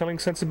storytelling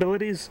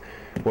sensibilities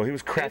while he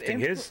was crafting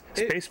his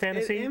space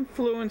fantasy? It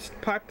influenced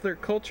popular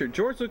culture.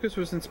 George Lucas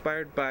was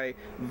inspired by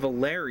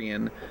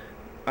Valerian,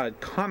 a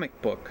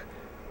comic book.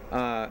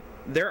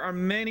 There are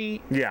many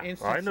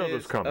instances I know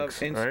those comics.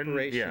 of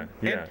inspiration.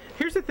 Yeah. And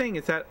here's the thing,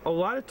 is that a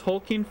lot of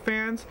Tolkien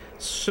fans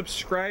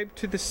subscribe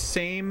to the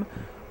same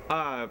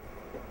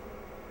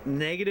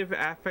negative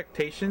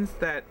affectations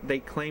that they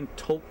claim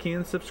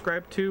Tolkien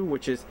subscribed to,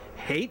 which is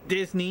hate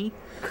Disney,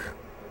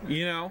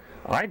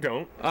 I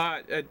don't.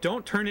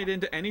 Don't turn it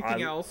into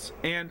anything else,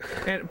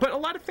 but a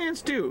lot of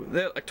fans do.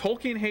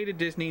 Tolkien hated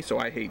Disney, so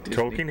I hate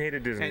Disney. Tolkien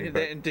hated Disney,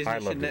 but Disney I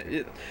love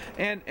Disney.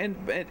 And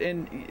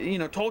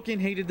Tolkien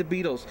hated the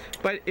Beatles.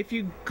 But if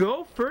you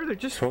go further,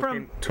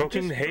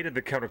 Tolkien hated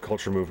the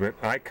counterculture movement.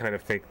 I kind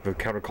of think the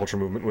counterculture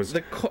movement was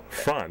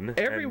fun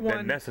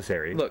and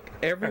necessary. Look,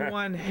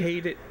 everyone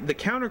hated the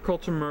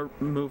counterculture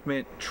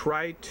movement.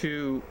 Tried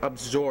to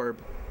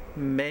absorb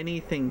many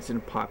things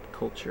in pop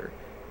culture.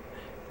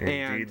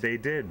 Indeed, they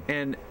did.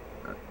 And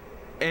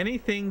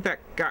anything that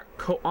got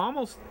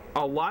almost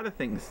a lot of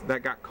things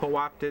that got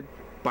co-opted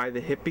by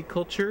the hippie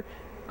culture,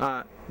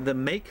 the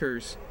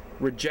makers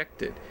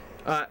rejected.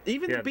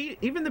 Even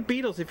the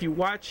Beatles. If you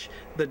watch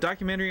the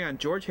documentary on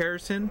George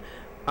Harrison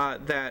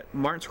that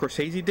Martin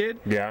Scorsese did,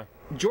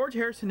 George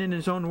Harrison, in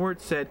his own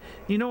words, said,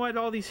 "You know what?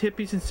 All these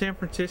hippies in San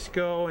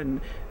Francisco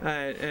and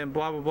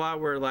blah blah blah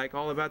were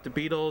all about the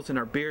Beatles and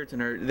our beards,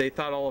 and they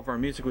thought all of our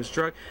music was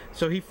drug."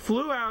 So he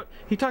flew out.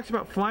 He talks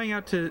about flying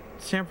out to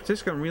San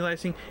Francisco and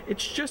realizing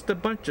it's just a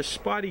bunch of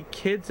spotty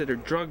kids that are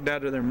drugged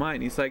out of their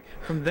mind. He's like,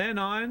 from then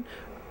on,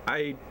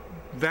 I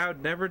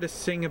vowed never to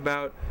sing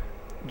about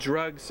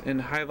drugs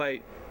and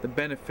highlight the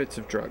benefits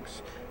of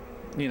drugs.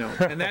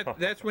 And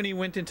that's when he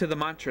went into the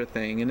mantra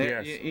thing, and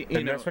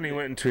that's when he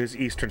went into his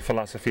Eastern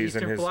philosophies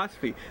and his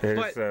philosophy. His,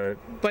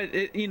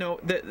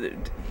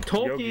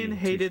 Tolkien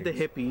hated the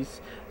hippies.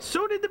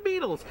 So did the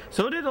Beatles.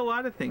 So did a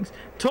lot of things.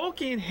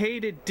 Tolkien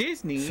hated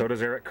Disney. So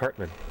does Eric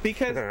Cartman.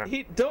 Because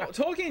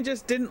Tolkien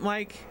just didn't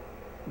like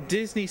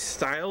Disney's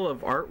style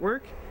of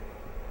artwork.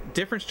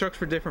 Different strokes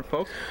for different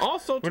folks.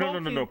 Also,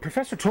 Tolkien... No.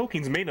 Professor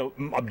Tolkien's main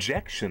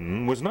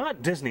objection was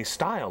not Disney's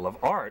style of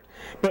art,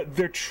 but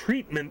their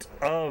treatment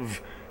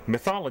of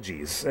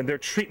mythologies and their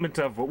treatment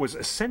of what was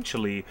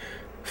essentially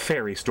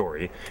fairy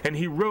story, and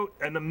he wrote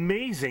an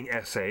amazing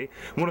essay,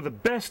 one of the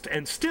best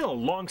and still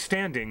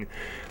long-standing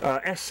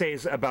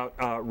essays about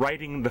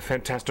writing the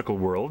fantastical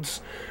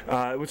worlds.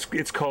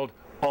 It's called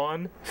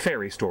On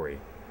Fairy Story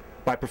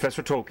by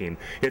Professor Tolkien.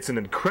 It's an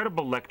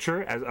incredible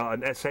lecture, as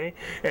an essay,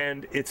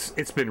 and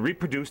it's been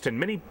reproduced in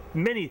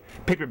many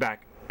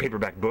paperback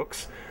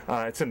books.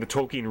 It's in the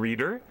Tolkien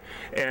Reader,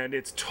 and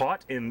it's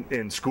taught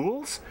in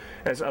schools.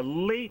 As a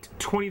late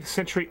 20th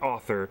century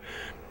author,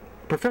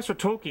 Professor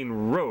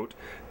Tolkien wrote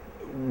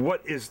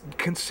what is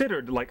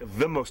considered like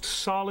the most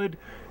solid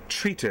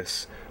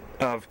treatise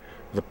of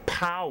the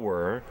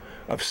power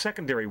of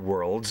secondary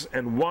worlds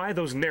and why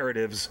those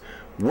narratives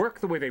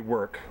work the way they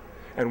work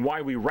and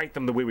why we write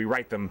them the way we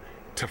write them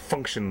to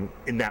function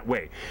in that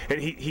way.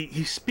 And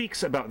he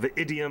speaks about the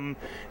idiom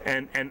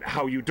and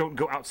how you don't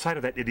go outside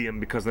of that idiom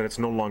because then it's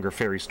no longer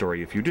fairy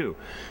story if you do.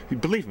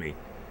 Believe me,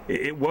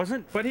 it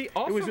wasn't. But he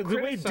also it was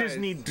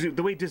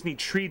the way Disney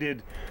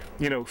treated,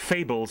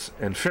 fables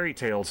and fairy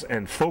tales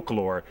and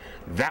folklore.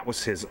 That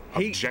was his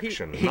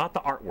objection, not the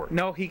artwork.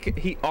 No,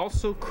 he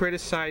also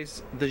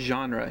criticized the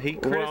genre. He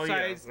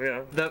criticized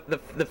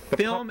the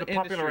film industry,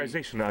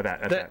 popularization of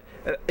that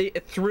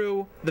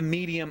through the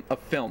medium of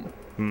film.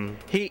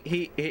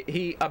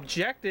 He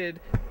objected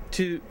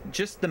to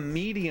just the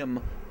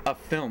medium of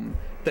film,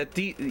 that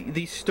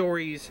these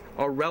stories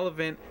are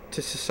relevant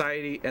to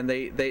society and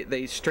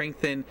they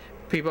strengthen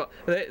people.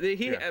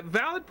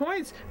 Valid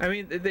points. I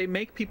mean, they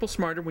make people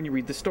smarter when you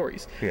read the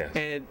stories. Yes.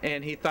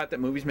 And he thought that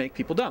movies make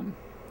people dumb.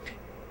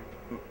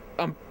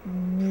 I'm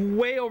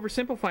way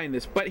oversimplifying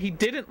this, but he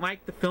didn't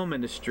like the film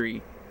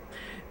industry.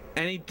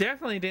 And he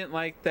definitely didn't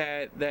like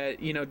that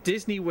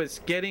Disney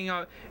was getting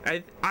out.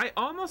 I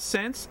almost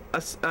sense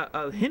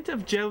a hint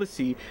of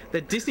jealousy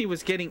that Disney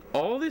was getting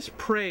all this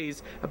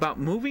praise about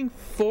moving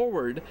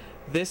forward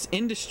this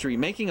industry,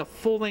 making a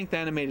full-length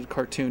animated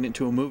cartoon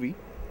into a movie.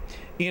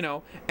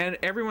 And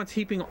everyone's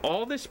heaping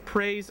all this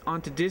praise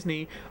onto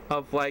Disney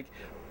of like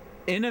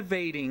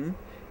innovating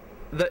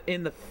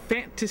in the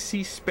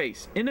fantasy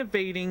space,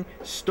 innovating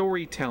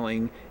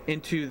storytelling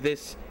into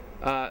this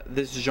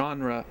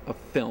genre of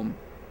film.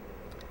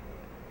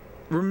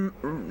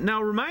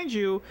 Now, remind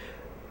you,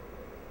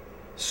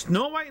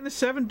 Snow White and the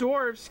Seven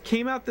Dwarfs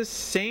came out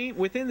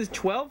within the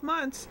 12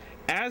 months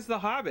as The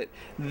Hobbit.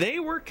 They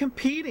were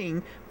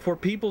competing for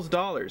people's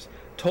dollars.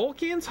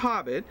 Tolkien's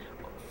Hobbit,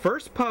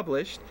 first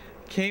published,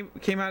 came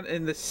out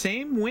in the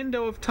same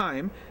window of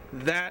time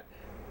that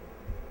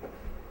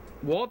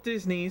Walt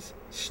Disney's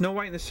Snow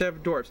White and the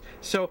Seven Dwarfs.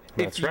 So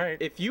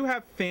if you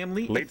have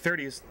family, late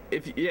 30s,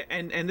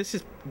 and this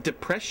is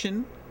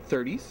Depression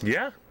 30s.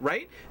 Yeah.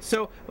 Right?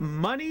 So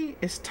money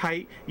is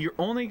tight. You're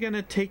only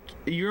gonna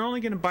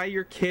buy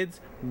your kids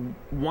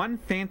one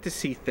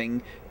fantasy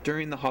thing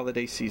during the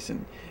holiday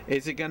season.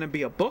 Is it gonna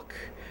be a book,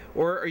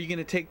 or are you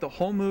gonna take the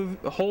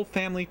whole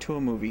family to a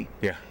movie?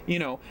 Yeah.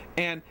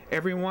 And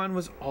everyone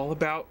was all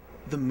about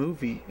the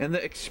movie and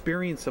the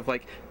experience of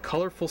like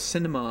colorful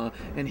cinema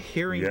and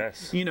hearing.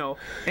 Yes.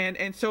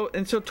 And so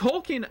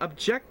Tolkien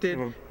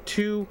objected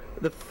to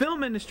the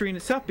film industry in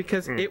itself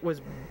because it was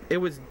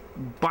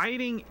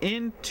biting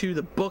into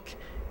the book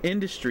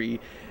industry.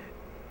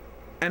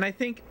 And I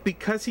think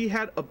because he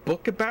had a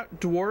book about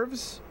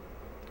dwarves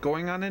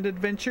going on an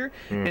adventure,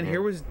 and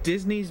here was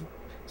Disney's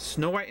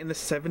Snow White and the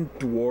Seven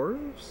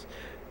Dwarves,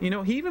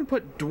 he even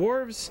put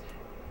dwarves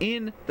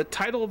in the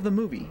title of the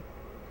movie.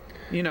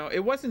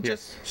 It wasn't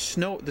just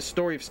the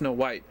story of Snow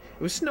White.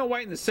 It was Snow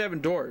White and the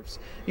Seven Dwarves.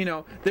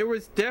 There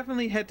was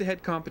definitely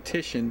head-to-head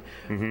competition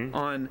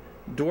on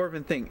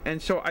dwarven thing. And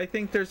so I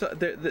think there's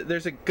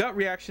a gut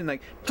reaction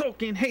like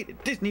Tolkien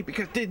hated Disney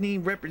because Disney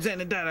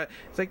represented that.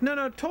 It's like, no,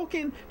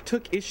 Tolkien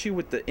took issue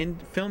with the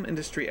film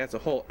industry as a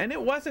whole. And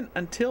it wasn't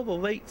until the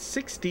late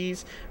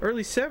 60s,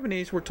 early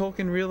 70s where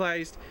Tolkien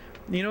realized,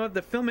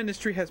 the film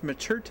industry has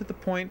matured to the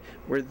point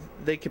where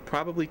they could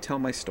probably tell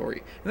my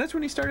story. And that's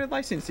when he started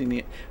licensing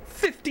it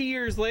 50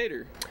 years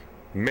later.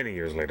 Many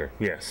years later,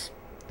 yes.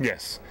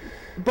 Yes.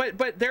 But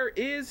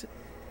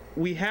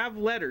we have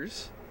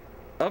letters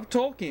of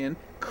Tolkien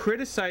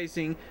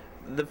criticizing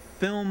the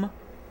film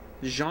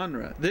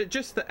genre.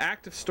 Just the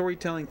act of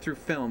storytelling through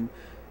film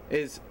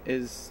is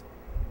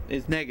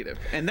negative.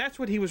 And that's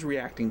what he was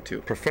reacting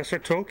to. Professor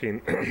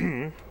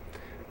Tolkien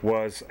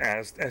was,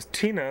 as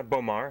Tina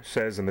Bomar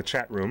says in the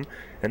chat room,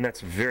 and that's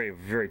very,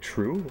 very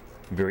true,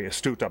 very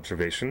astute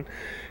observation,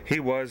 he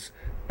was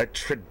a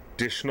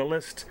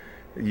traditionalist.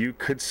 You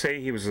could say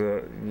he was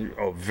a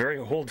very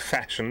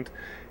old-fashioned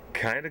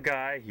kind of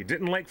guy. He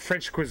didn't like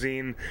French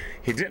cuisine.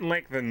 He didn't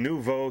like the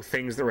nouveau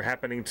things that were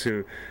happening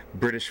to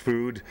British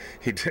food.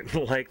 He didn't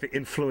like the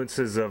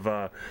influences of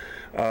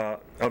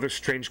other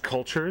strange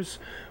cultures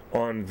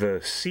on the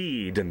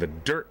seed and the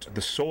dirt,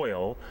 the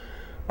soil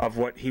of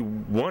what he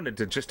wanted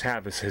to just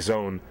have as his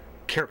own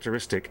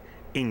characteristic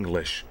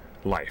English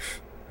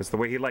life. It's the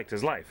way he liked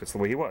his life. It's the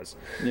way he was.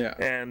 Yeah.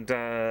 And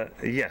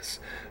yes.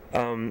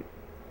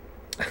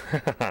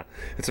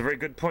 It's a very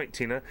good point,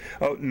 Tina.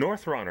 Oh,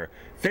 North Runner.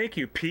 Thank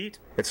you, Pete.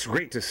 It's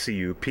great to see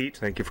you, Pete.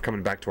 Thank you for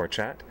coming back to our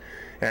chat.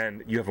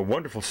 And you have a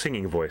wonderful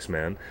singing voice,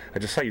 man. I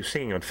just saw you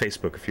singing on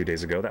Facebook a few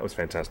days ago. That was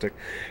fantastic.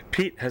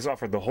 Pete has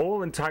offered the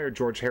whole entire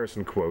George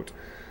Harrison quote.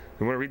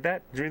 You want to read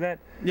that? Did you read that?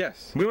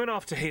 Yes. We went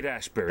off to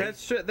Haight-Ashbury.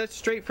 That's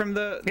straight from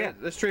the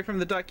that's straight from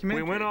the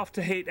documentary. We went off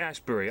to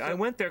Haight-Ashbury. I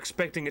went there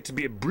expecting it to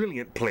be a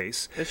brilliant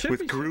place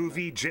with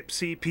groovy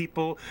gypsy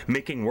people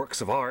making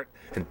works of art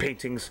and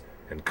paintings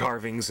and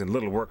carvings and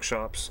little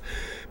workshops.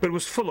 But it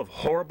was full of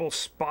horrible,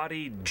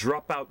 spotty,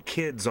 dropout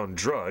kids on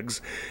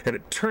drugs, and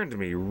it turned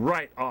me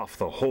right off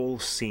the whole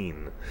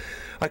scene.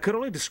 I could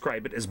only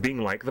describe it as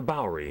being like the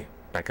Bowery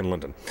back in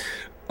London.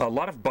 A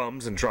lot of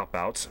bums and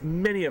dropouts,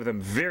 many of them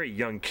very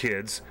young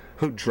kids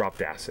who dropped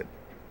acid.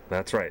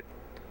 That's right.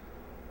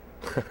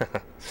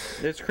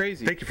 It's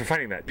crazy. Thank you for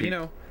finding that, Pete. You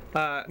know,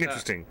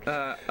 interesting.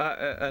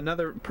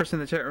 Another person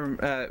in the chat room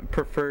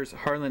prefers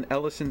Harlan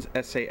Ellison's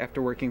essay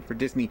after working for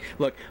Disney.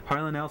 Look,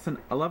 Harlan Ellison,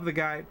 I love the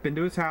guy. Been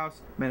to his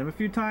house, met him a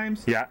few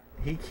times. Yeah.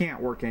 He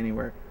can't work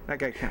anywhere. That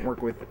guy can't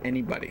work with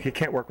anybody. He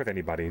can't work with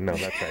anybody. No,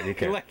 that's right. He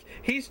can't. Like,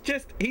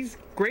 he's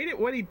great at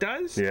what he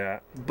does. Yeah.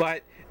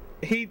 But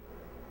the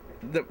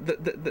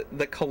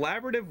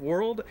collaborative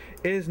world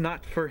is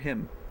not for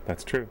him.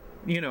 That's true.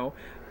 You know,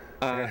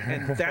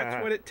 and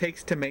that's what it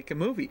takes to make a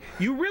movie.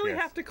 You really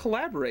have to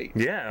collaborate.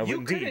 Yeah, you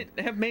indeed. couldn't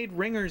have made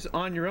Ringers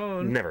on your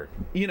own. Never.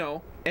 You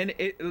know, and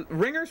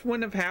Ringers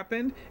wouldn't have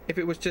happened if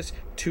it was just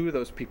two of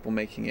those people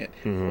making it,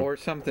 or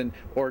something,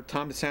 or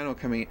Tom DeSanto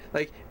coming in.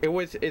 Like,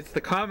 it's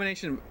the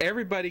combination of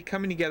everybody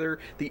coming together,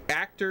 the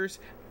actors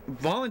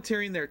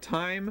volunteering their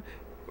time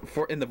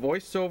in the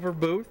voiceover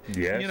booth.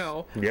 Yes. You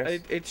know,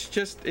 yes. It's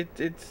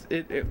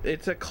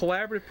a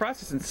collaborative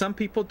process, and some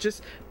people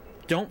just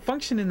don't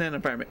function in that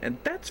environment, and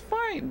that's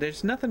fine.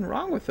 There's nothing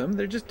wrong with them.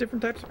 They're just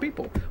different types of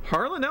people.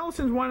 Harlan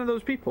Ellison's one of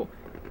those people.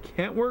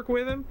 Can't work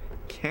with him,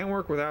 can't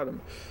work without him.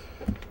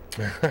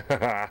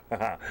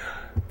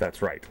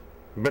 That's right.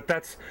 But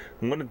that's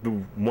one of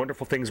the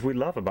wonderful things we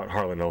love about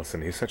Harlan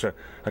Ellison. He's such a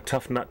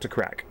tough nut to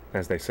crack,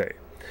 as they say.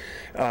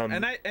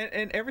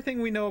 And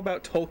everything we know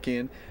about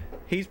Tolkien,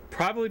 he's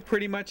probably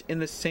pretty much in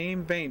the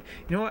same vein.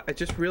 You know what? I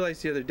just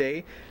realized the other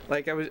day,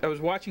 like I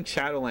was watching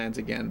Shadowlands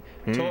again.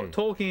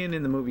 Tolkien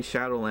in the movie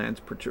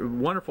Shadowlands,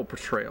 wonderful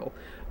portrayal.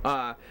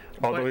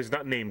 Although he's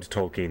not named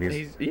Tolkien,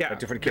 he's a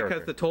different character.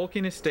 Because the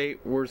Tolkien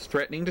estate was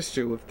threatening to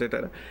sue.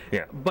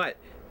 Yeah. But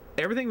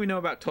everything we know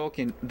about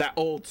Tolkien, that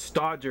old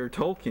stodger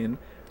Tolkien,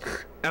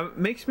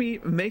 makes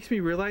me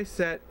realize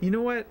that, you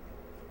know what,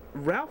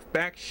 Ralph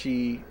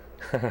Bakshi,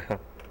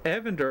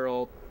 Evan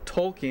Durrell,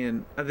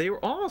 Tolkien, they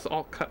were almost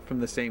all cut from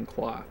the same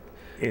cloth.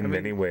 In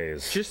many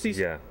ways. Just these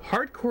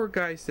hardcore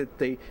guys that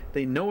they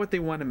know what they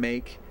want to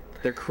make.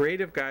 They're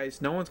creative guys.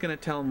 No one's going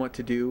to tell them what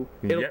to do.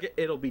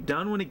 It'll be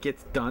done when it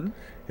gets done.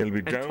 It'll be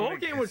and done.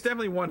 Tolkien was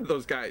definitely one of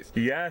those guys.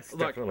 Yes,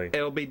 Look, definitely.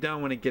 It'll be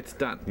done when it gets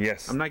done.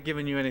 Yes. I'm not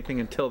giving you anything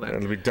until then.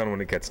 It'll be done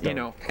when it gets done. You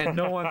know, and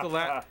no one's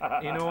allowed.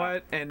 You know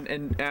what?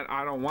 And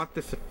I don't want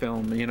this to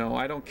film. You know,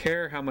 I don't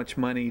care how much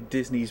money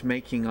Disney's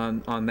making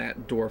on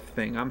that dwarf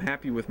thing. I'm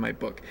happy with my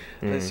book.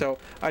 So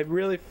I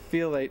really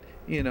feel like,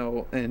 you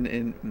know,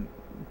 and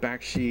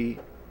Bakshi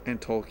and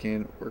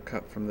Tolkien were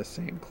cut from the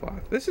same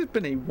cloth. This has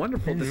been a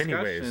wonderful discussion. In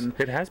many ways,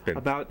 it has been.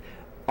 About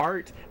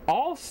art.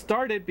 All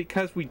started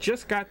because we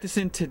just got this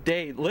in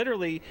today.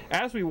 Literally,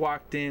 as we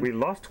walked in. We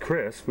lost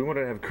Chris. We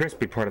wanted to have Chris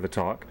be part of the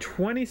talk.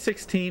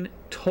 2016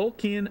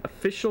 Tolkien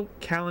official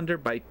calendar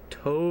by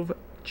Tove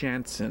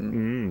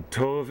Jansson.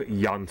 Tove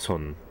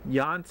Jansson.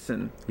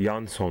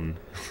 Jansson.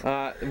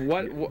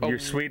 Your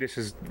Swedish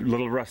is a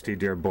little rusty,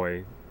 dear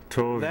boy.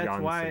 Tove Jansson.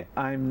 That's why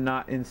I'm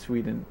not in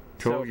Sweden.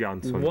 Tove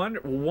Jansson.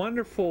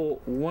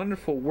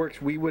 Wonderful works.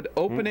 We would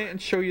open it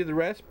and show you the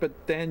rest,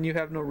 but then you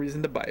have no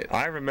reason to buy it.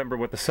 I remember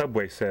what the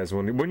subway says.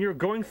 When you're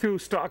going through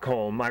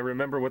Stockholm, I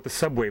remember what the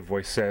subway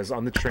voice says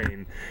on the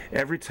train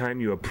every time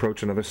you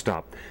approach another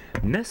stop.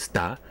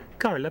 Nästa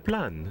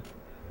Karlaplan.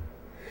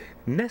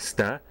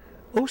 Nästa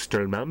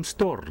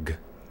Östermalmstorg.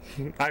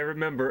 I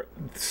remember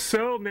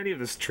so many of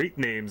the street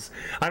names.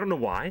 I don't know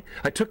why.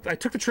 I took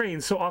the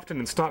train so often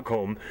in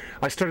Stockholm,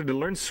 I started to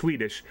learn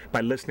Swedish by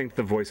listening to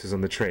the voices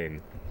on the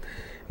train.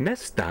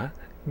 Nästa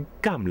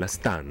Gamla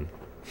stan,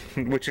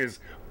 which is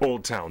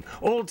Old Town.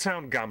 Old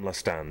Town Gamla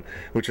stan,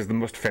 which is the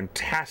most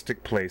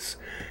fantastic place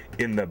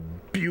in the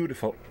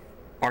beautiful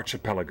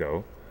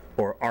archipelago,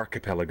 or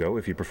archipelago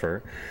if you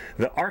prefer,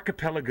 the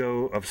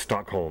archipelago of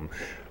Stockholm,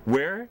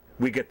 where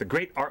we get the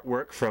great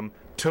artwork from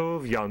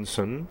Tove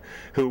Jansson,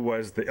 who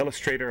was the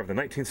illustrator of the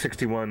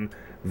 1961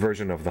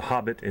 version of The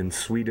Hobbit in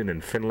Sweden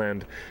and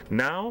Finland.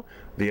 Now,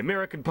 the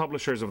American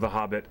publishers of The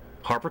Hobbit,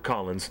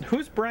 HarperCollins,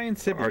 who's Brian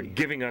Sibley? Are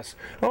giving us...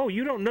 Oh,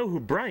 you don't know who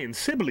Brian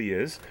Sibley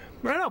is?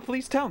 No,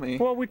 please tell me.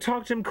 Well, we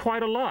talked to him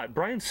quite a lot.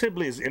 Brian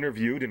Sibley is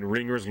interviewed in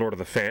Ringer's Lord of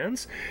the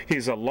Fans.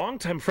 He's a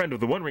longtime friend of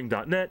the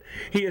OneRing.net.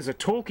 He is a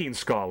Tolkien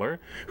scholar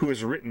who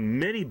has written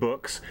many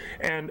books,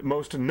 and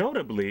most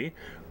notably,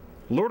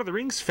 Lord of the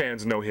Rings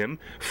fans know him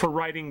for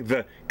writing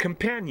the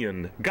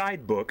companion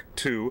guidebook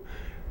to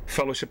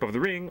Fellowship of the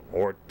Ring,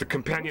 or the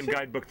companion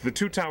guidebook to the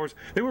Two Towers,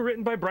 they were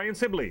written by Brian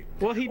Sibley.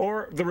 Well,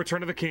 or The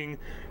Return of the King,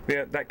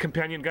 that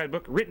companion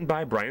guidebook written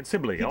by Brian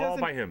Sibley, all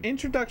by him.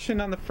 Introduction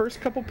on the first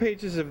couple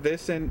pages of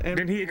this,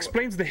 and he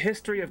explains the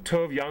history of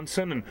Tove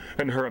Jansson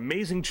and her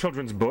amazing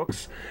children's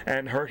books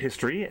and her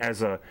history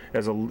as a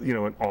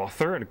an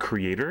author and a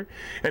creator,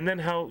 and then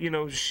how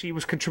she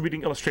was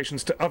contributing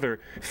illustrations to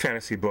other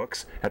fantasy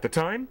books at the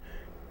time.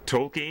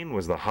 Tolkien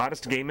was the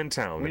hottest game in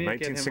town in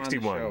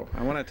 1961.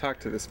 I want to talk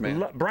to this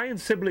man. Brian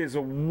Sibley is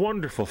a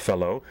wonderful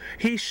fellow.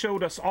 He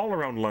showed us all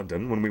around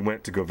London when we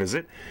went to go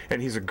visit,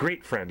 and he's a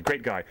great friend,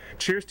 great guy.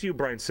 Cheers to you,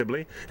 Brian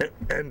Sibley.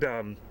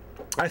 And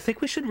I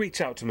think we should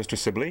reach out to Mr.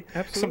 Sibley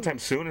sometime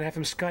soon and have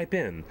him Skype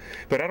in.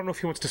 But I don't know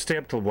if he wants to stay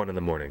up till 1 in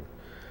the morning.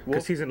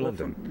 Because he's in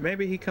London.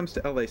 Maybe he comes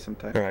to LA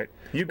sometime. All right.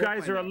 You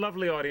guys are a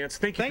lovely audience.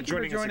 Thank you for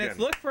joining us again.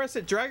 Look for us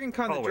at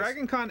DragonCon. Always. The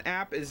DragonCon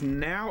app is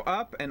now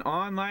up and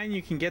online.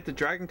 You can get the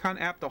DragonCon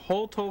app, the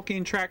whole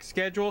Tolkien track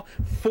schedule.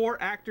 4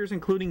 actors,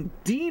 including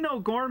Dean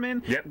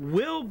O'Gorman,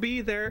 will be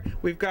there.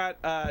 We've got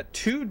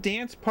 2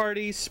 dance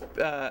parties,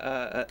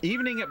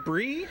 Evening at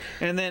Bree,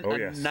 and then a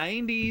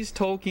 90s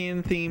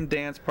Tolkien-themed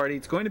dance party.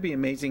 It's going to be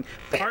amazing.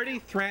 Party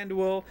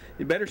Thranduil.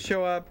 You better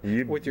show up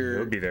with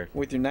your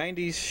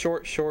 90s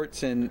short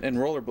shorts and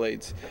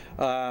rollerblades.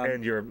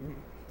 And your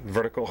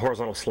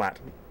horizontal slat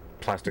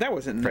plastic. That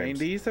wasn't frames.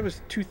 90s. That was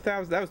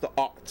 2000. That was the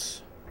aughts.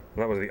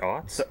 That was the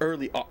aughts? The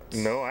early aughts.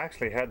 No, I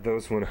actually had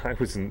those when I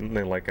was in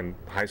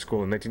high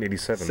school in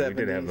 1987. 70s. We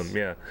did have them,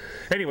 yeah.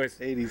 Anyways.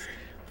 80s.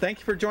 Thank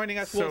you for joining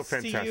us. We'll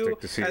see you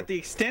at the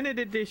extended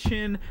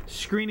edition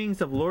screenings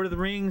of Lord of the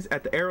Rings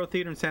at the Arrow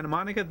Theater in Santa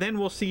Monica. Then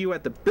we'll see you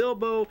at the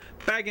Bilbo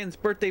Baggins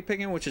birthday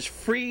picnic, which is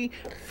free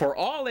for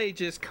all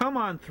ages. Come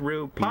on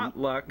through.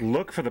 Potluck.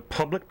 Look for the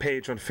public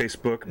page on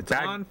Facebook. It's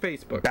on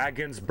Facebook.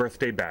 Baggins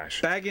Birthday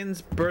Bash.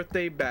 Baggins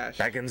Birthday Bash.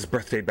 Baggins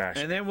Birthday Bash.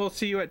 And then we'll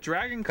see you at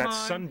DragonCon. That's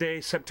Sunday,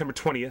 September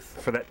 20th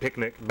for that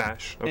picnic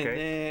bash.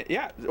 Okay.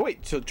 And then,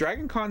 wait. So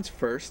DragonCon's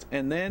first,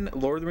 and then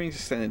Lord of the Rings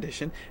Extended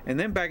Edition, and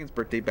then Baggins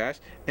Birthday Bash,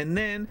 and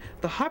then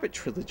the Hobbit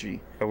trilogy.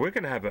 We're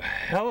going to have a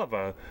hell of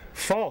a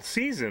fall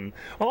season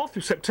all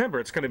through September.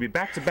 It's going to be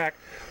back-to-back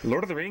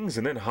Lord of the Rings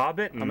and then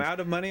Hobbit. And I'm out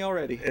of money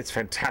already. It's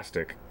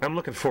fantastic. I'm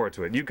looking forward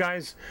to it. You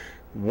guys,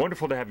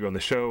 wonderful to have you on the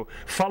show.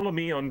 Follow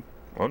me on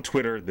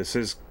Twitter. This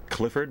is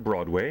Clifford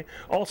Broadway,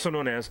 also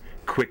known as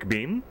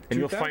QuickBeam, and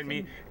you'll find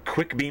me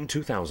QuickBeam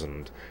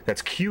 2000.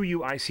 That's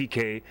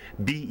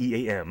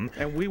QuickBeam.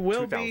 And we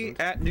will be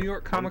at New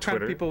York Comic Con.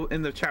 People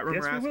in the chat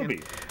room are asking. We will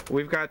be.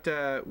 We've got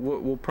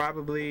we'll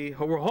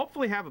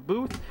hopefully have a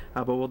booth,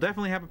 but we'll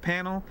definitely have a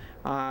panel,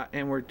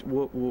 and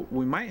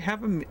we might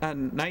have a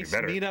nice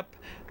meetup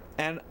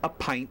and a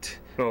pint.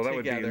 Oh, that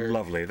together. Would be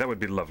lovely. That would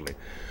be lovely.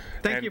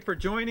 Thank you for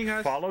joining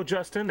us. Follow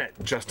Justin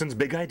at Justin's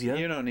Big Idea.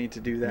 You don't need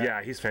to do that.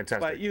 Yeah, he's fantastic.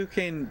 But you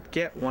can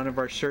get one of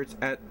our shirts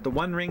at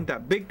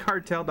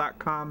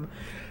theonering.bigcartel.com.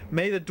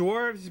 May the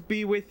dwarves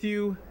be with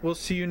you. We'll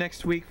see you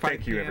next week, 5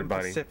 Thank you, p.m.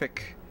 everybody.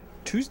 Pacific,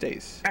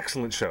 Tuesdays.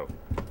 Excellent show.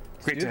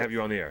 Great to have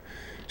you on the air.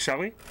 Shall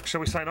we?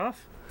 Shall we sign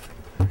off?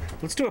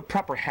 Let's do a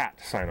proper hat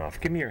sign off.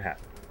 Give me your hat.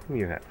 Give me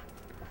your hat.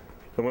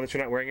 The one that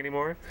you're not wearing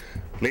anymore.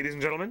 Ladies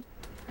and gentlemen,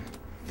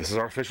 this is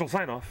our official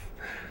sign off.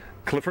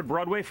 Clifford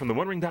Broadway from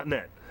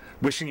theonering.net.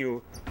 Wishing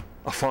you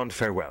a fond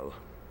farewell.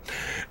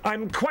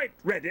 I'm quite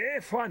ready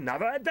for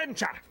another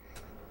adventure.